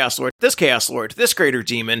 this Chaos Lord, this Chaos Lord, this Greater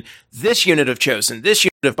Demon, this unit of Chosen, this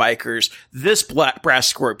unit of Bikers, this Brass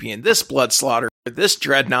Scorpion, this Blood Slaughter, this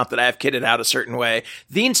Dreadnought that I have kitted out a certain way,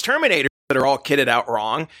 these Terminators that are all kitted out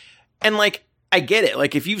wrong. And like, I get it.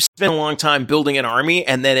 Like, if you've spent a long time building an army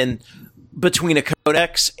and then in between a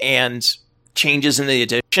codex and changes in the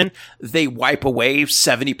edition, they wipe away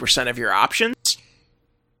 70% of your options,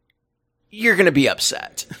 you're going to be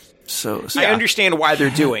upset. So I understand why they're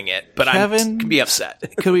doing it, but I can be upset.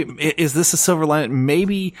 Is this a silver lining?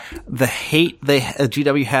 Maybe the hate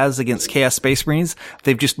GW has against Chaos Space Marines,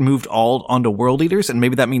 they've just moved all onto World Eaters, and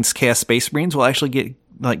maybe that means Chaos Space Marines will actually get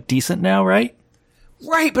like decent now, right?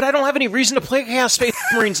 Right, but I don't have any reason to play Chaos Space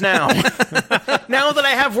Marines now. Now that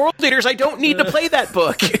I have World Eaters, I don't need to play that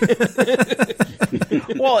book.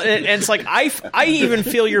 Well, and it's like I even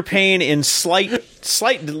feel your pain in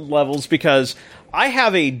slight levels, because I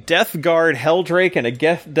have a Death Guard Helldrake and a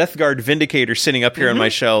Death Guard Vindicator sitting up here on my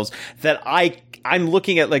shelves that I'm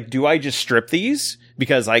looking at, like, do I just strip these?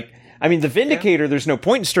 Because I mean, the Vindicator, there's no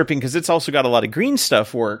point in stripping because it's also got a lot of green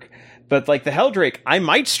stuff work. But like the Helldrake, I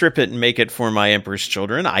might strip it and make it for my Emperor's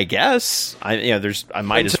Children, I guess. I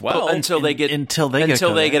might as well until they get a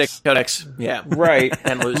codex. Yeah, right.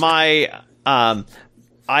 And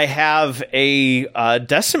I have a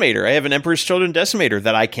Decimator. I have an Emperor's Children Decimator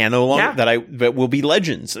that I can no longer that will be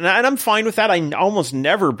Legends, and I'm fine with that. I almost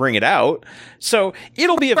never bring it out, so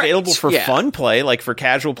it'll be available for fun play, like for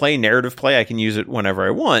casual play, narrative play. I can use it whenever I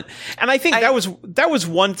want, and I think that was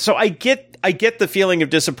one. So I get the feeling of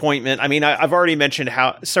disappointment. I mean, I've already mentioned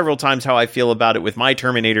several times how I feel about it with my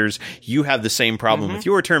Terminators. You have the same problem with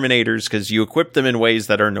your Terminators because you equip them in ways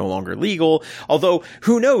that are no longer legal. Although,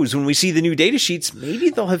 who knows? When we see the new data sheets, maybe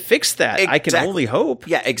they'll have fixed that. Exactly. I can only hope.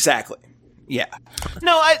 Yeah, exactly. Yeah.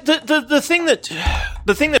 No, the thing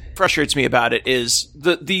that frustrates me about it is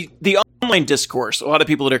the online discourse. A lot of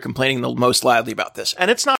people that are complaining the most loudly about this, and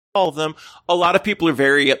it's not all of them. A lot of people are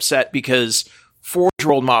very upset because Forge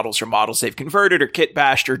World models are models they've converted or kit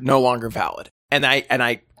bashed or no longer valid. And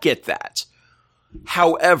I get that.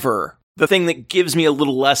 However, the thing that gives me a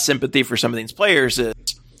little less sympathy for some of these players is,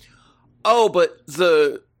 but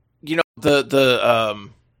the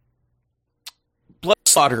Blood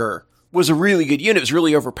Slaughterer was a really good unit. It was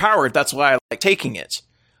really overpowered. That's why I like taking it.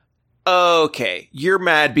 Okay, you're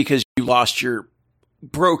mad because you lost your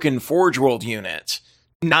broken Forge World unit,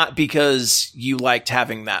 not because you liked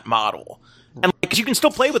having that model. And because you can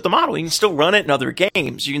still play with the model, you can still run it in other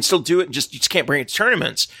games, you can still do it, you just can't bring it to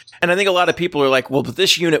tournaments. And I think a lot of people are like, well, but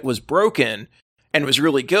this unit was broken and was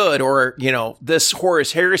really good, or this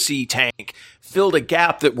Horus Heresy tank filled a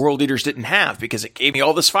gap that World Eaters didn't have because it gave me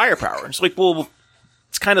all this firepower. And it's like, well,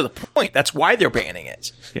 it's kind of the point. That's why they're banning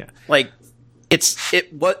it. Yeah, like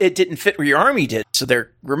it didn't fit where your army did, so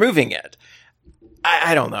they're removing it.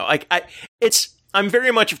 I don't know. I'm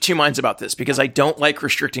very much of two minds about this because I don't like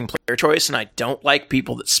restricting player choice, and I don't like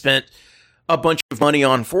people that spent a bunch of money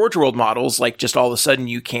on Forge World models, like just all of a sudden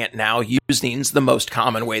you can't now use these the most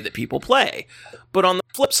common way that people play. But on the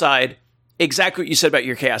flip side, exactly what you said about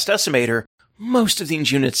your Chaos Decimator, most of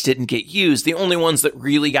these units didn't get used. The only ones that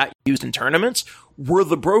really got used in tournaments were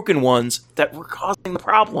the broken ones that were causing the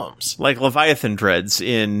problems. Like Leviathan Dreads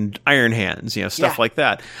in Iron Hands, stuff like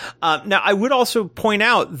that. Now, I would also point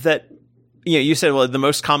out that you said, well, the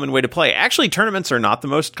most common way to play. Actually, tournaments are not the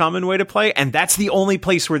most common way to play, and that's the only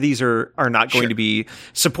place where these are not going to be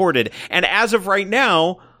supported. And as of right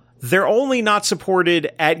now, they're only not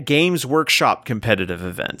supported at Games Workshop competitive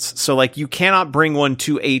events. So, like, you cannot bring one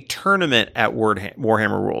to a tournament at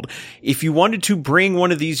Warhammer World. If you wanted to bring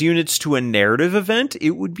one of these units to a narrative event,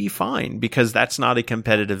 it would be fine, because that's not a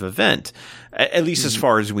competitive event, at least as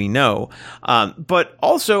far as we know. But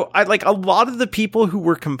also, a lot of the people who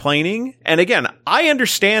were complaining, and again, I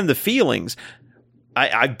understand the feelings.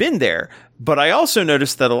 I've been there. But I also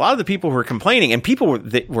noticed that a lot of the people who were complaining, and people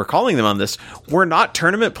that were calling them on this, were not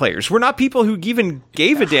tournament players. We're not people who even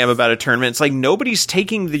gave a damn about a tournament. It's like nobody's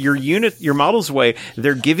taking your models away.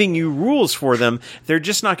 They're giving you rules for them. They're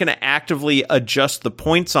just not going to actively adjust the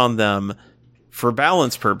points on them for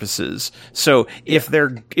balance purposes. So if they're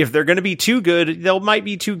going to be too good, they might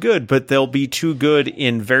be too good, but they'll be too good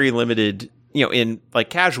in very limited, in like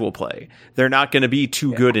casual play. They're not going to be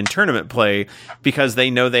too good in tournament play because they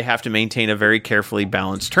know they have to maintain a very carefully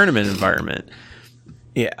balanced tournament environment.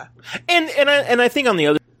 Yeah. And I think on the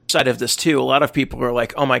other side of this too, a lot of people are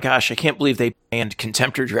like, oh my gosh, I can't believe they banned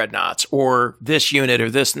Contemptor Dreadnoughts or this unit or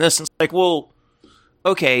this and this. And it's like, well,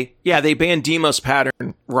 okay, yeah, they banned Demos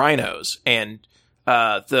pattern Rhinos and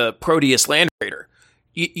the Proteus Land Raider.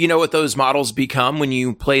 You know what those models become when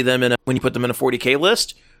you play them when you put them in a 40k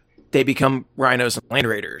list? They become Rhinos and Land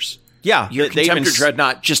Raiders. Yeah. Your Contemptor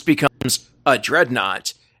Dreadnought just becomes a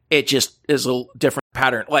Dreadnought. It just is a different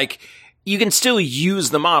pattern. Like, you can still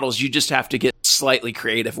use the models, you just have to get slightly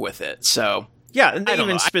creative with it. So, yeah, and they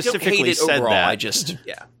even specifically said overall, that.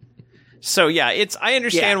 So, yeah, I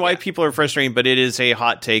understand why people are frustrated, but it is a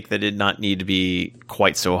hot take that did not need to be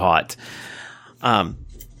quite so hot.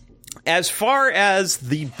 As far as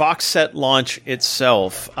the box set launch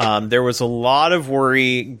itself, there was a lot of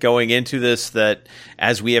worry going into this that,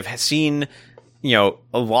 as we have seen, a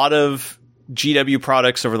lot of GW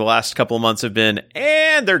products over the last couple of months have been,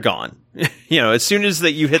 and they're gone. As soon as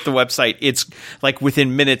that you hit the website, it's like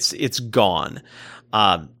within minutes, it's gone.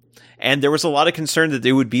 And there was a lot of concern that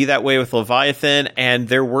they would be that way with Leviathan, and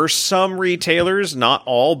there were some retailers, not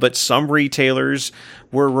all, but some retailers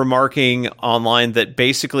were remarking online that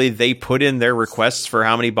basically they put in their requests for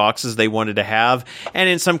how many boxes they wanted to have, and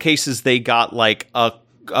in some cases they got like a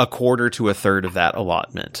quarter to a third of that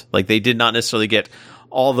allotment. Like, they did not necessarily get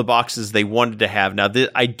all the boxes they wanted to have. Now,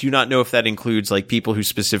 I do not know if that includes like people who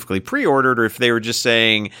specifically pre-ordered, or if they were just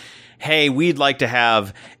saying, hey, we'd like to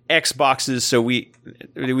have X boxes, so we'd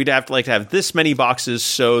have to have this many boxes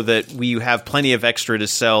so that we have plenty of extra to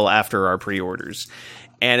sell after our pre-orders.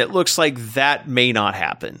 And it looks like that may not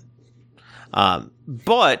happen.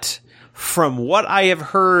 But from what I have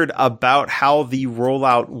heard about how the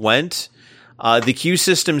rollout went, the queue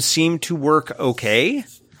system seemed to work okay.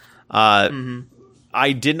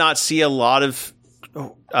 I did not see a lot of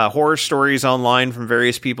horror stories online from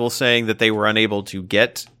various people saying that they were unable to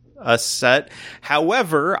get a set.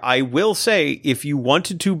 However, I will say, if you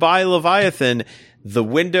wanted to buy Leviathan, the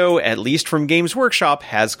window, at least from Games Workshop,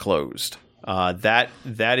 has closed. That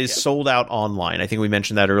is sold out online. I think we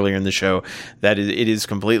mentioned that earlier in the show, that it is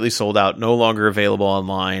completely sold out, no longer available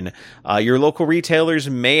online. Your local retailers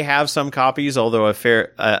may have some copies, although a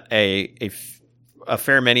fair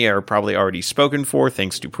many are probably already spoken for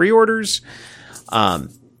thanks to pre-orders.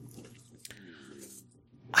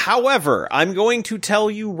 However, I'm going to tell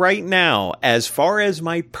you right now, as far as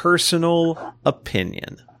my personal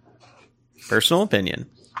opinion,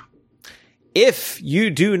 if you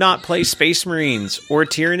do not play Space Marines or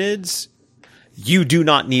Tyranids, you do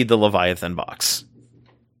not need the Leviathan box.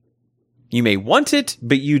 You may want it,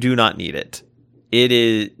 but you do not need it. It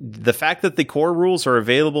is the fact that the core rules are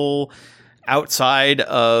available outside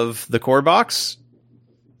of the core box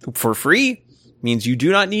for free means you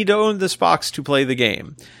do not need to own this box to play the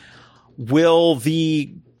game. Will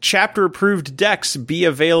the chapter approved decks be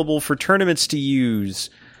available for tournaments to use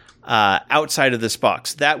outside of this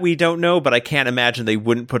box? That we don't know, but I can't imagine they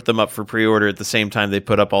wouldn't put them up for pre-order at the same time they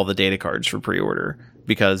put up all the data cards for pre-order,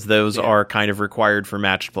 because those are kind of required for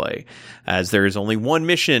match play, as there is only one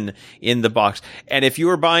mission in the box. And if you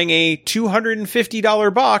are buying a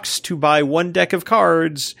 $250 box to buy one deck of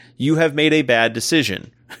cards, you have made a bad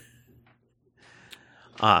decision.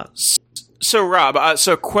 So Rob,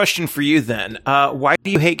 so question for you then. Why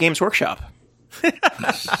do you hate Games Workshop?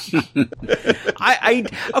 I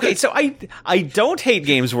don't hate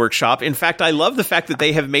Games Workshop. In fact, I love the fact that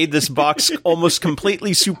they have made this box almost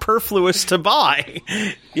completely superfluous to buy.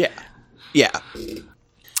 Yeah.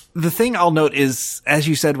 The thing I'll note is, as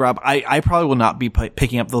you said, Rob, I probably will not be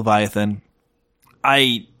picking up the Leviathan.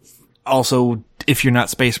 I also, if you're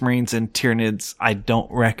not Space Marines and Tyranids, I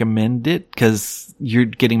don't recommend it, because you're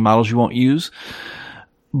getting models you won't use.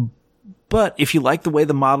 But if you like the way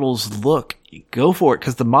the models look, go for it,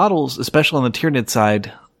 because the models, especially on the Tyranid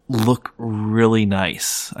side, look really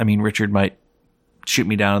nice. I mean, Richard might shoot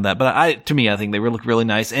me down on that, but I think they look really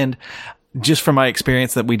nice. And just from my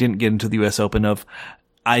experience that we didn't get into the US Open of,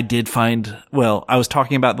 I did find, I was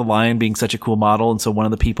talking about the Lion being such a cool model, and so one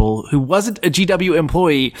of the people who wasn't a GW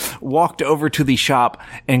employee walked over to the shop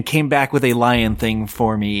and came back with a Lion thing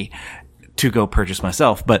for me to go purchase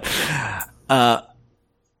myself. But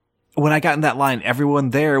when I got in that line,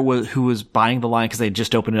 everyone there who was buying the line because they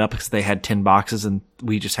just opened it up because they had 10 boxes and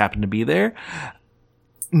we just happened to be there.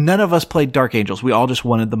 None of us played Dark Angels. We all just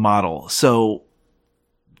wanted the model. So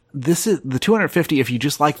this is the 250. If you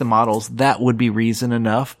just like the models, that would be reason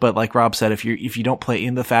enough. But like Rob said, if you don't play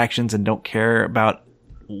in the factions and don't care about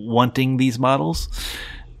wanting these models,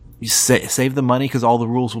 you save the money, because all the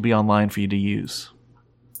rules will be online for you to use.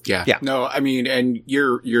 Yeah. No, I mean, and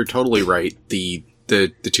you're totally right. The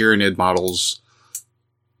Tyranid models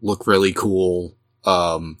look really cool,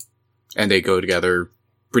 and they go together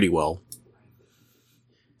pretty well.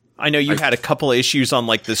 I know you had a couple of issues on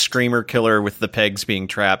like the Screamer Killer with the pegs being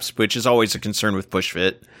traps, which is always a concern with Push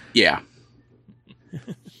Fit. Yeah.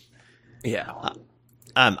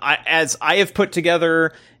 As I have put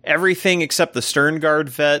together everything except the Stern Guard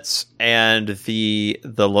vets and the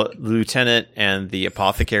Lieutenant and the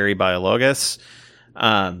Apothecary Biologus.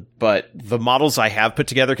 But the models I have put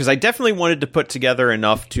together, because I definitely wanted to put together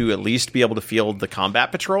enough to at least be able to field the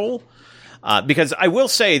Combat Patrol. Because I will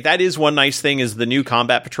say that is one nice thing, is the new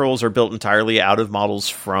Combat Patrols are built entirely out of models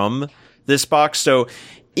from this box. So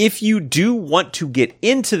if you do want to get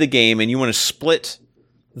into the game and you want to split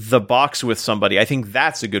the box with somebody, I think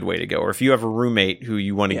that's a good way to go. Or if you have a roommate who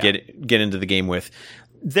you want to get into the game with,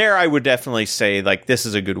 there I would definitely say like this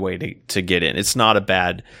is a good way to get in. It's not a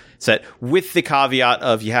bad set, with the caveat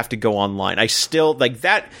of you have to go online. I still like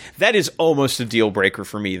that is almost a deal breaker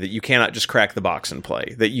for me, that you cannot just crack the box and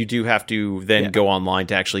play, that you do have to then go online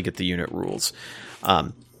to actually get the unit rules.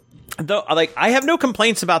 Though, like, I have no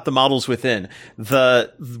complaints about the models within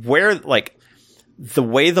the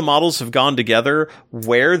way the models have gone together,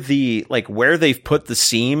 where they've put the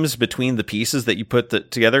seams between the pieces that you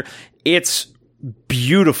put together. It's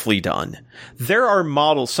beautifully done. There are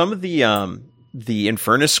models, some of the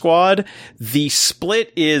Infernus squad, the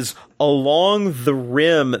split is along the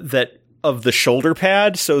rim of the shoulder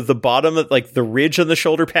pad. So the bottom of like the ridge on the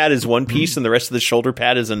shoulder pad is one piece and the rest of the shoulder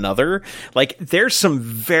pad is another. Like, there's some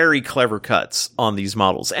very clever cuts on these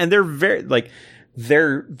models, and they're very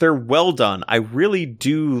they're well done. I really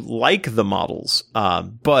do like the models.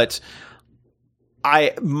 But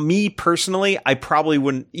me personally, I probably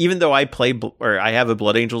wouldn't, even though I have a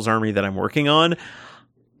Blood Angels army that I'm working on,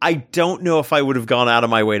 I don't know if I would have gone out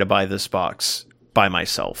of my way to buy this box by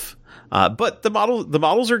myself. But the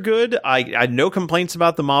models are good. I had no complaints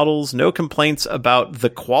about the models, no complaints about the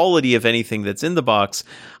quality of anything that's in the box.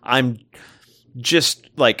 I'm just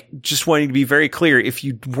wanting to be very clear. If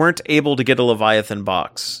you weren't able to get a Leviathan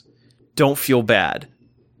box, don't feel bad.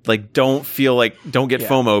 Like, don't get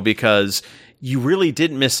FOMO, because you really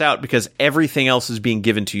didn't miss out, because everything else is being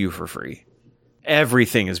given to you for free.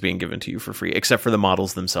 Everything is being given to you for free, except for the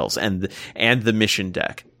models themselves and the mission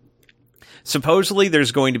deck. Supposedly,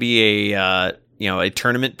 there's going to be a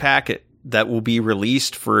tournament pack that will be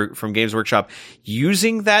released from Games Workshop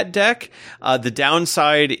using that deck. The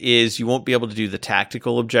downside is you won't be able to do the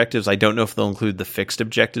tactical objectives. I don't know if they'll include the fixed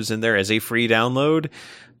objectives in there as a free download,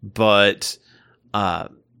 but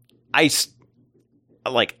I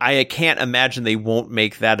can't imagine they won't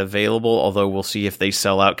make that available, although we'll see if they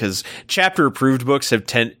sell out, because chapter approved books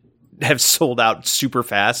have sold out super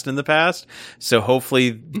fast in the past. So hopefully,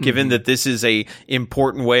 given that this is a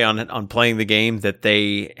important way on playing the game, that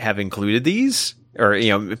they have included these, or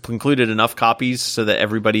included enough copies so that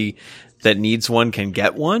everybody that needs one can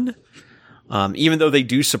get one. Even though they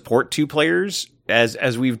do support 2 players,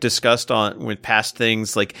 as we've discussed with past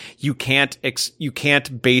things, like you can't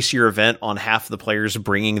base your event on half the players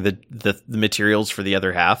bringing the materials for the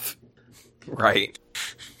other half. Right.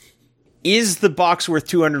 Is the box worth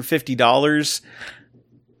 $250?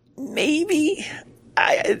 Maybe.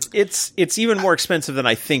 It's even more expensive than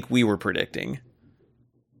I think we were predicting.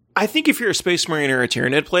 I think if you're a Space Marine or a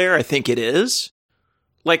Tyranid player, I think it is.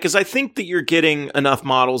 Like, because I think that you're getting enough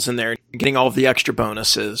models in there, getting all of the extra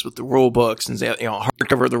bonuses with the rule books and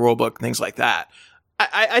hardcover of the rule book, things like that.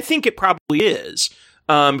 I think it probably is.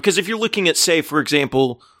 Because if you're looking at, say, for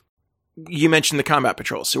example, you mentioned the combat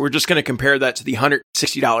patrols. So we're just going to compare that to the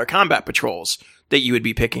 $160 combat patrols that you would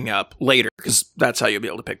be picking up later, because that's how you'll be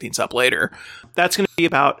able to pick these up later. That's going to be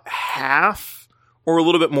about half or a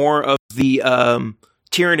little bit more of the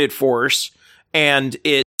Tyranid force. And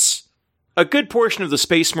it's a good portion of the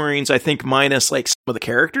Space Marines, I think, minus like some of the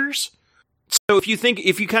characters. So if you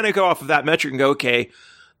kind of go off of that metric and go, okay,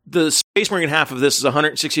 the Space Marine half of this is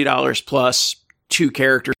 $160 plus 2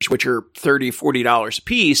 characters, which are $30, $40 a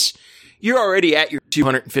piece, you're already at your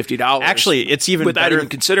 $250. Actually, it's even without better. Even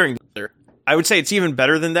considering the other. I would say it's even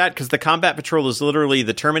better than that, because the combat patrol is literally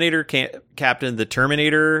the Terminator captain, the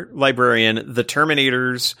Terminator librarian, the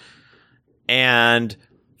Terminators, and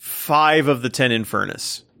 5 of the 10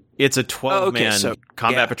 Infernus. It's a 12-man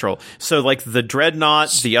combat patrol. So, like, the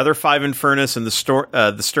Dreadnought, the other 5 Infernus, and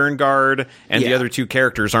the Stern Guard, and the other 2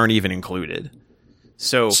 characters aren't even included.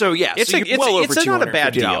 So yeah, it's well over it's not a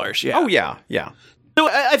bad deal. Yeah. Oh yeah. So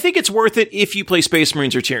I think it's worth it if you play Space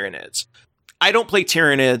Marines or Tyranids. I don't play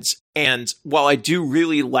Tyranids, and while I do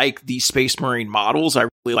really like the Space Marine models, I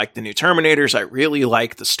really like the new Terminators, I really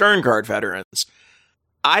like the Stern Guard veterans,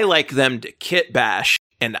 I like them to kit bash,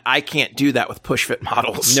 and I can't do that with push fit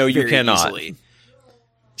models. No, you cannot. Easily.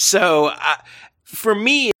 So for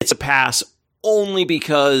me, it's a pass only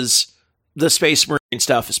because the Space Marine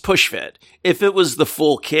stuff is push fit. If it was the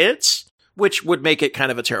full kits, which would make it kind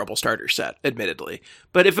of a terrible starter set, admittedly.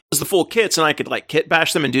 But if it was the full kits and I could like kit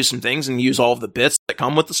bash them and do some things and use all of the bits that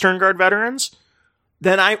come with the Stern Guard veterans,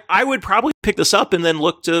 then I would probably pick this up and then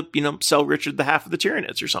look to, sell Richard the half of the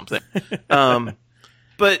Tyranids or something.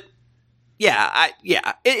 But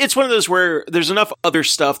it's one of those where there's enough other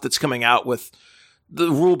stuff that's coming out with the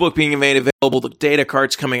rule book being made available, the data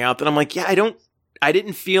cards coming out, that I'm like, I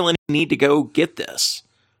didn't feel any need to go get this.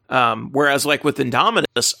 Whereas like with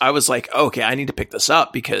Indominus, I was like, okay, I need to pick this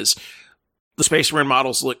up because the Space Marine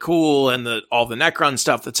models look cool and all the Necron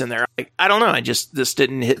stuff that's in there. Like, I don't know. This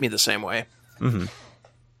didn't hit me the same way. Mm-hmm.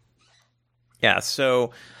 Yeah.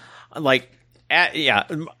 So, like,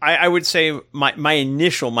 I would say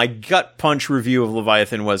my gut punch review of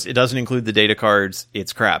Leviathan was it doesn't include the data cards.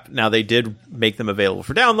 It's crap. Now they did make them available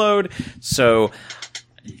for download, so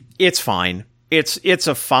it's fine. It's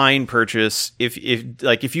a fine purchase. If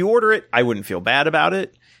you order it, I wouldn't feel bad about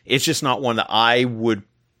it. It's just not one that I would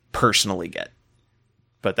personally get.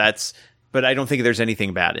 But I don't think there's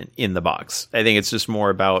anything bad in the box. I think it's just more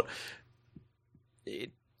about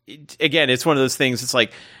again, it's one of those things. It's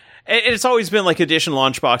like, and it's always been like edition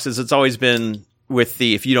launch boxes. It's always been with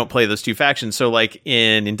if you don't play those two factions. So like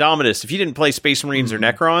in Indomitus, if you didn't play Space Marines or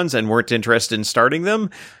Necrons and weren't interested in starting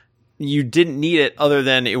them, you didn't need it other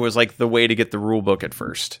than it was like the way to get the rule book at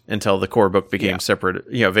first until the core book became separate,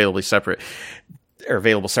 available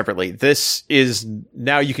separately. This is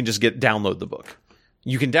now you can just download the book.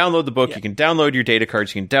 You can download the book. Yeah. You can download your data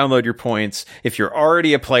cards. You can download your points. If you're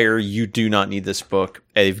already a player, you do not need this book.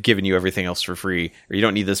 They've given you everything else for free, or you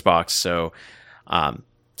don't need this box. So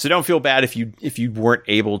don't feel bad if you weren't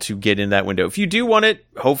able to get in that window. If you do want it,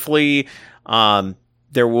 hopefully,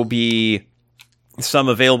 there will be some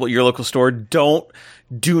available at your local store.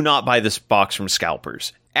 Do not buy this box from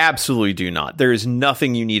scalpers. Absolutely do not. There is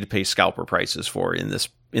nothing you need to pay scalper prices for in this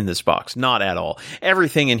box. Not at all.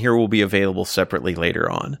 Everything in here will be available separately later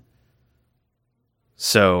on.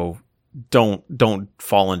 So don't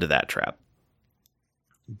fall into that trap.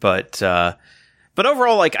 But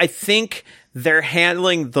overall, like, I think they're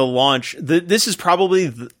handling the launch. This is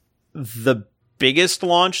probably the biggest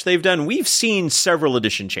launch they've done. We've seen several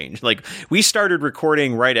edition change. Like, we started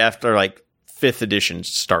recording right after like 5th edition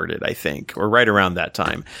started, I think, or right around that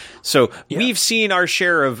time. So we've seen our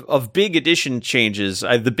share of big edition changes.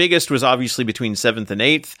 The biggest was obviously between 7th and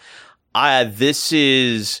 8th. This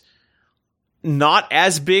is not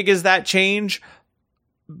as big as that change,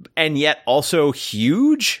 and yet also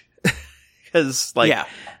huge. Because,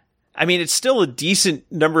 I mean, it's still a decent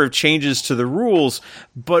number of changes to the rules,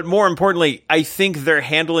 but more importantly, I think they're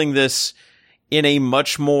handling this in a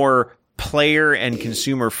much more player and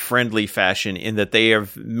consumer friendly fashion, in that they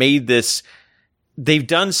have made this. They've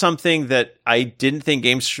done something that I didn't think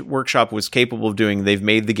Games Workshop was capable of doing. They've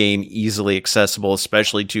made the game easily accessible,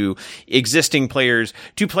 especially to existing players,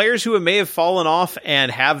 to players who may have fallen off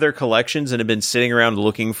and have their collections and have been sitting around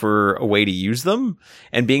looking for a way to use them,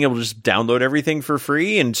 and being able to just download everything for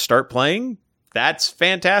free and start playing. That's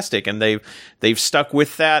fantastic. And they've stuck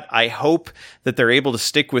with that. I hope that they're able to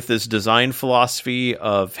stick with this design philosophy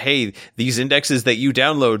of, hey, these indexes that you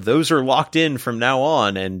download, those are locked in from now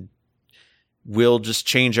on, and we'll just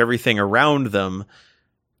change everything around them.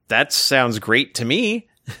 That sounds great to me.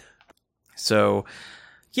 So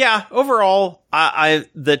yeah, overall,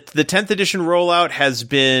 the 10th edition rollout has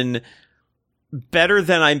been better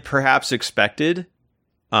than I perhaps expected.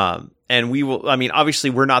 And we will, I mean, obviously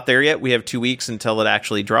we're not there yet. We have 2 weeks until it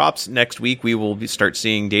actually drops. Next week, we will start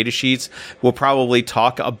seeing data sheets. We'll probably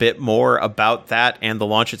talk a bit more about that and the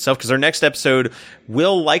launch itself, because our next episode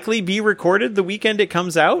will likely be recorded the weekend it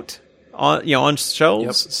comes out on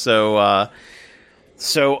shelves. Yep.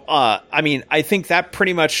 So, I mean, I think that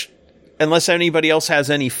pretty much, unless anybody else has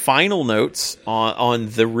any final notes on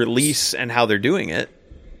the release and how they're doing it.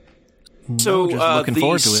 So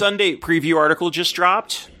the Sunday preview article just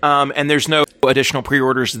dropped, and there's no additional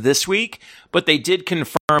pre-orders this week, but they did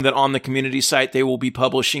confirm that on the community site they will be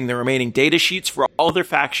publishing the remaining data sheets for all their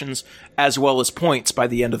factions as well as points by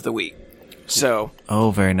the end of the week. So,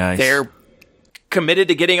 very nice. They're committed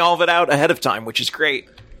to getting all of it out ahead of time, which is great.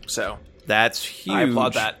 So that's huge. I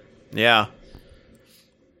applaud that. Yeah.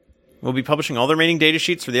 We'll be publishing all the remaining data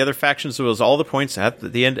sheets for the other factions, as well as all the points at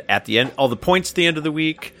the end, all the points at the end of the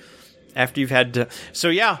week. After you've had to,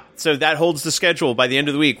 so that holds the schedule by the end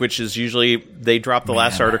of the week, which is usually they drop the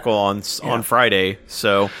last article on Friday.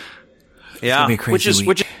 So which is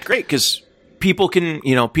great, because people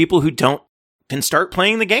who don't can start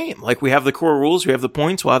playing the game. Like, we have the core rules, we have the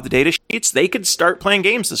points, we'll have the data sheets. They could start playing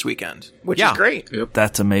games this weekend, which is great. Yep.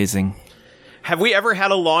 That's amazing. Have we ever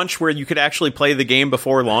had a launch where you could actually play the game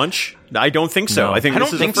before launch? I don't think so. No. I think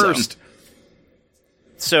this is the first.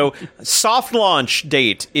 So, soft launch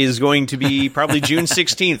date is going to be probably June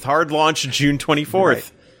 16th. Hard launch June 24th.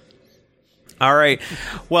 Right. All right.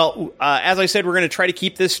 Well, as I said, we're going to try to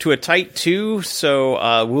keep this to a tight 2.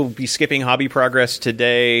 So, we'll be skipping Hobby Progress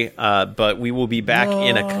today, but we will be back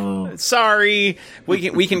sorry.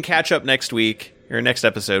 We can catch up next week, or next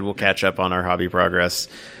episode. We'll catch up on our Hobby Progress.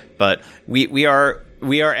 But we are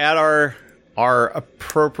at our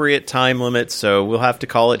appropriate time limit, so we'll have to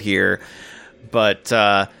call it here. But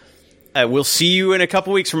we'll see you in a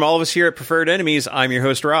couple weeks from all of us here at Preferred Enemies. I'm your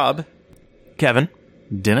host, Rob. Kevin.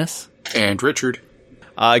 Dennis. And Richard.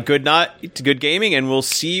 Good night to good gaming, and we'll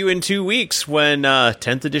see you in 2 weeks when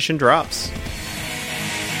 10th edition drops.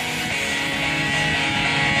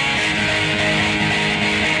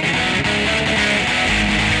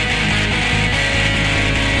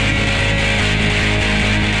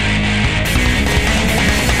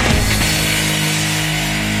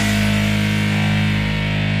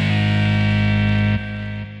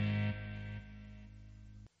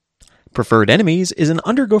 Preferred Enemies is an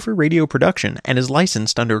Undergopher Radio production and is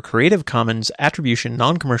licensed under Creative Commons Attribution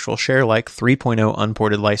Non-Commercial Share-alike 3.0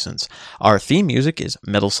 Unported license. Our theme music is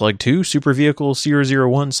Metal Slug 2 Super Vehicle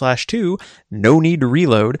 001/2 No Need to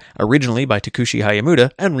Reload, originally by Takushi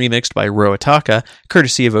Hayamuda and remixed by Ro Ataka,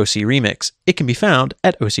 courtesy of OC Remix. It can be found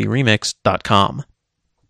at ocremix.com.